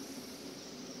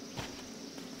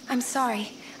 I'm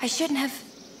sorry. I shouldn't have...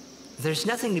 There's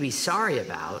nothing to be sorry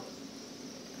about.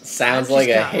 Sounds I'm like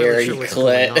just a not really hairy sure what's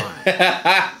going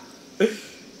clit.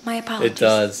 My apologies. It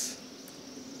does.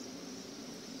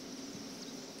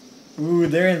 Ooh,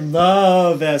 they're in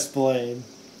love, Esplane.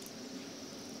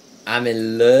 I'm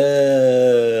in love.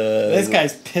 This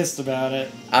guy's pissed about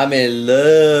it. I'm in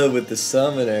love with the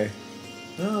summoner.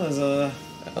 Oh,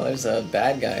 there's a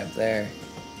bad guy up there.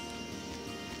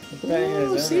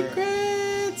 Ooh,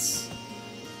 secrets!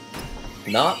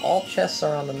 Not all chests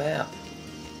are on the map.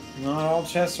 Not all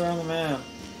chests are on the map.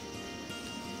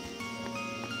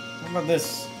 What about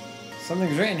this?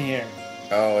 Something's written here.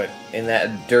 Oh, in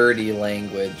that dirty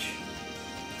language.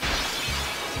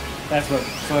 That's what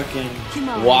fucking...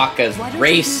 Waka's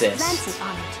racist.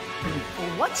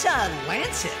 What's a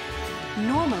lancet?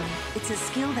 Normally, it's a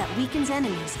skill that weakens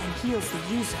enemies and heals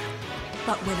the user.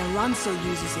 But when Alonso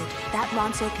uses it, that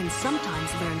Alonso can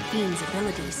sometimes learn Fiend's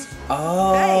abilities.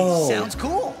 Oh. Hey, sounds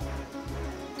cool.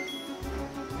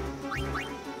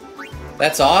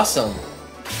 That's awesome.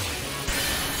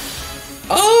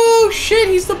 Oh shit,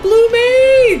 he's the blue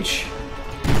mage!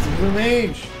 He's the blue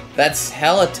mage. That's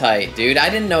hella tight, dude. I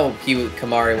didn't know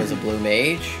Kimahri was a blue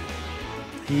mage.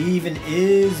 He even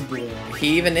is blue.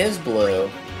 He even is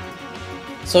blue.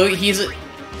 So he's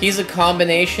a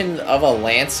combination of a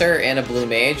Lancer and a blue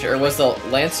mage, or was the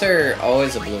Lancer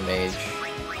always a blue mage?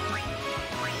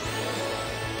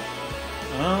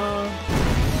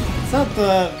 It's not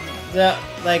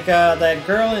that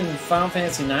girl in Final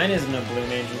Fantasy IX isn't a blue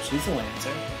mage, and she's a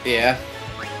Lancer. Yeah.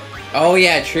 Oh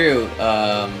yeah, true.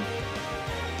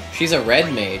 She's a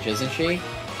red mage, isn't she?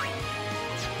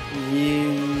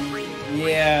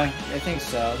 Yeah, I think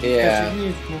so. Yeah. Because she can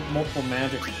use multiple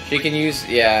magic. She can use,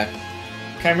 yeah.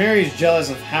 Chimeri's jealous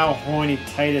of how horny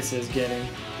Titus is getting.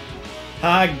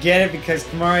 I get it, because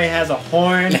Kimahri has a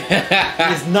horn.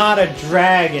 He's not a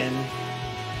dragon.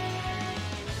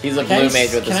 He's a blue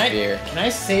mage with a can spear. Can I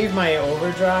save my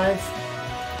overdrive?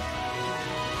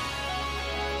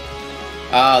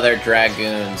 Oh, they're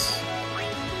dragoons.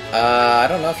 I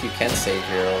don't know if you can save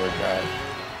your overdrive.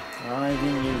 I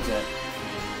didn't use it.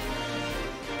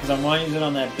 Because I want to use it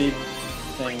on that big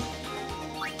thing.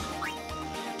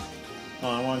 Oh,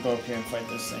 I want to go up here and fight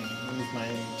this thing. Use my...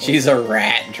 She's a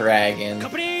rat dragon.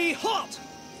 Company, halt!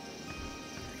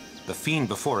 The fiend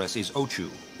before us is Ochu,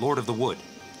 Lord of the Wood.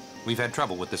 We've had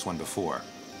trouble with this one before.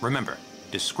 Remember,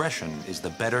 discretion is the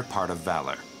better part of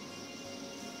valor.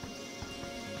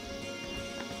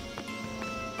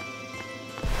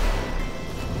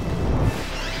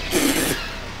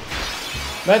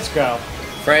 Let's go.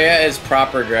 Freya is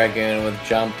proper dragoon with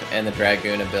jump and the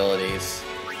dragoon abilities.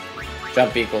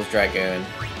 Jump equals dragoon.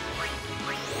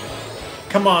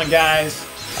 Come on, guys.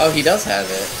 Oh, he does have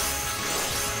it.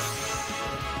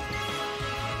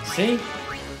 See?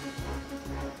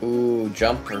 Ooh,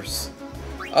 jumpers.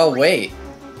 Oh, wait.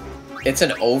 It's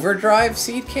an overdrive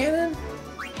seed cannon?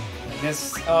 I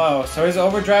guess... Oh, so his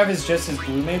overdrive is just his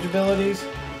blue mage abilities?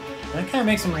 That kind of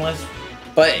makes him less...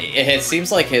 But it seems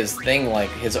like his thing, like,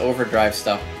 his overdrive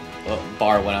stuff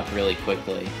bar went up really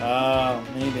quickly. Oh,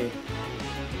 maybe.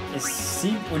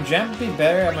 Would jump be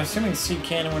better? I'm assuming seed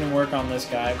cannon wouldn't work on this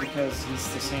guy because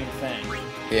he's the same thing.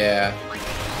 Yeah.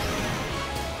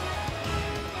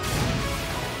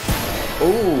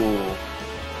 Ooh.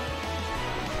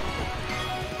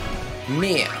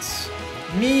 Miss.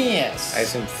 Miss. I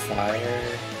assume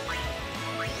fire.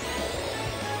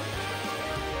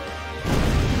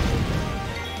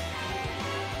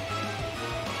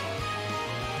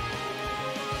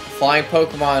 Flying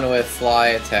Pokemon with fly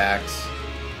attacks.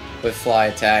 With fly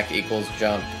attack equals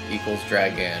jump equals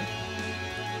Dragoon.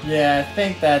 Yeah, I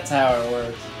think that's how it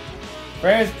works.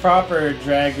 Whereas proper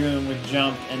Dragoon would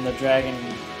jump and the dragon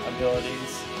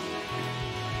abilities.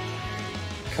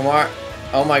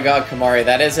 Oh my god, Kamari,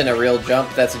 that isn't a real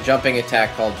jump. That's a jumping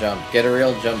attack called jump. Get a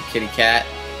real jump, kitty cat.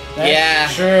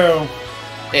 That's true.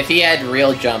 If he had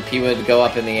real jump, he would go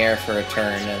up in the air for a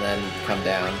turn and then come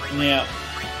down. Yeah.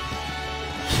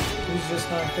 He's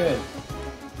just not good.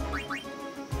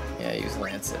 Yeah, use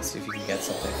Lancet. See if you can get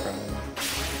something from him.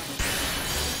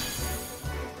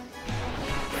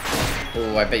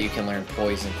 Ooh, I bet you can learn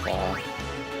Poison Claw.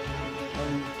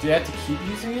 Do you have to keep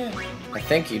using it? I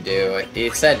think you do. She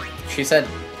said she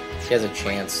has a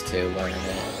chance to learn it.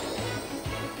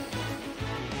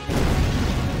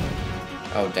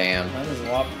 Oh damn. That is a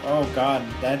lot. Oh god,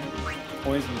 that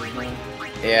poison is mine.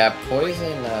 Yeah,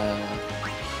 poison.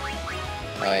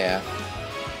 Oh yeah.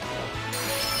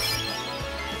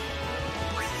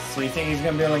 So you think he's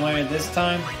gonna be able to learn it this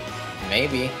time?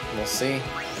 Maybe. We'll see.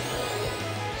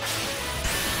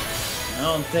 I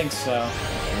don't think so.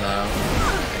 No.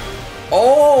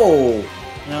 Oh!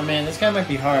 No man, this guy might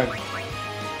be hard.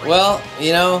 Well,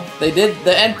 you know, the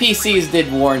NPCs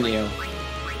did warn you.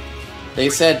 They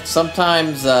said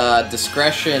sometimes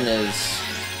discretion is...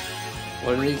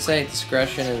 What did he say?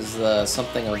 Discretion is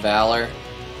something of valor.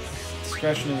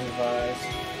 Discretion is advised.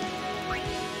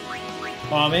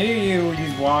 Well, maybe you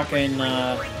use walk and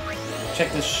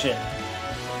check this shit.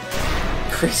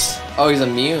 Chris. Oh, he's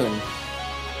immune.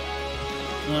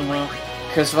 Oh, well.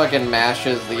 Chris fucking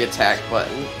mashes the attack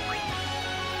button.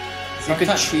 You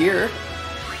could cheer.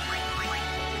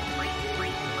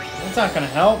 That's not gonna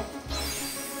help.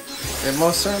 It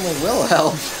most certainly will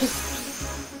help.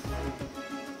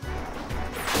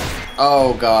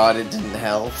 Oh god, it didn't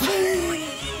help.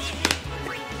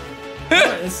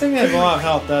 This thing has a lot of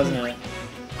health, doesn't it?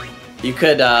 You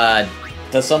could,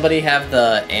 does somebody have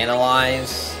the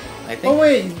Analyze? I think. Oh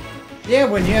wait, yeah,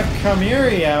 when you have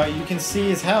Kamiri out, you can see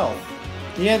his health.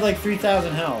 He had like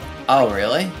 3,000 health. Oh,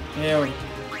 really? Yeah.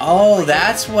 Oh,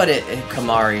 that's what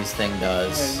Kamari's thing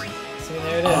does. See,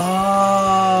 there it is.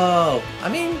 Oh, I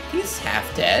mean, he's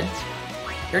half dead.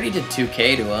 You already did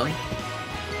 2k to him.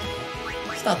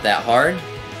 It's not that hard.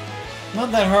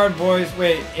 Not that hard, boys.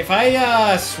 Wait, if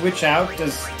I switch out,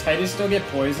 does Titus still get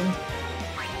poisoned?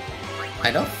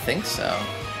 I don't think so.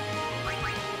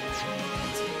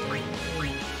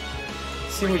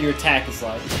 Let's see what your attack is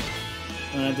like.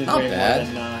 And I did Not way bad.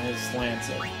 more than his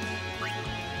Lancet.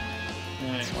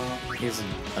 Alright, well. He's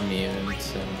immune,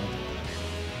 so...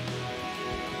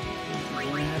 Do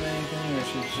we have anything, or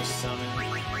should we just summon?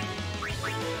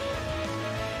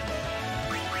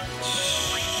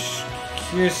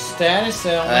 Cure status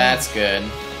element. That's good.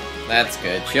 That's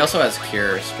good. She also has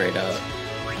Cure straight up.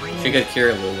 She could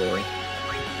cure Lulu.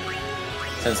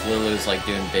 Since Lulu's like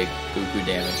doing big buku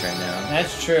damage right now.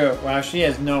 That's true. Wow, she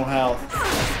has no health.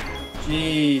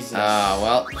 Jesus.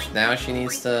 Well, now she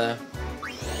needs to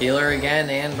heal her again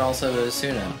and also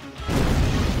Suno.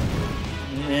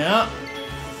 Yeah.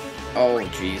 Oh,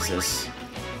 Jesus.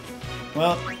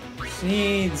 Well, she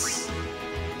needs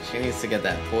to get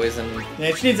that poison.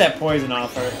 Yeah, she needs that poison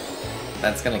off her.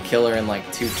 That's gonna kill her in like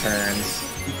 2 turns.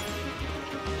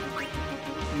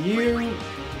 You...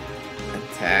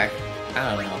 Attack?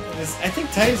 I don't know. I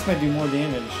think Titus might do more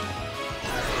damage.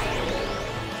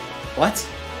 What?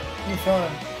 You fell.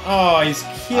 Oh, he's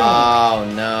killing. Oh,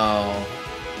 no.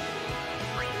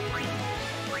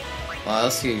 Well,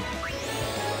 let's see.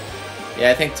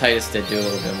 Yeah, I think Titus did do a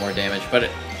little bit more damage, but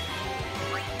it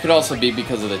could also be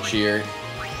because of the cheer.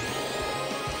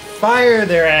 Fire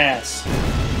their ass!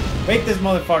 Wake this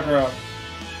motherfucker up.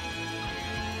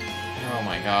 Oh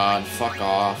my god, fuck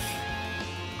off.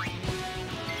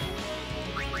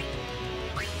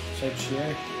 Should I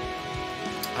cheer?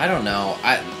 I don't know.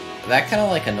 That kind of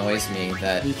like annoys me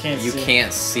that you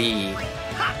can't see.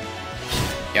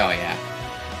 Oh yeah.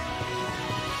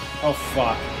 Oh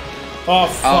fuck. Oh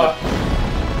fuck. Oh.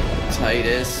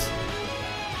 Titus.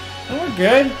 Oh, we're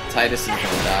good. Titus is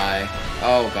gonna die.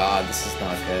 Oh god, this is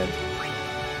not good.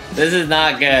 This is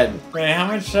not good. Wait, how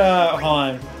much, hold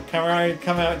on.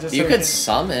 Come out just You so could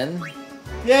summon.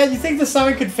 Yeah, you think the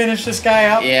summon could finish this guy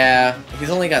up? Yeah, he's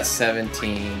only got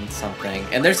 17 something.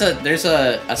 And there's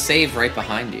a save right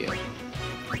behind you.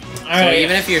 Alright. So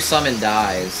even if your summon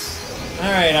dies.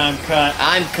 Alright, I'm cut.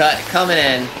 I'm cut. Coming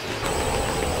in.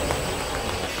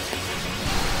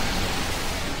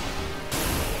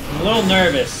 I'm a little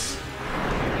nervous.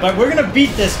 But we're gonna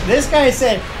beat this. This guy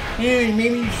said, hey,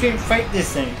 maybe you shouldn't fight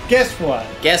this thing. Guess what?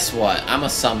 Guess what? I'm a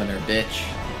summoner, bitch.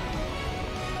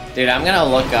 Dude, I'm gonna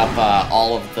look up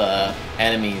all of the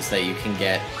enemies that you can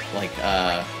get, like,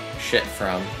 shit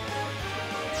from.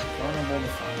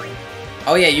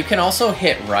 Oh yeah, you can also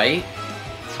hit right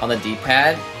on the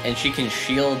D-pad, and she can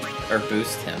shield or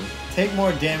boost him. Take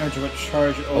more damage but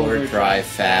charge overdrive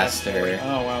faster.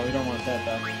 Oh wow, we don't want that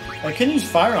though. I can use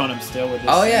fire on him still with this.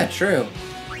 Oh yeah, true.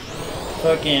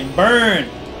 Fucking burn!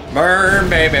 Burn,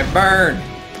 baby, burn!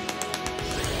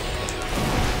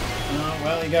 Oh,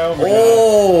 well, you got overdrive.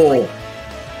 Oh!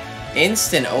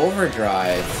 Instant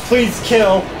overdrive. Please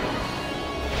kill!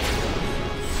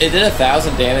 It did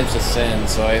 1,000 damage to Sin,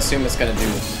 so I assume it's gonna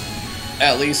do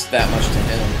at least that much to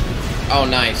him. Oh,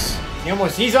 nice.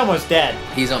 He's almost dead.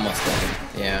 He's almost dead,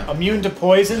 yeah. Immune to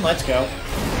poison, let's go.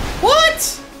 What?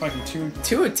 Fucking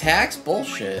two attacks?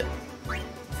 Bullshit.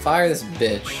 Fire this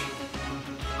bitch.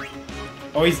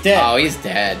 Oh, he's dead. Oh, he's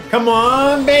dead. Come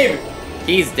on, baby.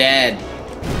 He's dead.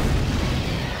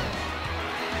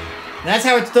 That's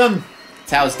how it's done.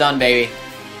 That's how it's done, baby.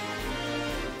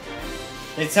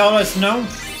 They tell us no.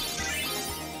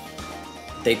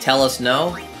 They tell us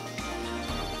no?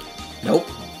 Nope.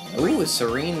 Ooh, a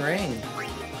serene ring.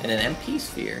 And an MP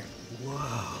sphere.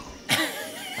 Whoa.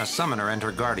 A summoner and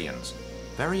her guardians.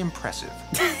 Very impressive.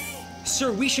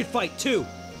 Sir, we should fight too.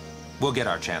 We'll get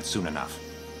our chance soon enough.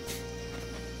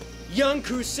 Young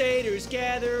crusaders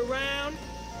gather around.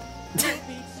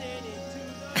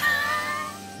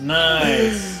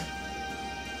 Nice.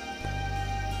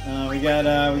 We got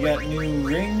new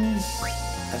rings.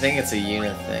 I think it's a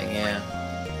unit thing, yeah.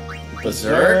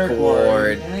 Berserk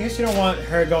Ward. I guess you don't want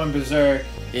her going berserk.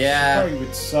 Yeah. Probably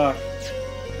would suck.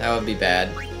 That would be bad.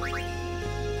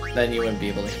 Then you wouldn't be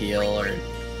able to heal or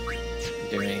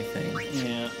do anything.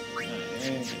 Yeah.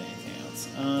 Anything else?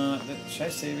 Should I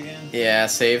save again? Yeah,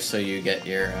 save so you get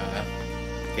your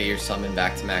summon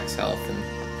back to max health, and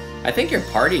I think your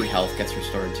party health gets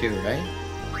restored too, right?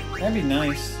 That'd be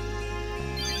nice.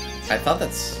 I thought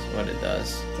that's what it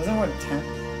does. Doesn't what tent?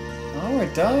 Oh,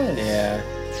 it does. Yeah.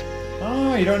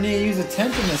 Oh, you don't need to use a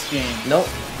tent in this game. Nope,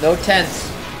 no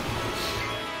tents.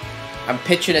 I'm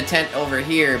pitching a tent over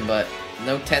here, but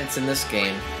no tents in this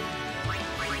game.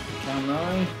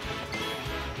 Katamari?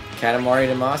 Katamari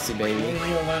Damacy, baby. Maybe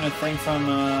you'll learn a thing from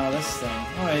this thing.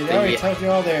 Oh, they already told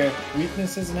you all their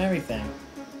weaknesses and everything.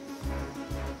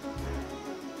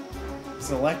 It's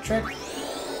electric? I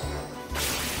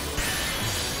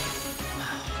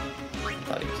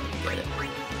thought he was gonna get it.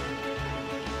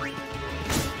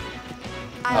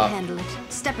 I'll handle it.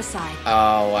 Step aside.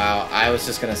 Oh, wow. I was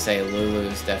just gonna say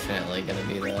Lulu's definitely gonna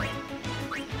be the...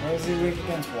 What is he weak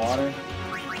against? Water?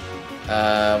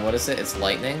 What is it? It's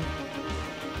lightning?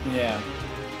 Yeah.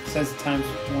 It says times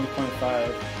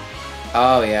 1.5.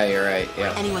 Oh, yeah, you're right.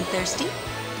 Yeah. Anyone thirsty?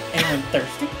 Anyone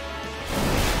thirsty?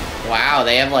 Wow,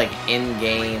 they have, like,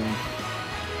 in-game...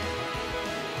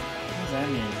 What does that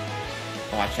mean?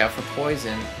 Watch out for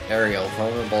poison. There we go.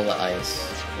 Vulnerable to ice.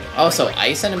 Oh, so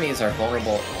ice enemies are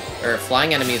vulnerable... Or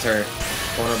flying enemies are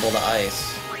vulnerable to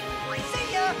ice.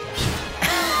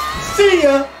 See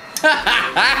ya!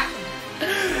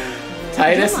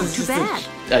 Titus is just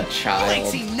a child. You ain't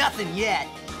seen nothing yet.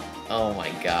 Oh my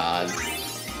god.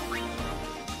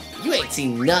 You ain't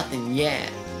seen nothing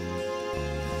yet.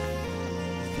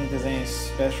 Think there's any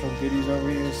special goodies over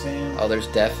here, Sam? Oh, there's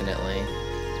definitely.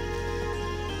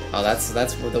 Oh, that's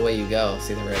the way you go.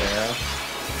 See the red arrow?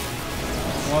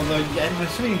 Well, I'm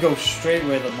assuming you go straight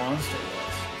where the monster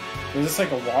was. Is this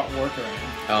like a workaround?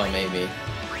 Oh, maybe.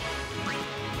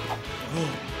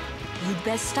 You'd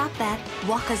best stop that.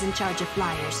 Waka's in charge of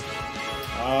flyers.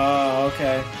 Oh,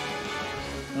 okay.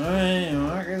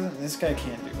 Alright, this guy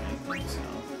can't do anything, so...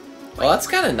 Well, that's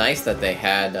kind of nice that they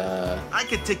had, I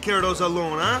could take care of those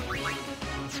alone, huh?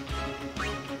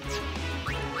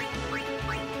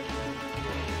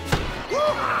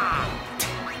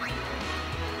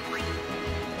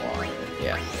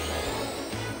 Yeah.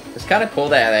 It's kind of cool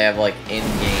that they have, like,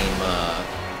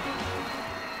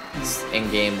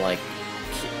 in-game, like,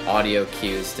 audio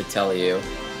cues to tell you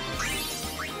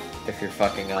if you're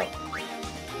fucking up.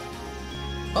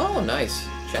 Oh, nice.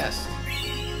 Chest.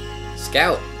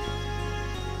 Scout.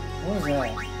 What was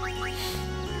that?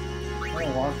 Oh,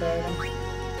 a walk item?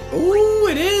 Ooh,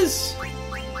 it is!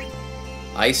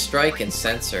 Ice Strike and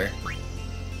Sensor.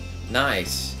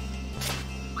 Nice.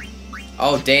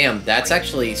 Oh, damn. That's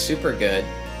actually super good.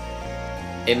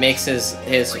 It makes his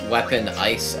weapon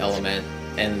ice element,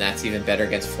 and that's even better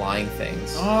against flying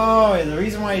things. Oh, the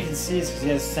reason why you can see is because he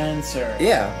has Sensor.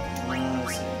 Yeah. Oh,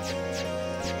 I see.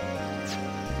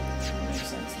 Makes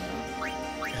sense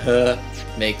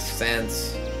now. Makes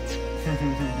sense.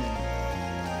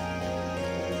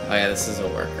 Oh yeah, this is a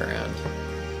workaround.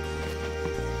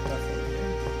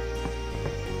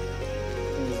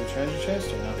 treasure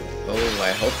chest or nothing? Oh,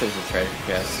 I hope there's a treasure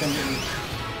chest.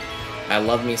 I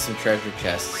love me some treasure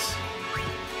chests.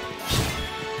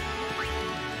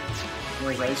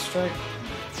 Where's Ice Strike?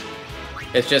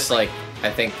 It's just like, I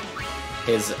think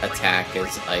his attack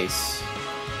is ice.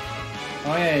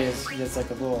 Oh yeah, it's like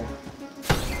a little...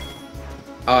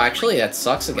 Oh, actually, that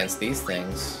sucks against these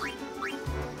things.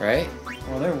 Right?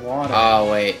 Well, they're water. Oh,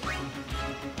 wait.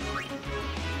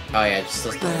 Oh yeah, just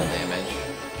does normal damage.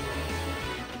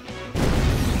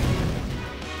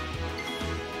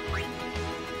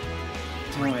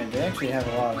 Oh wait, they actually have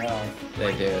a lot of health.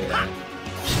 They do, yeah.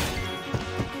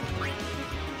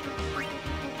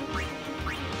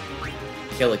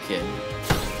 Kill a kid.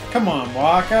 Come on,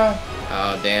 Waka!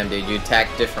 Oh, damn, dude, you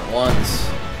attacked different ones.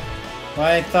 Well,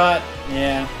 I thought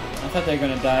they were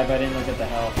gonna die, but I didn't look at the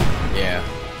health. Yeah.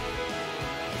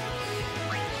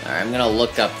 Alright, I'm gonna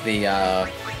look up the,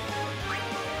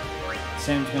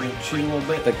 Sam's gonna cheat a little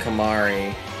bit. the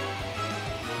Kamari.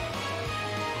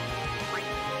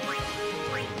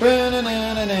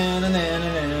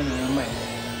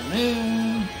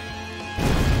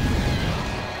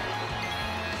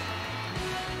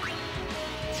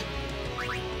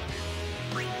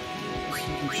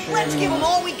 Let's give them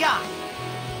all we got.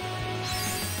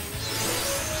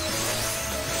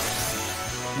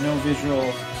 No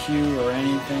visual cue or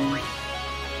anything.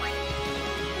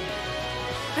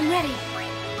 I'm ready.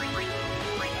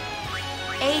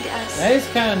 Aid us. That is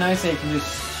kind of nice that you can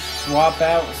just swap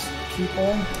out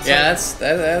people. It's Yeah,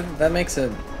 like that makes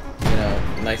it, you know,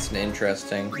 nice and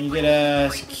interesting. you get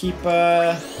to keep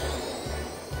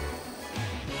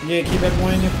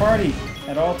everyone in your party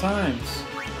at all times.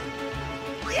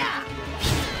 Yeah.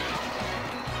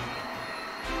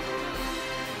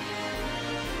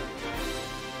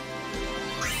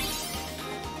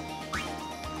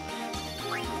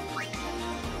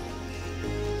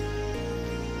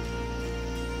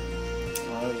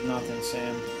 Oh, there's nothing,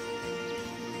 Sam.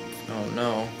 Oh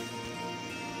no.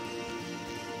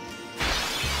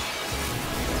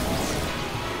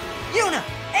 Yuna!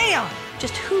 Aeon!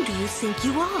 Just who do you think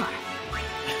you are?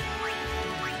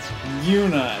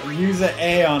 Yuna, use an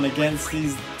Aeon against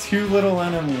these two little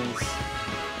enemies.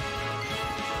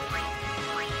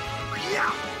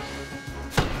 Yeah.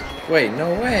 Wait, no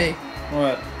way.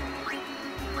 What?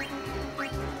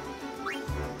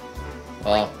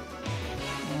 Well,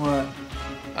 What?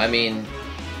 I mean,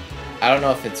 I don't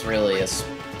know if it's really a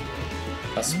spoiler,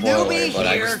 Newbie but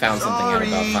I here, just found something out about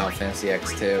sorry. Final Fantasy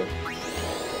X2.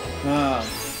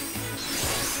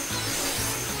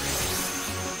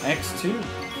 X2?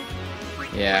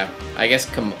 Yeah, I guess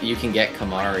you can get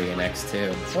Kamari in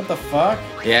X2. What the fuck?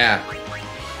 Yeah,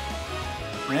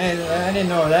 I didn't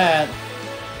know that.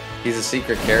 he's a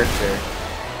secret character.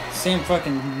 Sam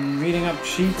fucking reading up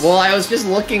cheats. Well, I was just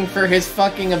looking for his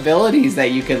fucking abilities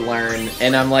that you could learn,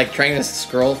 and I'm like trying to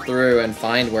scroll through and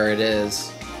find where it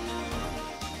is.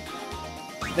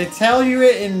 They tell you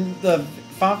it in the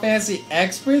Final Fantasy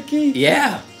X wiki?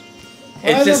 Yeah. Why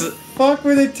It's the just, fuck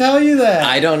would they tell you that?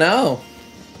 I don't know.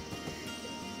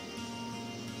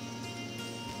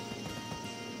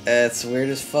 It's weird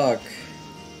as fuck.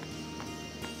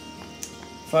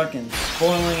 Fucking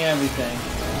spoiling everything.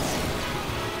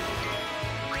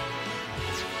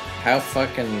 How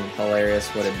fucking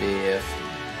hilarious would it be if...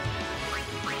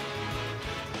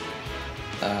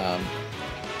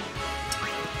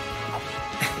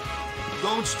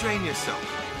 Don't strain yourself.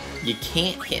 You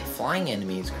can't hit flying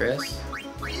enemies, Chris.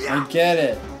 I get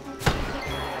it.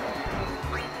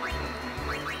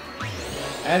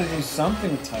 I had to do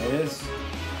something with Titus.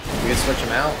 You could switch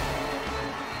them out.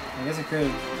 I guess I could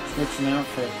have switched him out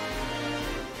for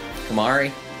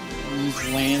Kamari.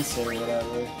 use Lance or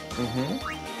whatever. Mm-hmm.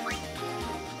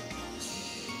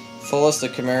 Full list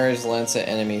of Kamari's Lancet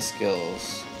enemy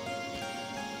skills.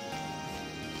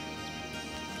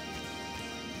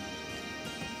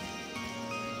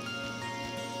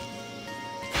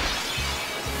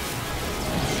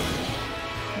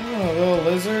 Oh, a little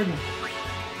lizard.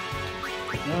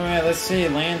 Alright, let's see.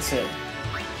 Lancet.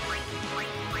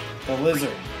 The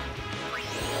lizard.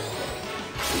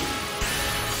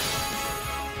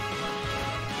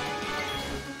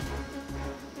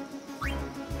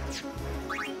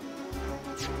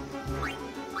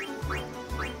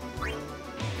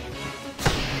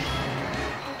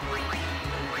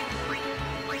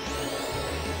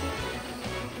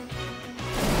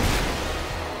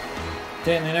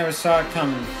 Damn, they never saw it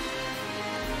coming.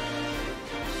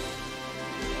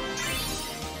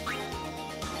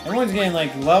 Everyone's getting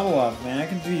like level up, man. I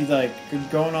could be like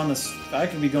going on this. I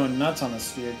could be going nuts on the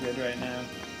sphere grid right now.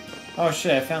 Oh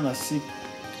shit! I found the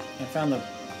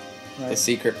The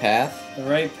secret path? The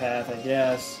right path, I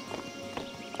guess.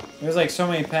 There's like so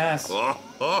many paths.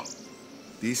 Oh.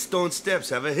 These stone steps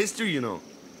have a history, you know.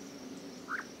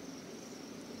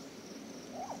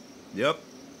 Yep.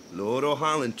 Lord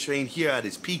O'Holland trained here at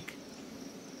his peak.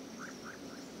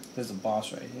 There's a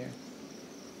boss right here.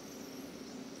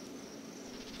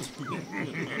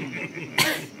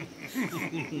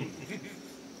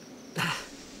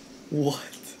 What?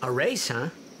 A race,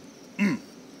 huh?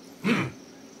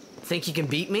 Think you can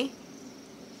beat me?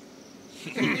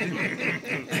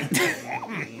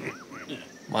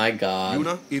 My God.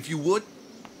 Yuna, if you would.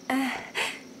 Ready?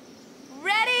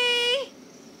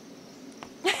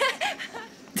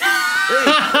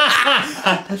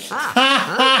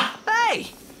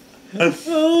 Hey!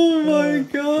 Oh my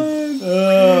God!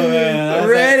 Oh man!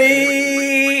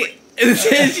 Ready?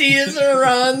 She just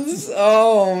runs.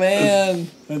 Oh man!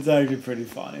 That's actually pretty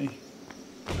funny.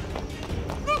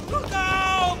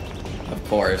 Of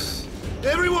course.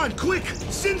 Everyone, quick!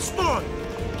 Sin spawn!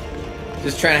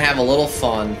 Just trying to have a little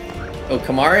fun. Oh,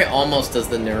 Kamari almost does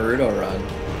the Naruto run.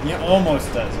 He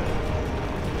almost does it.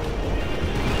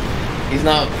 He's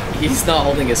not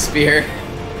holding a spear.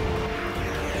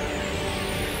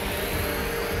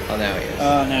 Oh, now he is.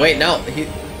 No. Wait, no.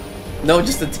 No,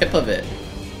 just the tip of it.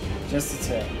 Just the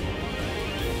tip.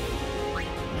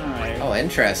 Alright. Oh,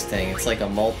 interesting. It's like a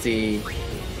multi...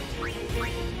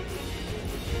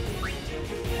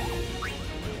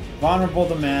 Vulnerable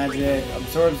to magic,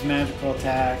 absorbs magical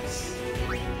attacks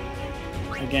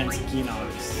against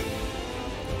Genox.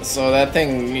 So that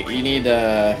thing, you need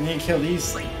You need to kill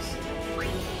these things.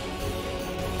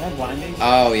 Can I blind these?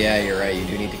 Oh yeah, you're right. You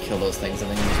do need to kill those things and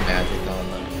then use magic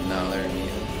on them. No, they're immune.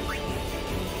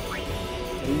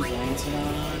 Use Lancet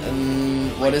on?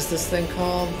 And what is this thing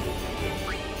called?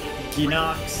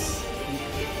 Genox.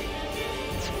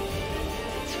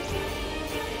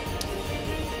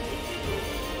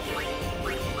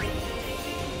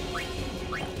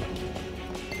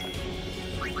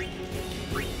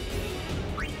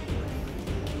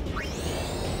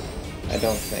 I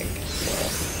don't think so.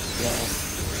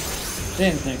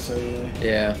 Didn't think so either.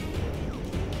 Yeah.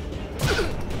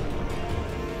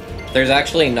 There's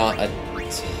actually not a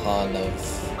ton of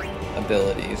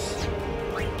abilities.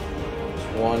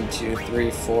 1, 2,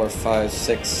 3, 4, 5,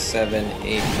 6, 7, 8,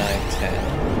 9, 10.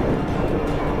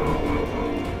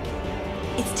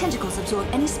 Its tentacles absorb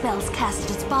any spells cast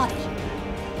at its body.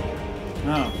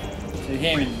 Oh. So you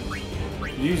can't even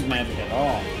use magic at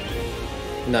all.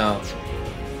 No.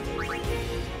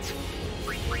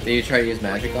 Did you try to use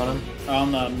magic on him?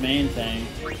 On the main thing.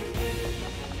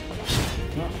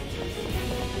 Oh.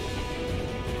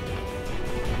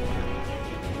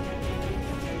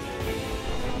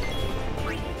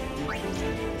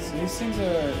 So these things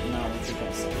are... No, we took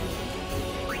that stuff.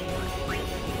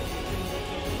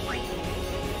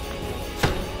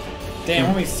 Damn,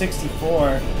 only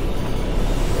 64.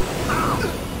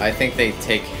 I think they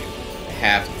take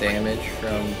half damage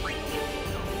from...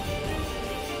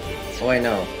 Oh wait,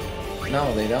 no.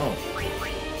 No, they don't.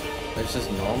 It's just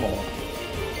normal.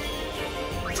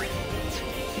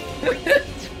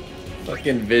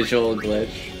 Fucking visual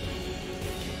glitch.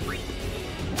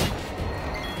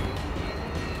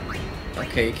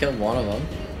 Okay, you killed one of them.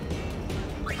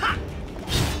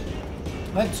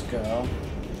 Let's go.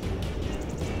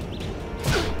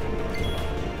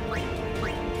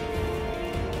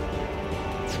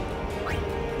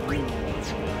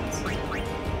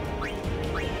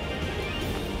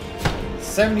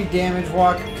 $70 damage,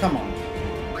 Walker. Come on.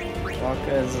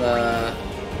 Walker's,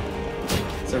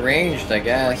 it's arranged, I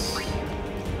guess.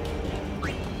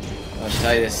 Oh,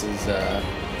 Titus is,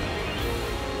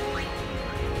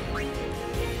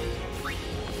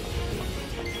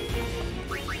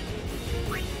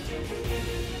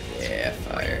 yeah,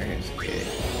 fire is good.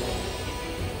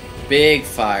 Big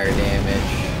fire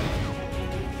damage.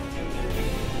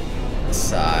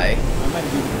 Sigh. I might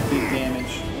do big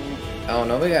damage. Oh,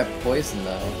 nobody got poison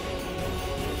though.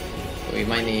 We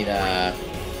might need Yuna.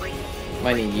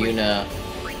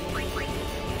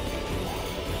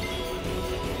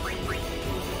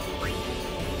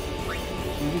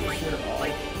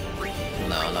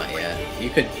 No, not yet. You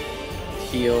could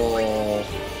heal.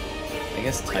 I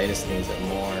guess Titus needs it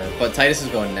more, but Titus is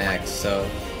going next, so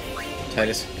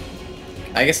Titus.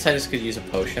 I guess Titus could use a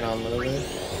potion on Lily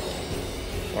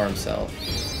or himself.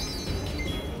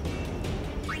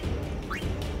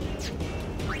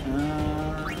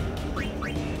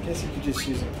 I guess you could just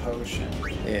use a potion.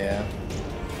 Yeah.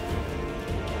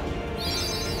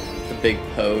 The big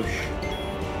posh.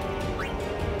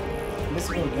 Let's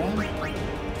go again.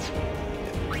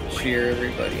 Cheer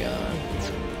everybody on.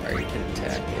 Or Or you can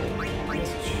attack it.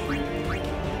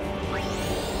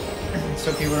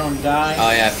 So people don't die?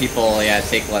 Oh yeah, people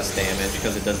take less damage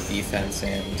because it does defense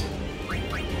and...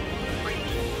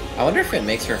 I wonder if it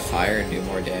makes her fire do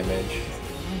more damage.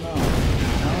 I don't know.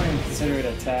 I don't even consider it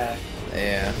attack.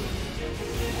 Yeah.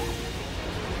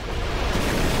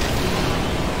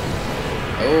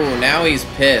 Oh, now he's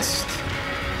pissed.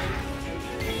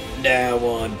 Now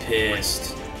I'm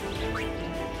pissed.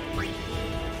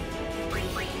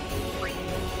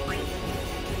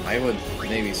 I would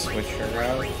maybe switch her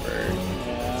out for...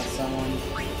 Yeah, someone...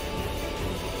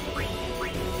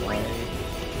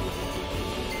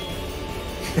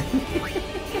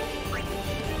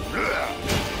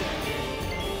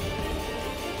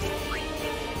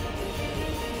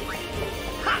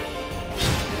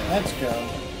 Let's go.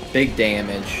 Big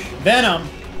damage. Venom!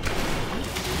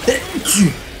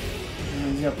 He's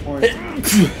got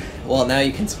poison. Well, now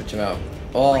you can switch him out.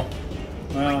 Well,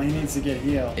 he needs to get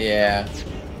healed. Yeah.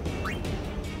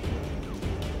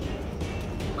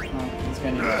 Oh, he's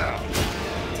gonna need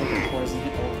to take a poison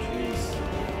hit. Oh, jeez.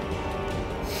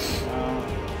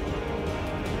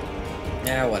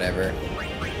 Yeah, whatever.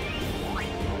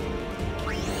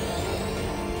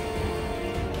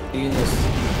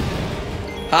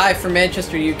 Hi from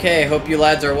Manchester, UK. Hope you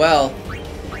lads are well.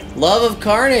 Love of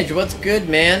Carnage, what's good,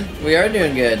 man? We are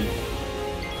doing good.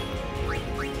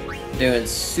 Doing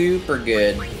super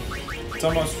good. It's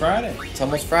almost Friday. It's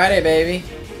almost Friday, baby.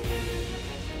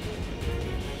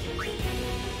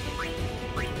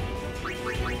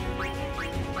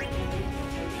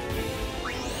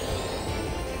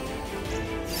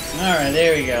 Alright,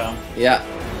 there we go. Yeah.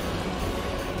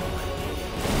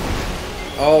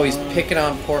 Oh, he's picking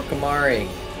on poor Kamari.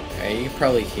 Alright, you can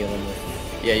probably heal him with...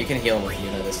 Yeah, you can heal him with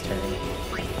Yuna this turn.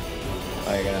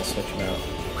 Oh, you're gonna switch him out.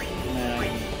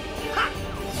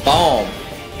 Boom!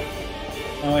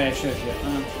 Oh wait, I should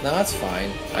have. No, that's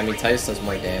fine. I mean, Titus does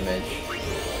more damage.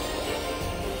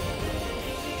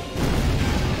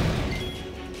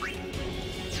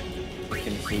 You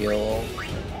can heal.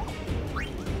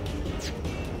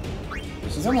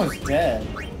 She's almost dead.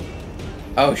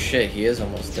 Oh shit, he is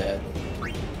almost dead.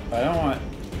 But I don't want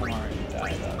Kamari to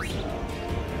die though, so...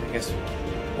 I guess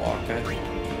Waka.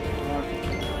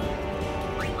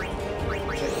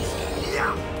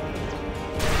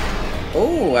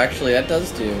 Oh, actually, that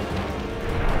does do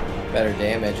better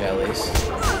damage at least.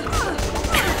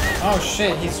 Oh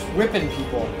shit, he's whipping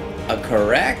people.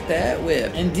 Correct that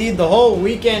whip. Indeed, the whole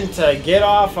weekend to get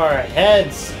off our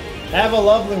heads. Have a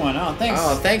lovely one. Oh, thanks.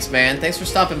 Oh, thanks, man. Thanks for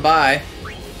stopping by.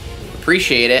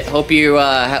 Appreciate it. Hope you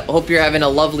hope you're having a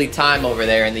lovely time over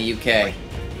there in the UK.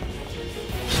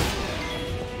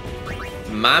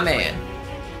 My man.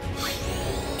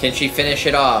 Can she finish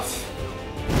it off?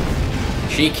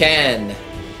 She can.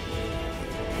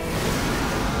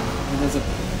 There's a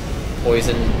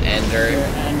poison ender.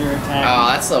 Ender attack. Oh,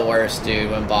 that's the worst,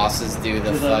 dude. When bosses do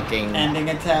the fucking ending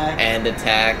attack. End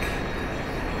attack.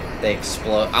 They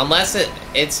explode. Unless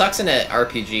it sucks in an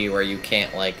RPG where you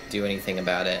can't like do anything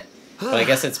about it. But I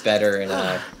guess it's better in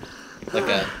a like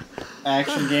a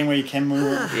action game where you can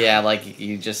move. Yeah, like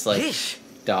you just like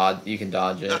dodge. You can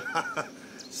dodge it.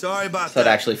 Sorry about so that. So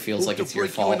it actually feels like it's your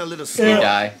fault. You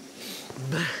die.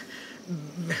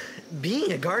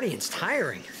 Being a guardian's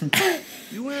tiring.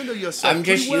 You handle yourself. I'm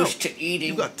just well. used to eating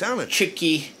you got talent.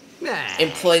 chicky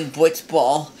and playing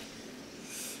blitzball.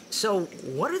 So,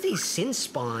 what are these sin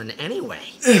spawn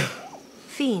anyway?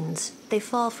 Fiends. They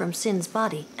fall from Sin's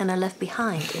body and are left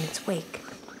behind in its wake.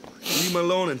 Leave him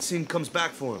alone and Sin comes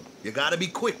back for him. You gotta be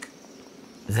quick.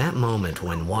 That moment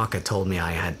when Waka told me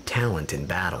I had talent in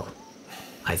battle,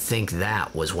 I think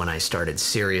that was when I started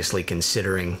seriously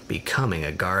considering becoming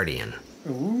a guardian.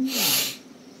 Ooh.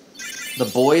 The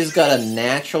boy's got a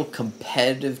natural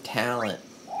competitive talent.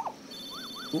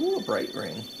 Ooh, a bright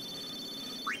ring.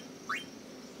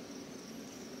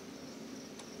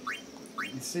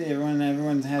 You see,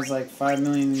 everyone has like 5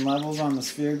 million levels on the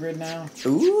sphere grid now.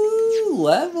 Ooh,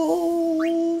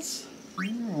 levels.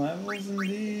 Levels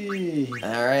indeed.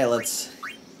 All right, let's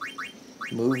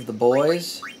move the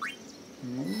boys.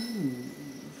 Move.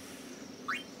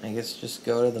 I guess just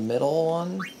go to the middle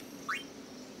one.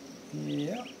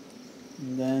 Yep.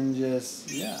 And then just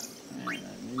and then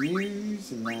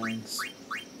use and then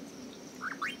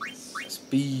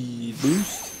speed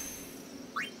boost.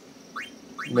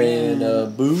 Mana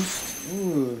boost.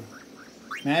 Ooh.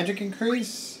 Magic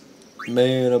increase.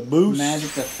 Mana boost.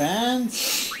 Magic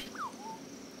defense.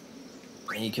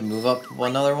 And you can move up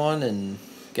one other one and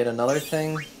get another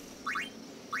thing.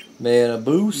 Mana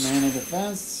boost. Mana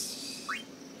defense.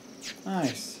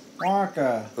 Nice.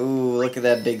 Waka. Ooh, look at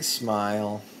that big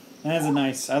smile. That is a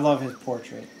nice. I love his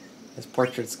portrait. His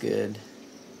portrait's good.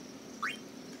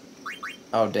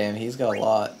 Oh damn, he's got a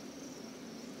lot.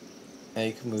 Yeah,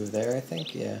 you can move there, I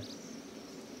think. Yeah.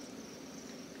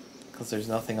 Because there's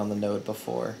nothing on the node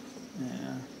before.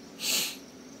 Yeah.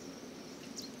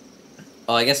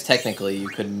 Well, I guess technically you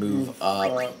could move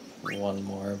up one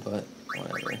more, but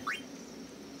whatever.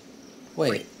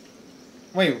 Wait.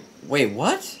 Wait,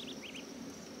 what?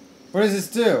 What does this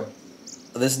do?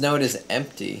 This node is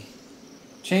empty.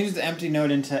 Change the empty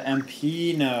node into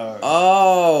MP node.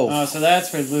 Oh! So that's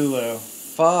for Lulu.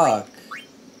 Fuck.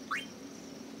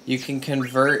 You can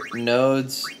convert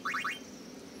nodes.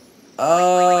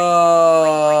 Oh,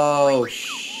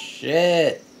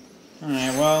 shit.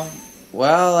 Alright, well.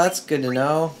 Well, that's good to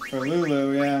know. For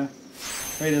Lulu, yeah.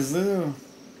 Wait, is Lulu...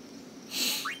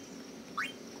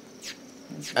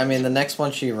 I mean, the next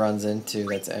one she runs into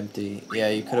that's empty. Yeah,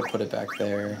 you could have put it back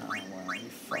there. Oh, wow, you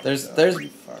fucked There's up,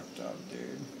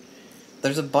 dude.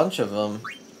 There's a bunch of them.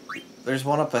 There's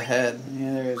one up ahead.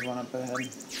 Yeah, there is one up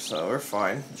ahead. So we're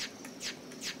fine.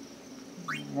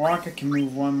 Waka can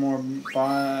move one more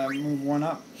move one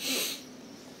up.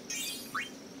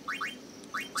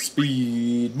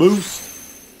 Speed boost.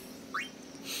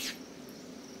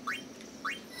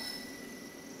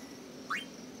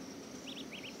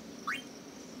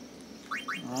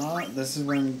 This is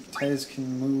when Tez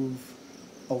can move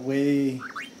away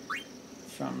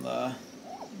from the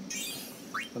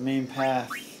main path.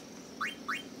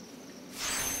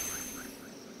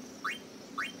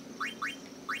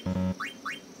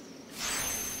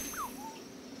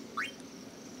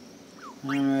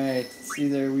 Alright, it's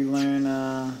either we learn,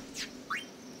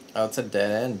 Oh, it's a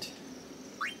dead end.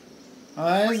 Oh,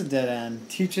 that is a dead end.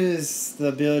 Teaches the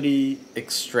ability...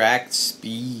 Extract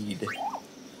speed.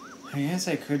 I guess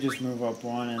I could just move up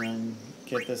one and then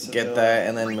get this Get ability. that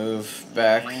and then move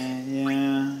back.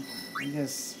 Yeah, I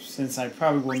guess since I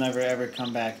probably will never ever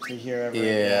come back to here ever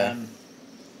again.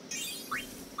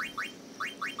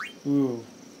 Ooh.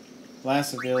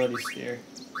 Last ability sphere.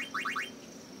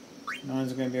 No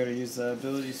one's going to be able to use the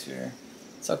ability sphere.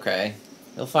 It's okay.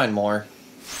 You'll find more.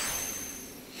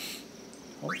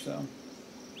 Hope so.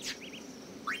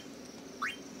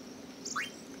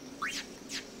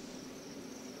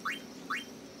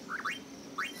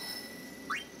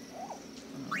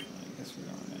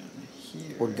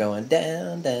 We're going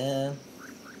down, down.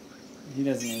 He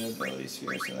doesn't need an ability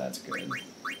sphere, so that's good.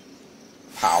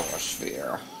 Power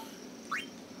sphere.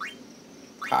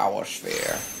 Power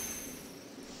sphere.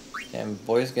 Damn,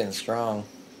 boy's getting strong.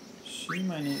 She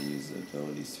might need to use the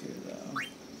ability sphere, though.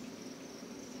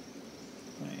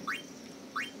 Wait.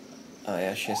 Oh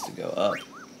yeah, she has to go up.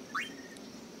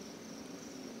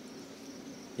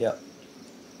 Yep.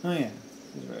 Oh yeah,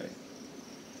 he's right.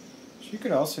 She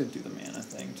could also do the mana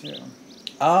thing, too.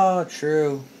 Oh,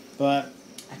 true. But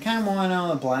I kind of want it on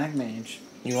the Black Mage.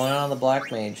 You want it on the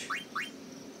Black Mage?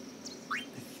 I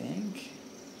think.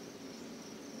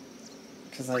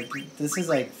 Because, like, this is,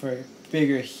 like, for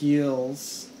bigger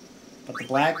heals. But the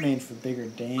Black Mage for bigger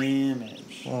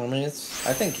damage. Well, I mean, I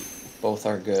think both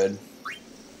are good.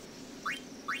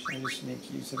 Should I just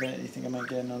make use of it? You think I might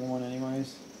get another one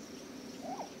anyways?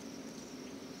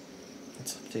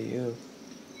 It's up to you.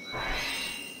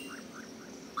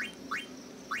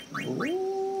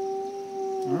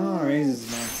 Oh, raises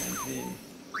max MP.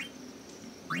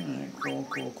 Alright, cool.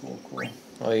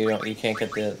 Oh, you can't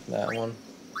get that one?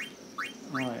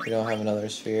 Alright. You don't have another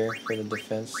sphere for the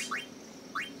defense?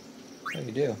 Oh,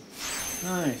 you do.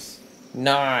 Nice.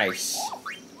 Nice!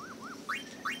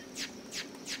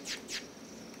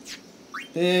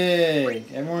 Big!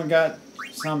 Everyone got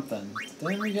something.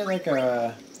 Didn't we get like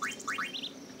a...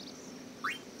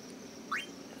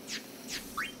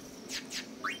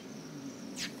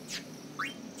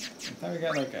 I thought we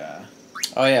got like a...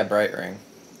 Oh yeah, Bright Ring.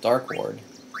 Dark Ward.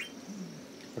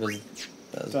 What is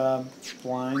it?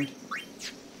 Blind.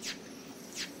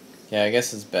 Yeah, I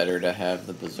guess it's better to have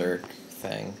the Berserk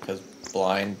thing, because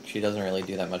blind, she doesn't really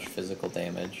do that much physical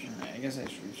damage. Alright, I guess we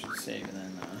should save and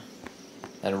then...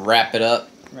 And wrap it up.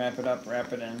 Wrap it up,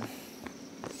 wrap it in.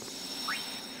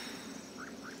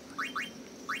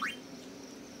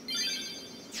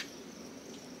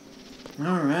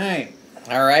 Alright.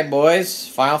 Alright, boys.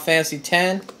 Final Fantasy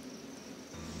X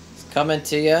is coming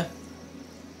to you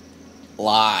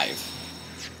live.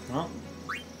 Well,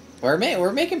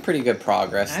 we're making pretty good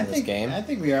progress in this game. I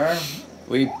think we are.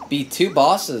 We beat 2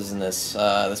 bosses in this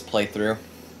this playthrough.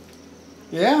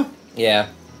 Yeah? Yeah.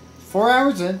 4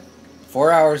 hours in.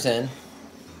 4 hours in.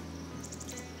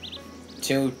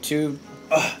 Two 2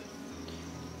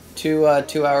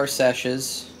 hour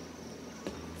sessions.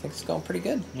 think it's going pretty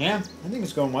good. Yeah, I think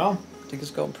it's going well. I think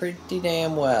it's going pretty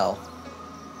damn well.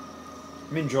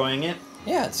 I'm enjoying it.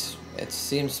 Yeah, it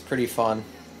seems pretty fun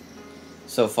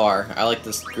so far. I like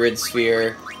this grid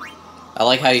sphere. I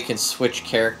like how you can switch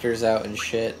characters out and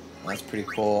shit. That's pretty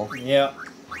cool. Yeah.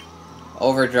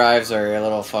 Overdrives are a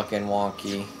little fucking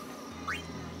wonky.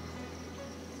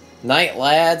 Night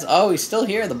lads. Oh, he's still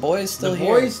here. The boy is still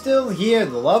here. The boy's still here.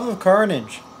 The love of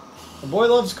Carnage. The boy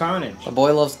loves Carnage. The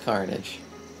boy loves Carnage.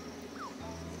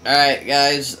 Alright,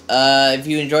 guys. If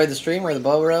you enjoyed the stream, we're the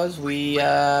Bo Bros. We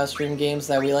stream games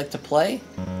that we like to play.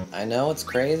 I know it's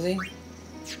crazy,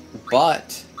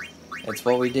 but it's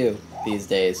what we do these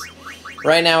days.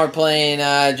 Right now, we're playing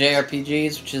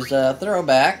JRPGs, which is a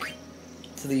throwback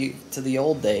to the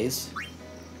old days,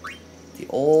 the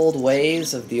old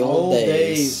ways of the old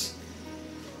days.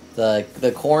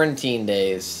 The quarantine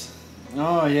days.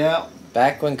 Oh yeah.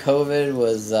 Back when COVID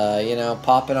was, you know,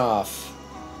 popping off.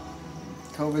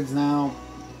 COVID's now...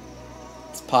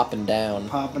 It's popping down.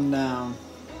 Popping down.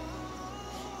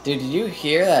 Dude, did you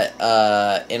hear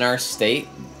that in our state,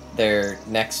 they're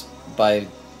by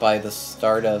the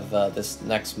start of this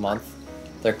next month,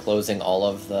 they're closing all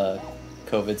of the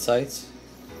COVID sites?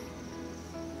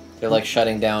 They're like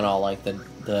shutting down all like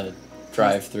the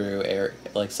drive-through air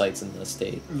sites in the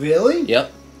state. Really?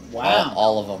 Yep. Wow.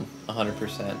 All of them,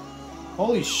 100%.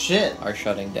 Holy shit. Are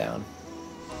shutting down.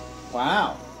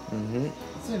 Wow. Mm-hmm.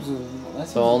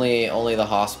 That's So only the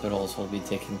hospitals will be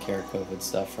taking care of COVID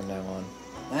stuff from now on.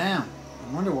 Damn.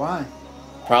 I wonder why.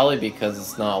 Probably because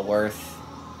it's not worth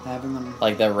having them.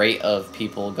 Like the rate of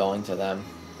people going to them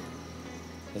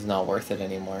is not worth it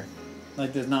anymore.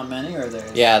 Like there's not many, or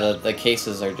there's... Yeah, the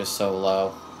cases are just so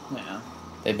low. Yeah.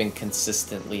 They've been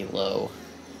consistently low.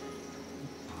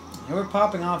 They were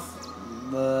popping off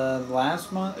the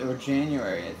last month, or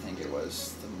January, I think it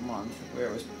was the month where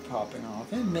it was popping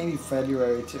off. And maybe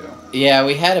February too. Yeah,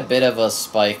 we had a bit of a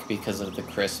spike because of the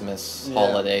Christmas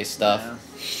holiday stuff. Yeah.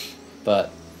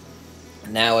 But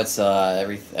now it's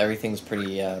everything's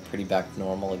pretty back to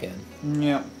normal again.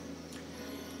 Yep.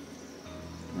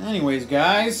 Anyways,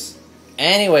 guys.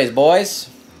 Anyways, boys.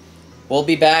 We'll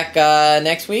be back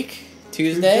next week,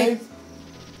 Tuesday.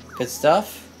 Good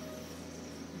stuff.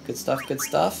 Good stuff, good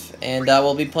stuff. And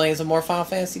we'll be playing some more Final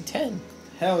Fantasy X.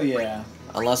 Hell yeah.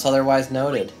 Unless otherwise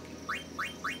noted.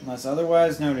 Unless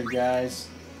otherwise noted, guys.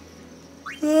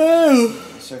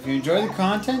 So if you enjoy the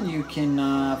content, you can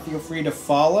feel free to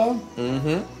follow. Mm-hmm.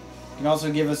 You can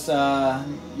also give us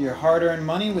your hard-earned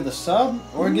money with a sub,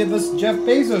 or give us Jeff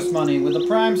Bezos money with a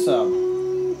Prime sub.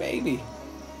 Baby.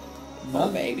 Oh,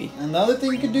 baby. And the other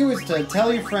thing you can do is to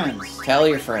tell your friends. Tell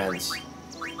your friends.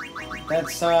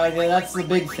 That's the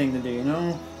big thing to do, you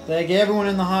know? They get everyone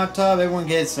in the hot tub, everyone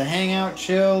gets to hang out,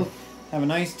 chill, have a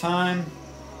nice time.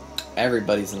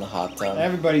 Everybody's in the hot tub.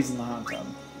 Everybody's in the hot tub.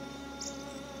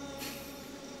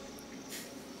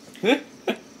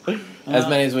 As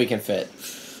many as we can fit.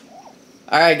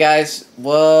 Alright, guys.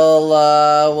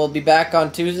 We'll be back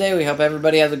on Tuesday. We hope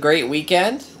everybody has a great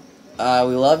weekend. We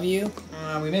love you.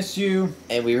 We miss you.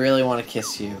 And we really want to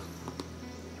kiss you.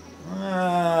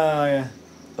 Yeah.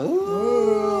 Ooh.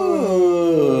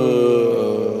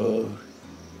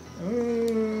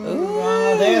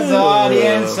 Ooh. There's the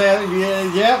audience.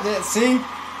 Yep, see?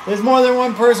 There's more than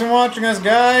one person watching us,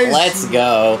 guys. Let's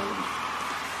go.